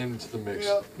 into the mix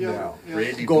now.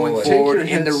 Randy Going Bullock. forward Take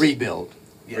your in the hits. rebuild.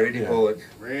 Randy Yeah. Bullock.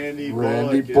 Randy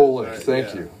Randy Bullock. Bullock, is- thank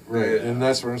yeah. you. Right, Yeah. and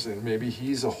that's what I'm saying. Maybe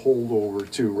he's a holdover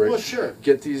too, right? Well, sure.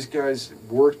 Get these guys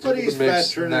worked But into he's the mix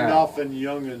veteran now. enough and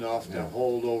young enough to Yeah.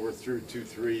 hold over through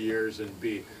 2-3 years and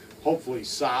be hopefully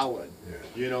solid. Yeah.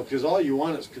 You know, because all you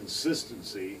want is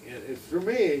consistency. And for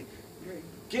me,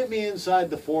 get me inside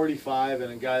the 45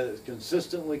 and a guy that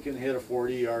consistently can hit a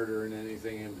 40-yarder and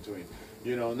anything in between.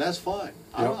 You know, and that's fine.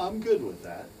 Yep. I'm good with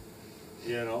that.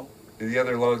 You know, And the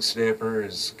other long snapper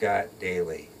is Scott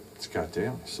Daly. Scott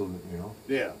Daly, so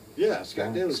yeah, Scott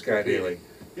Yeah. Daly's Scott competing. Daly.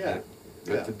 Yeah,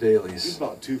 at the he's dailies.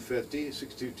 about 250,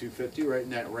 6'2", 250, right in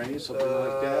that range, something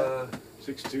like that.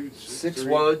 6'2",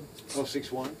 6'1", Oh,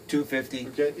 6'1". 250.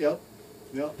 Okay, yep.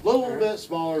 A little Alright. bit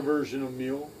smaller version of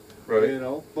Mule. Right. You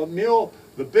know, but Mule,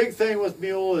 the big thing with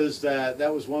Mule is that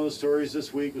was one of the stories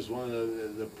this week, was one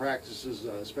of the practices,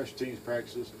 special teams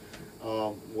practices,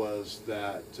 was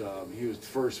that he was the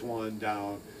first one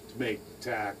down to make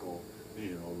tackle,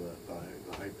 you know,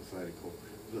 the hypothetical,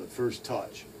 the first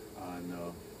touch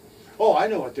on, oh, I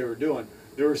know what they were doing.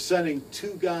 They were sending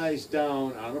two guys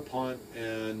down on a punt,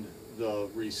 and the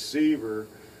receiver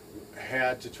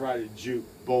had to try to juke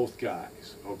both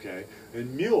guys, okay?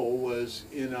 And Mule was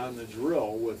in on the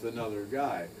drill with another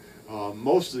guy.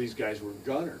 Most of these guys were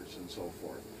gunners and so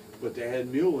forth, but they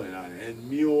had Mule in on it.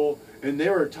 And they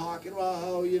were talking about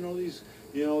how, this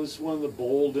is one of the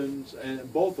Boldens,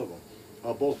 and both of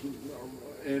them, both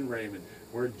and Raymond,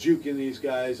 were juking these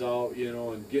guys out,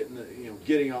 and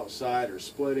getting outside or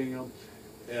splitting them.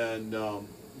 And,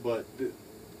 but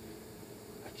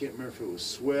I can't remember if it was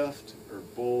Swift or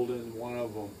Bolden, one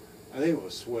of them. I think it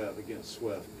was Swift, against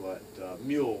Swift, but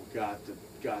Mule got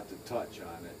the touch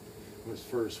on it. Was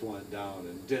first one down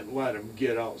and didn't let him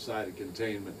get outside of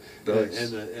containment.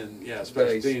 Nice. And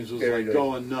special Nice. teams was Very like nice.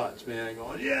 going nuts, man,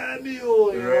 going, yeah, Mule,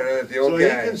 Right, the old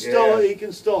so guy, he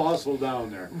can still hustle down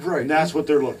there. Right. And that's what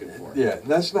they're looking for. Yeah,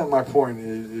 that's not my point.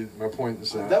 My point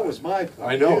is That was my point.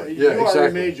 I know. You Yeah, already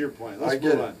exactly. made your point. Let's I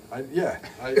get move it.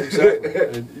 on.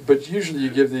 Exactly. But usually you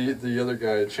give the other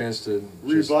guy a chance to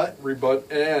just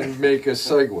rebut and make a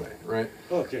segue, right?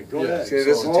 Okay, go Yeah. ahead. Okay,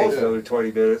 this will So- take another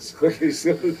 20 minutes. Okay,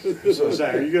 so So,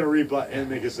 sorry, are you going to rebut and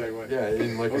make a segue? Yeah,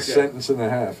 in like Okay. a sentence and a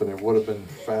half, and it would have been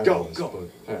fabulous. Go.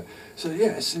 But,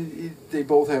 yeah. So they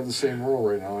both have the same role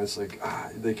right now. It's like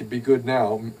they could be good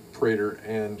now, Prater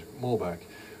and Mullback,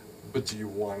 but do you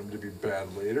want them to be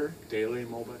bad later? Daly and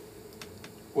Mulbeck?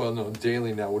 Well, no,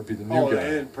 Daly now would be the new Oh, guy.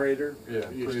 and Prater? Yeah,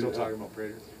 You're Prater. still talking about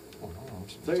Prater? Oh, no, I'm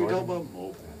I thought you were talking about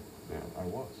Mulbeck. Yeah, I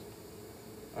was.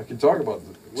 I can talk about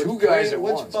the What's two guys Prater- at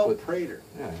What's once, about but Prater?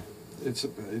 yeah, because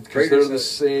Prater's they're the a-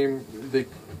 same.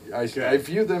 I Okay.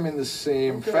 view them in the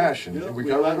same Okay. fashion. Yeah, And we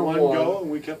got let rid of one go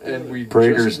and we kept the and other. we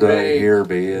Prater's just not may, here,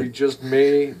 man. We just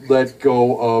may let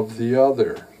go of the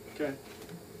other. Okay.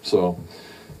 So,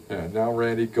 yeah. Now,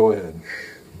 Randy, go ahead.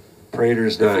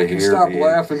 Prater's If not you can here, stop man.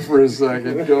 laughing for a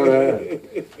second, go ahead.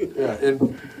 Yeah,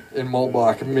 and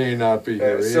Mullbach may not be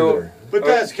here So- either. But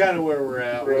that's kind of where we're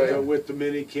at Right. with the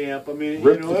mini camp. I mean,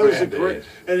 Rip it the was a Band-Aid. great,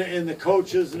 and the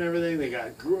coaches and everything, they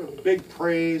got big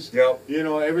praise. Yep.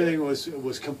 Everything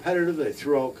was competitive. They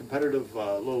threw out competitive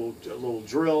little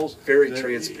drills. Very that,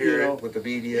 transparent with the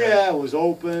media. Yeah, it was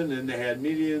open, and they had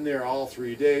media in there all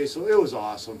 3 days, so it was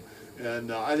awesome.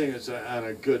 And I think it's on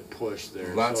a good push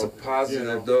there. Lots So, of positive you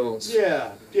know, notes. Yeah.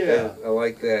 I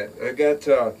like that. I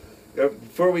got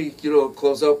before we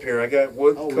close up here. I got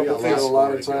one Oh, we couple got We had things. a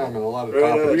lot of time and a lot of Right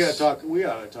on. topics. We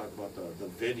gotta talk about the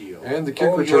video. And the kick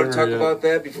Oh, you returner. want to talk yeah. about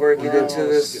that before I get Well, into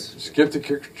this? Skip the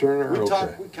kick returner. we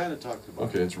Okay. kind of talked about.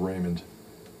 Okay, it's Raymond.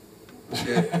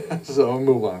 Yeah. So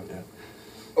move on. Yeah.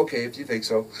 Okay, if you think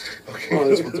so. Okay. Well,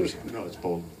 that's what they're saying. No, it's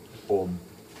bold. Bold.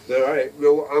 All right.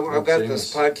 Well, I've got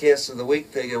Famous. this podcast of the week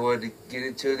thing I wanted to get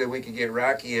into, that we could get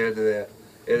Rocky onto the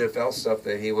NFL stuff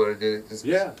that he wanted to do. 'Cause-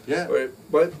 Yeah. All right,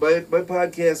 my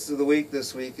podcast of the week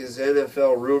this week is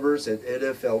NFL Rumors and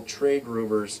NFL Trade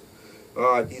Rumors.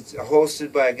 It's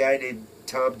hosted by a guy named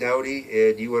Tom Downey,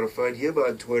 and you want to find him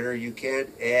on Twitter, you can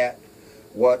at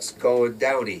What's Going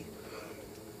Downey.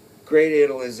 great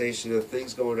analyzation of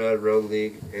things going on around the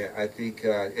league. I think,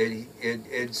 and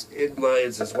in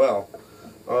Lions as well.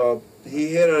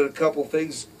 He hit on a couple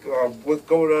things with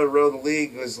going on around the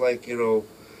league. Was like,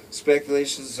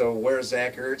 speculations of where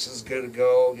Zach Ertz is going to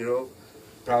go.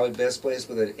 Probably best place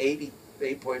with an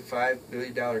 $8.5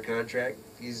 million contract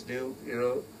he's due.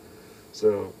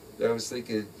 So I was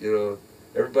thinking,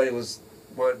 everybody was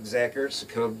wanting Zach Ertz to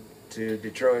come to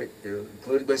Detroit,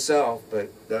 including myself, but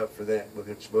not for that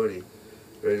much money.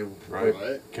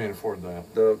 Right. Can't afford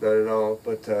that. No, not at all.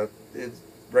 But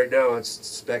right now it's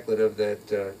speculative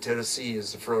that Tennessee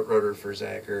is the front runner for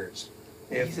Zach Ertz.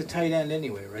 He's a tight end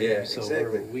anyway, right? Yeah, so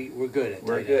exactly. We're good at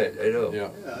We're tight good, end. I know. Yeah.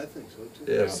 Yeah, I think so too.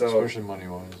 Yeah, so especially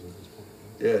money-wise at this point.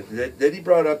 yeah. Then he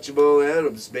brought up Jamal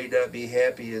Adams. May not be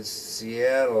happy in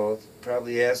Seattle.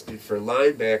 Probably asking for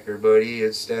linebacker money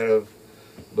instead of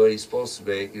what he's supposed to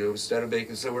make. Instead of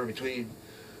making somewhere between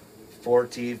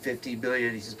 14, 15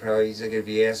 million, he's going to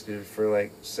be asking for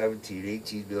like 17,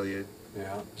 18 million.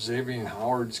 Yeah. Xavier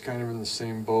Howard's kind of in the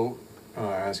same boat,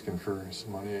 asking for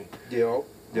some money.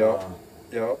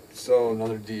 So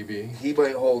Another DB. he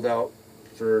might hold out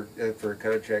for a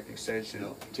contract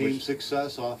extension. Team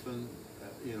success often,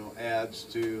 adds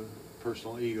to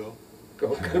personal ego.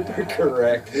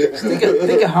 Correct. Think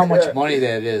of how much money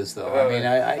that is, though. I mean,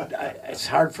 it's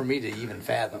hard for me to even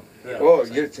fathom. Yeah. Oh,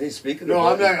 speaking No,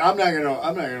 of I'm not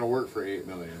gonna work for $8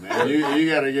 million, man. You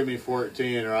got to give me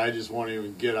 14, or I just won't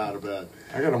even get out of bed.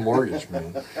 I got a mortgage,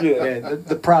 man. Yeah,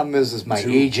 the problem is my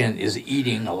agent is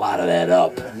eating a lot of that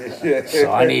up,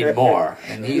 so I need more,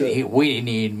 and we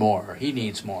need more. He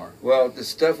needs more. Well, the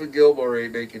Stephen Gilmore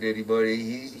ain't making any money.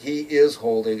 He is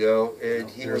holding out, and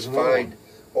he was fined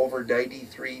over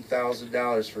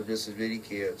 $93,000 for missing mini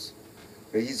camps.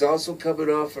 But he's also coming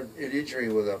off an injury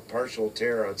with a partial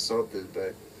tear on something,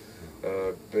 but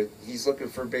he's looking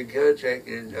for a big contract,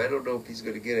 and I don't know if he's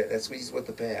going to get it. That's why he's with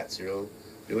the Pats, New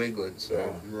England.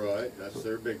 So Right, that's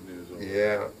their big news.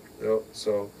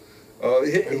 So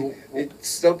it's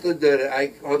something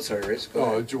that I'm sorry, Rich. Go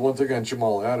ahead. One thing on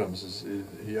Jamal Adams is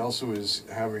he also is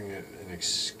having an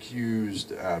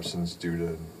excused absence due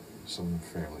to some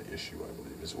family issue, I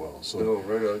believe, as well. So,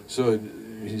 right on. So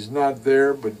he's not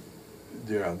there, but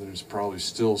yeah, there's probably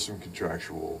still some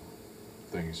contractual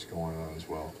things going on as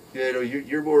well. Yeah,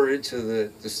 you're more into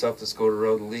the stuff that's going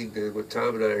around the league than what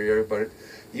Tom and I are here, but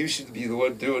you should be the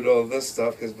one doing all this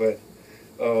stuff, that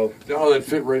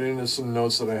fit right into some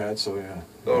notes that I had, so yeah.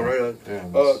 Oh, right on.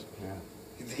 Yeah,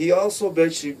 He also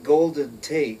mentioned Golden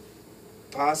Tate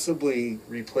possibly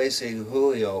replacing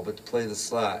Julio, but to play the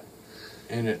slot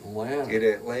in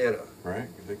Atlanta. Right?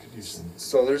 They could use some.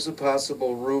 So there's a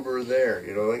possible rumor there,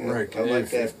 Right. I like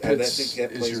that. If I Pitts think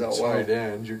that is plays your out tight well.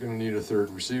 end, you're going to need a third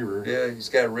receiver. Yeah, he's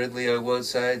got Ridley on one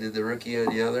side and the rookie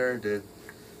on the other,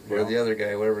 or the other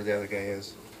guy, whatever the other guy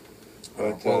is.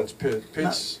 But, it's Pitts.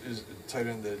 Pitts is tight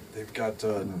end that they've got.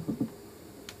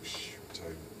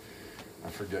 I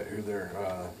forget who their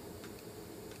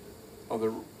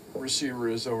other receiver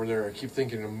is over there. I keep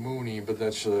thinking of Mooney, but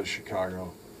that's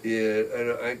Chicago. Yeah,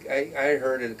 I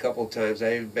heard it a couple of times.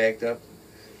 I even backed up.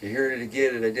 You heard it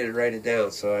again, and I didn't write it down.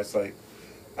 So I was like,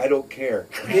 I don't care.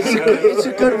 It's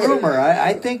a good rumor.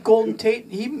 I think Golden Tate,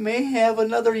 he may have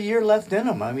another year left in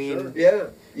him. I mean, yeah,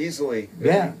 easily.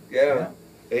 Yeah.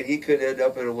 And he could end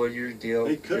up in a 1-year deal.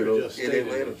 He could have just in stayed in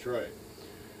Atlanta. Detroit.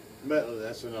 But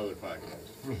that's another podcast.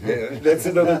 Yeah, that's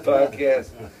another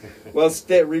podcast. Well,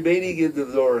 remaining in the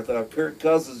North, Kirk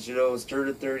Cousins, is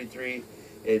turning 33,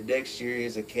 and next year he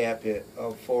has a cap hit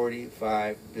of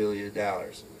 $45 billion.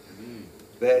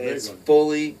 That is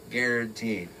fully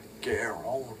guaranteed.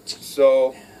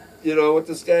 So, what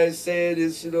this guy is saying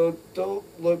is, don't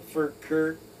look for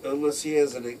Kirk unless he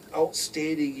has an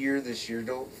outstanding year this year.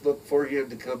 Don't look for him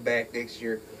to come back next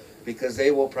year, because they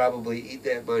will probably eat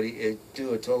that money and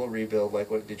do a total rebuild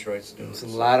like what Detroit's doing. There's a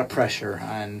lot of pressure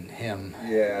on him.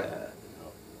 Yeah.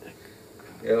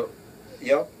 Yep.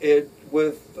 And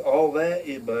with all that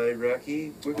in mind,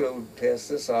 Rocky, we're going to pass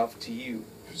this off to you.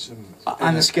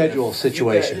 On the schedule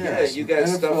situation. You got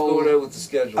stuff going on with the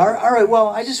schedule. All right, well,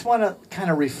 I just want to kind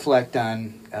of reflect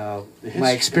on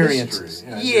my experiences.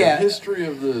 The history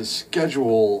of the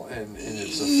schedule and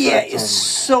its effect on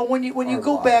so when you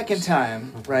go back in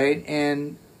time, right,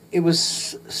 and it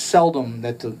was seldom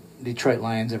that the Detroit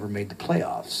Lions ever made the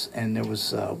playoffs, and there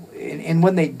was and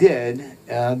when they did,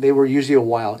 they were usually a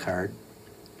wild card,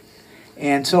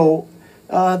 and so.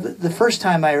 The first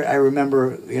time I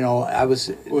remember, I was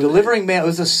delivering mail. It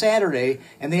was a Saturday,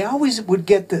 and they always would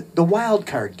get the wild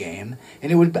card game,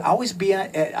 and it would always be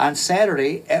on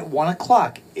Saturday at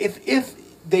 1:00 if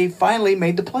they finally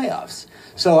made the playoffs.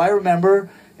 So I remember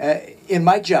in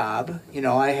my job,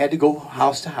 I had to go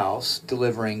house to house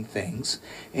delivering things.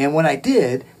 And when I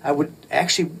did, I would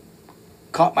actually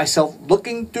caught myself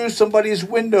looking through somebody's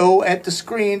window at the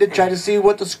screen to try to see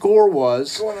what the score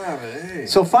was. What's going on, hey?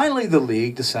 So finally, the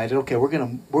league decided, okay,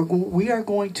 we are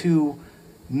going to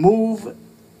move,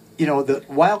 the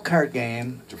wild card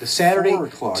game the Saturday 4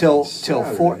 o'clock till on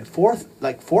Saturday.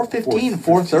 4:15,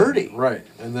 4:30. Right,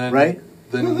 and then Right?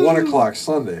 then 1 o'clock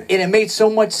Sunday. And it made so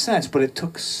much sense, but it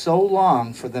took so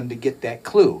long for them to get that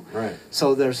clue. Right.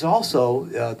 So there's also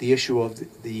the issue of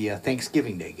the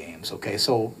Thanksgiving Day games. Okay,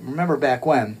 so remember back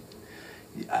when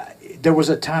there was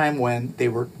a time when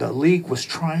the league was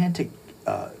trying to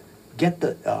get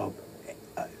the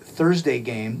Thursday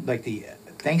game, like the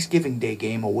Thanksgiving Day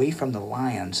game, away from the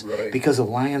Lions because the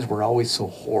Lions were always so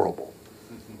horrible.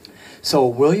 So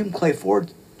William Clay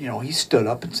Ford, he stood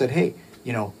up and said, "Hey,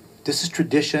 this is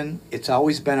tradition. It's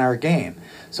always been our game."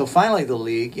 So finally the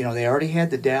league, they already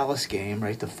had the Dallas game,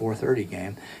 right, the 4:30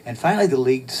 game. And finally the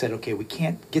league said, okay, we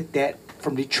can't get that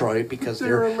from Detroit because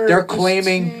They're they're America's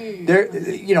claiming, team.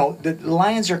 the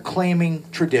Lions are claiming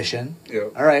tradition. Yeah.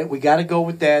 All right, we got to go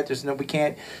with that. We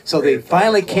can't. So Great they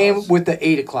finally clause. came with the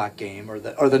 8 o'clock game or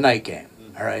the night game.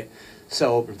 All right.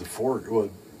 So Or the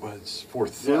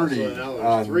 4:30 Yeah, so now there's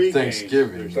on 3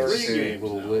 Thanksgiving. games. There's It's 3 a games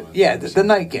little now. lit. yeah, the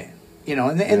night game.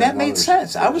 And Yeah, that made others-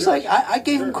 sense. I was Sure. like, I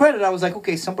gave them Sure. credit. I was like,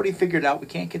 okay, somebody figured out we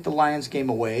can't get the Lions game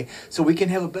away, so we can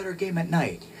have a better game at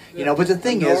night. But the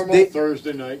thing is, Normal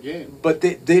Thursday night game. but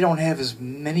they don't have as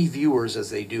many viewers as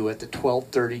they do at the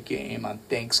 12:30 game on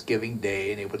Thanksgiving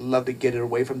Day, and they would love to get it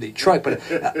away from Detroit. But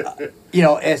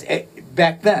as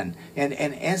back then, and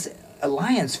as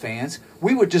Lions fans,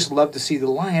 we would just love to see the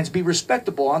Lions be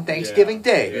respectable on Thanksgiving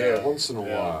Yeah. Day. Yeah. Once in a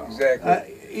Yeah. while.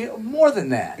 Exactly. More than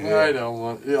that. Yeah. I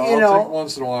know. I'll take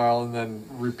once in a while and then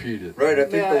repeat it. Right, I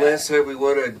think Yeah. the last time we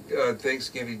won on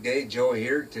Thanksgiving Day, Joey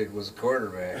Harrington was a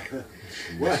quarterback.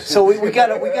 So we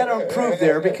gotta improve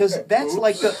there because that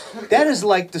is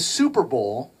like the Super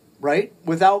Bowl, right?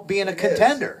 Without being a It is.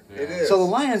 contender. It is. So the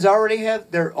Lions already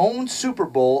have their own Super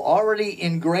Bowl already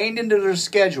ingrained into their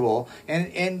schedule,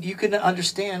 and you can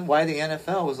understand why the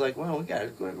NFL was like, well,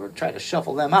 we're trying to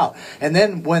shuffle them out. And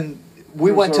then when we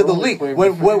Here's went to our the only league, claim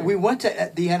when to fame. we went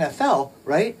to the NFL,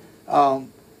 right?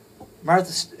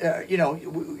 Martha,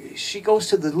 she goes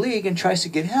to the league and tries to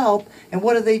get help, and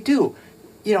what do?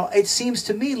 It seems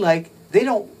to me like they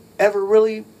don't ever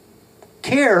really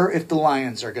care if the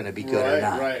Lions are going to be good or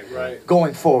not Right.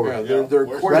 going forward. Yeah, they're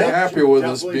We're quite Right? happy with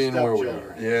us definitely being where we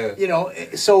are. stepchildren.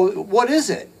 Yeah. So what is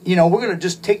it? We're going to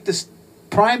just take this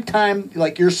prime time,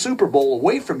 like your Super Bowl,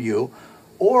 away from you,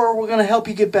 or we're going to help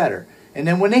you get better. And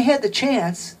then when they had the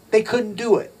chance, they couldn't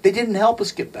do it. They didn't help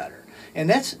us get better. And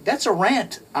that's a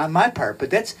rant on my part, but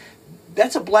that's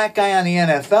a black guy on the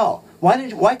NFL.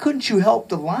 Why couldn't you help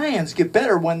the Lions get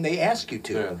better when they ask you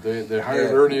to? Yeah, they hired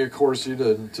Yeah. Ernie Accorsi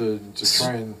to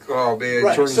try and. Oh, man.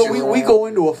 Right. turn So it we around. go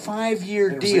into a 5-year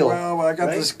and it was like, deal. well, I got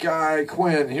right? this guy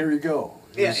Quinn. Here you go.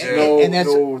 Yeah, There's and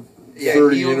that's- no Yeah,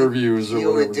 30 he only- interviews or He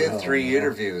whatever. only the did hell, 3 you know.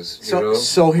 interviews. You So know?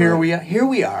 so here Right.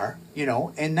 we are,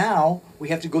 and now we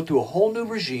have to go through a whole new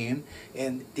regime,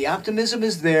 and the optimism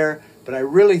is there, but I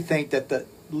really think that the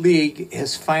league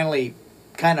has finally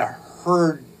kind of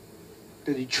heard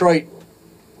the Detroit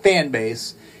fan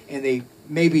base, and they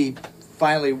maybe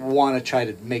finally want to try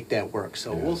to make that work.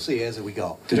 So we'll see as we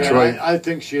go. Detroit. Yeah, I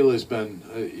think Sheila's been,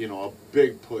 a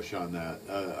big push on that.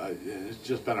 It's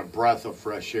just been a breath of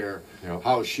fresh air. Yep.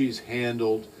 How she's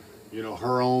handled,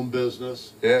 her own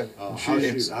business. Yeah. How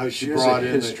she She has brought a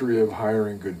in. history of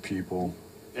hiring good people.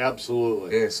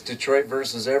 Absolutely. Yeah, it's Detroit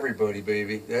versus everybody,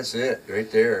 baby. That's it, right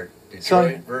there. So-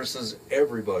 Detroit versus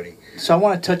everybody. So I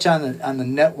want to touch on the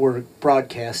network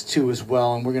broadcast too as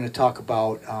well, and we're going to talk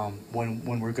about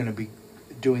when we're going to be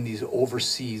doing these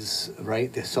overseas,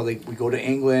 right? So we go to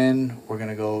England. We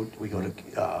go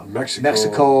to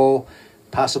Mexico,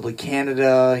 possibly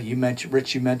Canada. You mentioned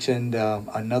Rich. You mentioned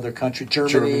another country,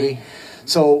 Germany.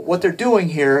 So what they're doing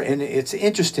here, and it's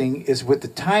interesting, is with the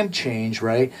time change,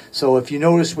 right? So if you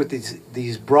notice with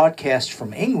these broadcasts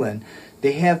from England,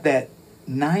 they have that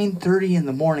 9:30 in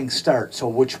the morning start. So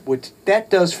which that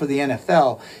does for the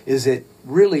NFL is it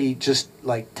really just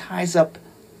like ties up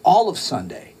all of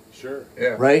Sunday, Sure.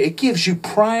 Yeah. right? It gives you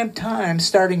prime time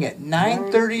starting at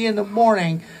 9:30 in the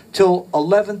morning till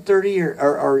 11:30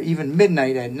 or even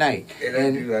midnight at night.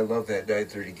 And I love that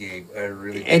 9:30 game. I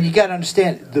really And do. you got to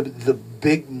understand the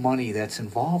big money that's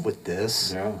involved with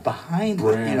this Yeah. behind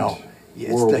Brand. It's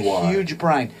the Worldwide. huge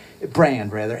brand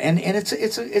rather, and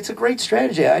it's a great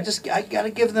strategy. I got to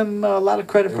give them a lot of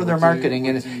credit And for their with the- marketing,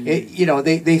 with and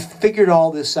the- they figured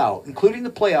all this out, including the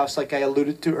playoffs, like I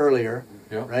alluded to earlier.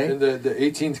 Yeah. Right? And the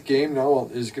 18th game now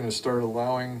is going to start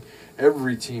allowing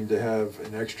every team to have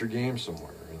an extra game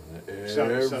somewhere. And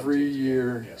every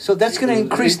year. Yeah. So that's going to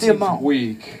increase the 18th amount.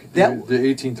 Week. That- the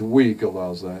 18th week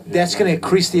allows that. Yeah, That's going to not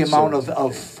increase the even amount of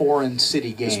 17th. foreign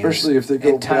city games, Especially if they go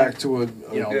and time- back to a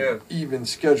you know. Yeah. even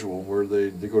schedule where they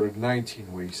go to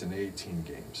 19 weeks and 18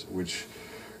 games, which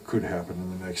could happen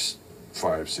in the next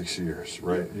 5-6 years,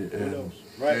 right? Who And knows?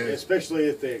 Right, Yeah. especially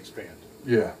if they expand.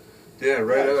 yeah, Yeah,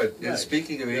 right Nice, on. And nice.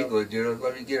 speaking of Yep. England,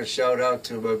 let me give a shout out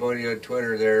to my buddy on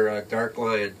Twitter there, Dark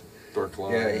Lion. Dark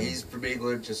Line. Yeah, he's from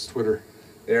England, just Twitter.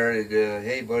 there. And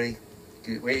hey, buddy,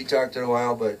 we ain't talked in a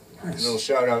while, but a Nice. little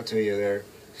shout out to you there.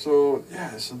 So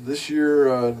yeah, so this year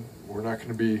we're not going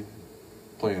to be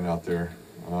playing out there,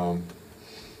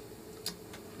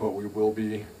 but we will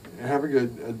be having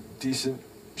a decent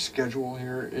schedule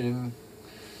here in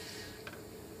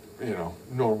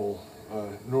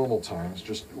normal times.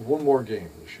 Just one more game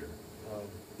this year.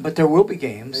 But there will be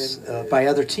games And- by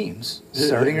other teams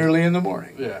starting early in the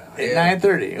morning. Yeah. At Yeah.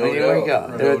 9:30 No when you wake doubt.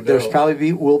 up. No There's doubt.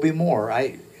 probably will be more.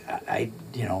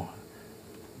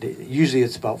 Usually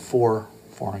it's about four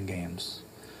foreign games.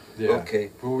 Yeah. Okay.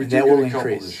 Well, we And did that get will a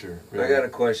couple increase. this year. I got a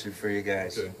question for you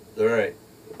guys. Okay. All right.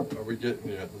 Are we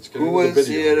getting? Yeah. Let's get Who into wins the the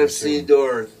video. NFC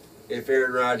North if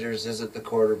Aaron Rodgers isn't the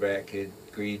quarterback in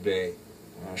Green Bay?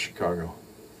 Chicago.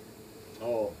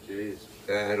 Oh, jeez.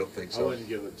 I don't think I so. wouldn't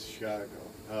give it to Chicago.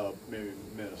 Maybe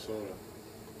Minnesota.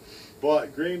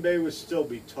 But Green Bay would still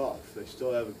be tough. They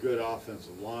still have a good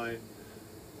offensive line,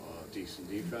 decent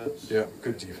defense. Yeah.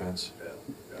 Good defense. Yeah.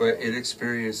 But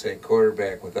inexperienced at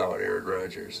quarterback without Aaron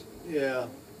Rodgers. Yeah,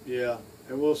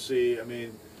 and we'll see. I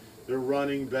mean, their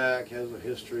running back has a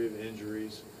history of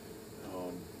injuries.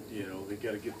 They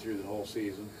got to get through the whole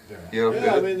season. Yeah.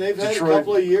 Yeah, I mean, they've had a Detroit-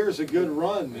 couple of years of good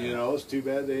run. It's too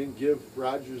bad they didn't give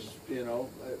Rodgers,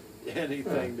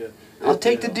 anything to. I'll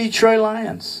take the Detroit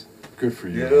Lions. Good for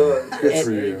you. You know, man. Good for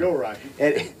There you you. go, Rocky.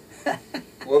 At,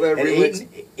 Well, that at relates.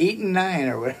 8-9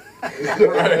 or what?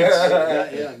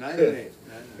 Yeah, 9-8.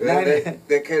 Well,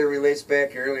 that kind of relates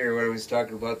back earlier when I was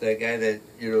talking about that guy that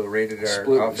rated our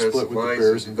Split offensive with the lines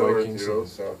Bears in and the North,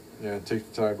 Vikings. So Yeah.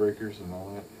 Take the tiebreakers and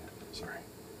all that. Sorry.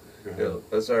 Go ahead. yeah,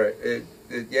 that's all right.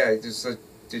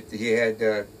 He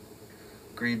had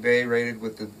Green Bay rated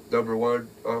with the #1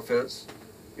 offense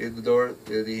in the North,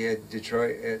 and he had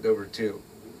Detroit at #2.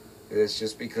 And it's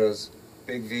just because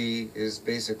Big V is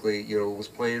basically was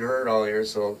playing hurt all year,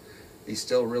 so he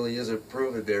still really isn't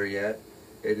proven there yet.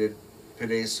 And then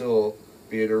Penei Sewell,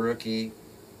 being a rookie,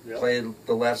 Yep. playing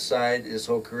the left side his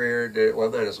whole career.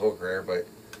 Well, not his whole career, but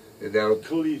and now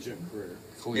Collegiate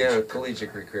career.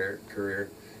 collegiate career.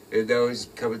 And now he's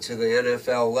coming to the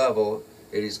NFL level,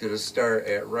 and he's going to start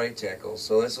at right tackle.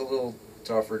 So that's a little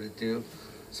tougher to do.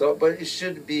 So, but it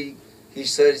should be. He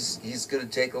says he's going to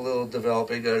take a little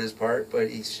developing on his part, but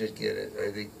he should get it.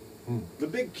 I think. The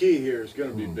big key here is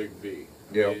going to be Big V.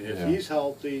 Yeah. If Yeah. he's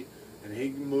healthy and he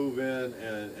can move in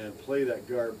and play that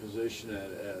guard position at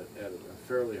a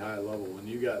fairly high level, when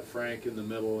you got Frank in the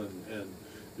middle and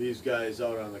these guys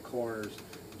out on the corners,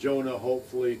 Jonah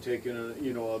hopefully taking another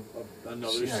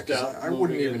Yeah, 'cause step, I moving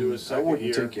wouldn't into even. his I second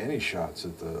wouldn't year. take any shots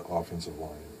at the offensive line.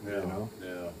 Yeah, You know. yeah.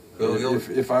 Well, he'll-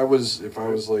 If I was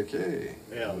like, hey.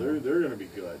 Yeah, they're going to be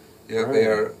good. Yeah, right, they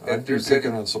are. I'd If be there's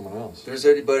picking any, on someone else. if there's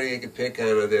anybody I could pick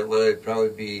on that line, it'd probably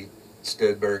be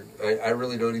Stenberg. I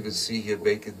really don't even see him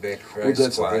making back Well, practice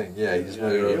that's squad. the thing. Yeah, he's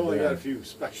not. He even only there. got a few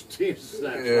special team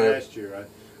snaps Yeah. last year.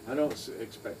 I don't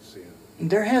expect to see him.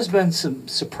 There has been some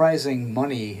surprising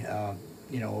money,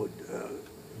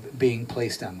 being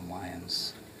placed on the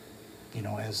Lions,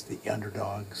 as the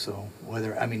underdog. So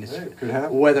it's Hey, could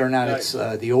happen. whether or not Right. it's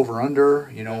the over under,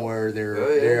 where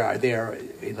Oh, yeah. they are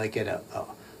like at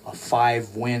a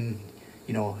 5-win.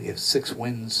 If 6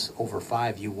 wins over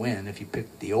 5, you win if you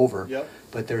pick the over. Yep.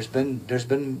 But there's been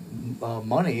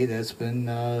money that's been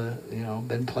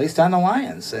been placed on the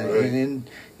Lions Right. and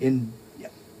in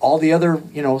all the other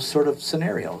sort of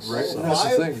scenarios. Right. So- That's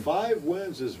the thing. Five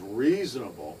wins is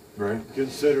reasonable Right.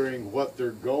 considering what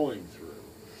they're going through.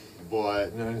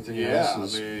 But And anything yeah,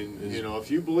 else is, I mean, is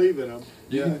if you believe in them,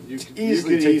 you yeah, can you can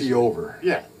easily you can take easily- the over.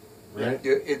 Yeah. Right.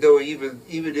 Yeah, though even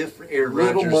if Aaron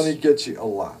Little Rodgers, money gets you a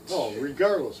lot. Oh,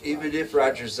 regardless. of even Rodgers. if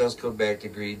Rodgers does come back to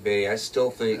Green Bay, I still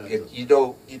think Yeah.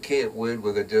 you can't win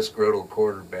with a disgruntled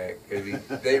quarterback. I mean,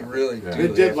 they really Yeah. do. They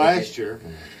have did to last year.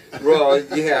 Well,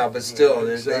 yeah, but still,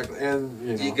 Exactly.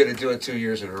 And you're going to do it 2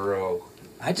 years in a row.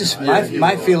 I just Yeah,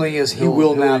 my feeling is he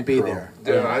will not be there.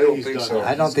 Yeah, I don't He's think done so. it.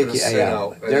 I don't He's think gonna he, sit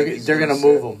out. I think he's they're gonna going to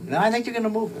move sit. him. No, I think they're going to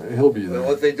move him. He'll be there.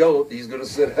 Well, if they don't, he's going to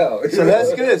sit out. So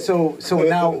that's good. So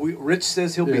now Rich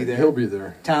says he'll be Yeah, there. He'll be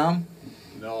there. Tom,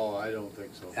 No, I don't think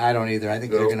so. I don't either. I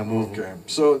think they're No. going to move him. Okay.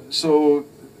 So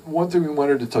one thing we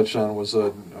wanted to touch on was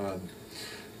the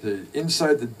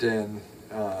Inside the Den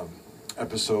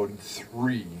episode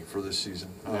 3 for this season.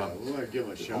 Yeah, we want to give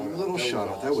him a shout out. A little shout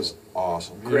out. That was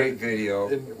awesome. Great Yeah. video.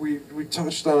 And we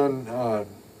touched on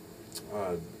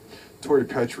Tori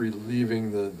Petrie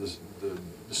leaving the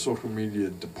social media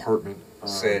department.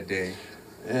 Sad day.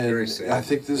 And Very sad. I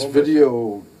think this Well,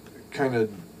 video kind of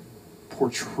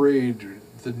portrayed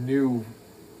the new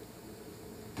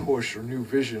push or new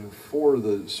vision for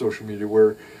the social media,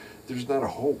 where there's not a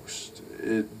host.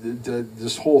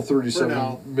 This whole For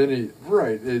now. 37-minute,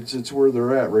 right? It's where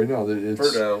they're at right now.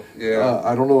 It's, For now, yeah.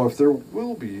 I don't know if there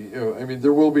will be. I mean,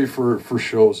 there will be for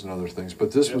shows and other things,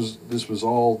 but this Yep. was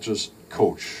all just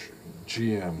coach,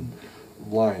 GM,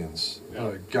 Lions,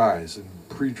 Yeah. Guys, and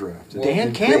pre-draft. And- Dan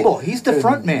and- Campbell, he's the and,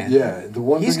 front man. Yeah, the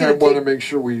one He's thing I gonna want to take- make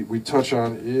sure we touch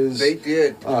on is They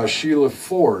did. Sheila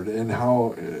Ford and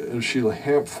how Sheila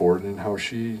Hamp Ford and how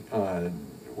she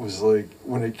was like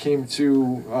when it came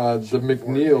to the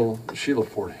McNeil Sheila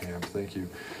Ford Hamp. Thank you.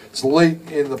 It's late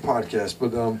in the podcast,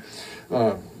 but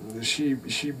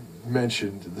she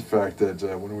mentioned the fact that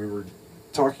when we were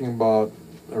talking about,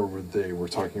 or they were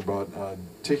talking about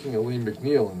taking Aleem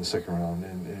McNeil in the second round,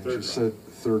 and Third she said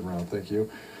third round. Thank you.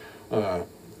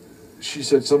 She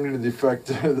said something to the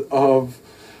effect of,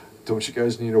 "Don't you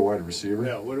guys need a wide receiver?"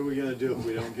 Yeah, what are we going to do if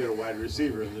we don't get a wide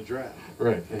receiver in the draft?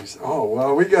 Right. And he said, "Oh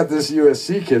well, we got this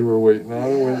USC kid we're waiting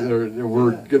on.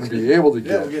 We're going to be able to Yeah,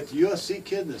 get." we get the USC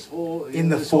kid in this whole In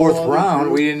the this whole fourth other round,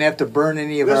 group. we didn't have to burn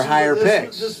any of our This higher was-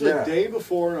 picks. This was Yeah. the day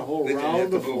before and a whole They didn't round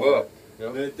have to before. move up.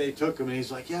 Yep. That they took him, and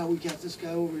he's like, "Yeah, we got this guy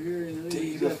over here, and Day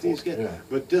he's got these before, guys." yeah.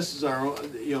 But this is our,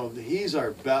 he's our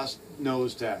best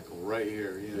nose tackle right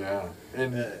here. You know?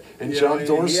 Yeah. And You John know,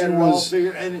 Dorsey he had it all was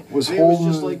figured, and was it was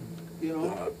just holding like, you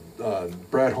know,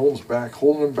 Brad Holmes back,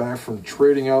 holding him back from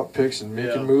trading out picks and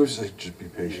making Yeah. moves. Like, just be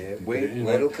Yeah, patient. wait, You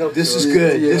let know, him come. This to is us.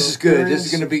 good. the This is good. This is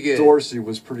experience gonna be good. Dorsey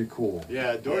was pretty cool.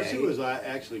 yeah, Dorsey Yeah, was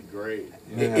actually great.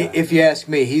 Yeah. If you ask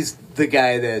me, he's the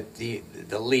guy that the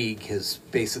league has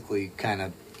basically kind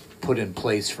of put in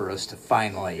place for us to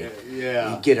finally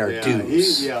Yeah, get our yeah,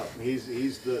 dues.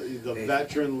 He's the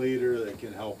veteran leader that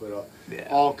can help it Yeah.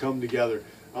 all come together.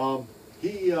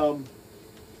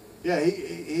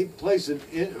 He plays a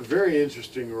very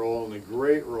interesting role and a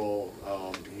great role.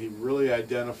 He really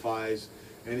identifies,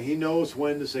 and he knows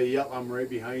when to say, "Yep, I'm right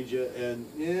behind you," and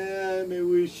yeah, maybe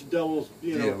we should double.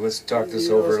 Yeah, let's talk this you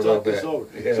know, over let's a little talk this bit. over.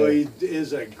 Yeah. So he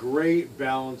is a great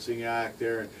balancing act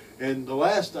there. And the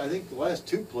last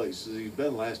 2 places he's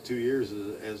been, last 2 years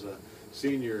as a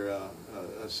senior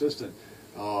assistant,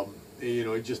 he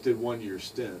just did 1-year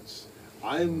stints.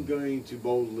 I'm going to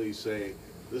boldly say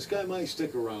this guy might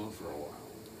stick around for a while.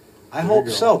 I There hope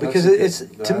you go. so, That's because a good- it's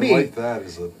to I me like that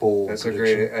as a bold. That's a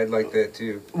prediction. great. I'd like that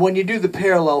too. when you do the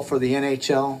parallel for the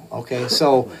NHL. Okay,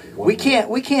 so we can't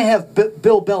have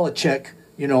Bill Belichick.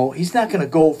 He's not going to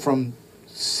go from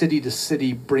city to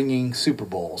city bringing Super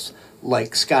Bowls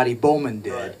like Scotty Bowman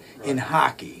did Right. in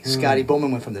hockey. Scotty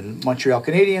Bowman went from the Montreal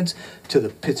Canadiens to the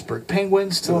Pittsburgh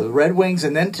Penguins to Well- the Red Wings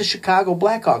and then to Chicago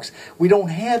Blackhawks. We don't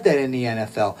have that in the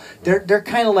NFL. They're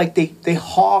kind of like they're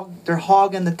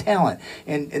hogging the talent,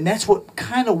 and that's what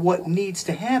needs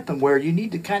to happen. Where you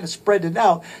need to kind of spread it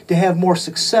out to have more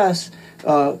success.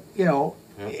 And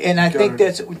I You think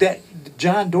gotta- that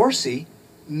John Dorsey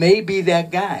may be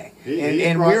that guy, He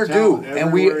and brought we're due, talent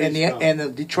and we everywhere and he's the gone. and the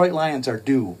Detroit Lions are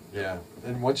due. Yeah,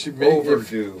 and once you make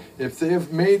Overdue. if they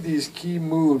have made these key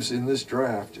moves in this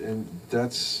draft, and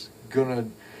that's gonna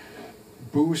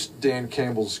boost Dan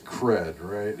Campbell's cred,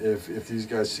 right? If these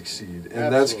guys succeed,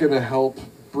 and that's Absolutely. gonna help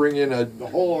bring in The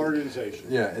whole organization.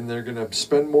 yeah, and they're gonna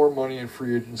spend more money in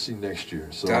free agency next year.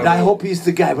 So Got And I hope he's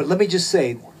the guy. But let me just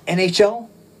say, NHL,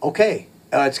 okay,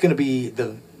 it's going to be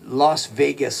the Las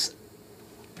Vegas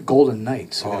Golden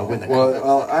Knights. Are going to win the cup.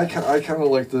 well, I kind of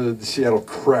like the Seattle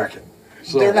Kraken.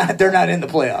 So They're not in the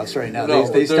playoffs right now. No,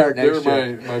 they start they're next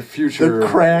year. my future. The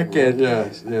Kraken. Yeah,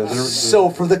 yeah. So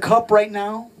for the cup right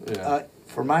now, Yeah.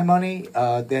 for my money,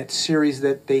 that series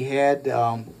that they had,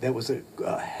 that was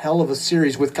a hell of a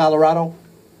series with Colorado.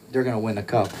 They're going to win the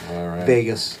cup. All right.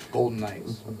 Vegas Golden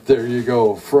Knights. There you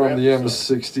go. From the Yep.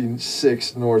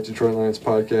 M66 North Detroit Lions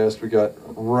podcast, we got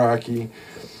Rocky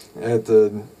at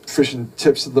the Fishing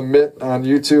Tips of the Mitt on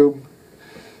YouTube.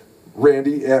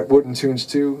 Randy at Wooden Tunes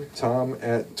 2. Tom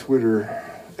at Twitter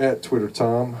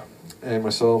Tom. And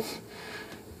myself,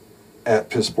 at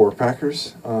Piss Poor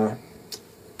Packers.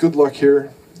 Good luck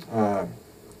here. We're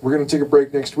going to take a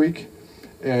break next week,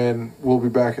 and we'll be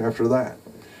back after that.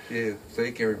 Yeah,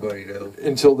 thank everybody now.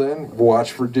 Until then,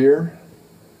 watch for deer.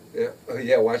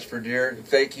 Yeah, watch for deer.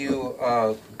 Thank you.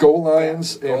 Go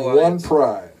Lions Go and Lions. one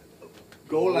pride.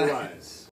 Go Lions.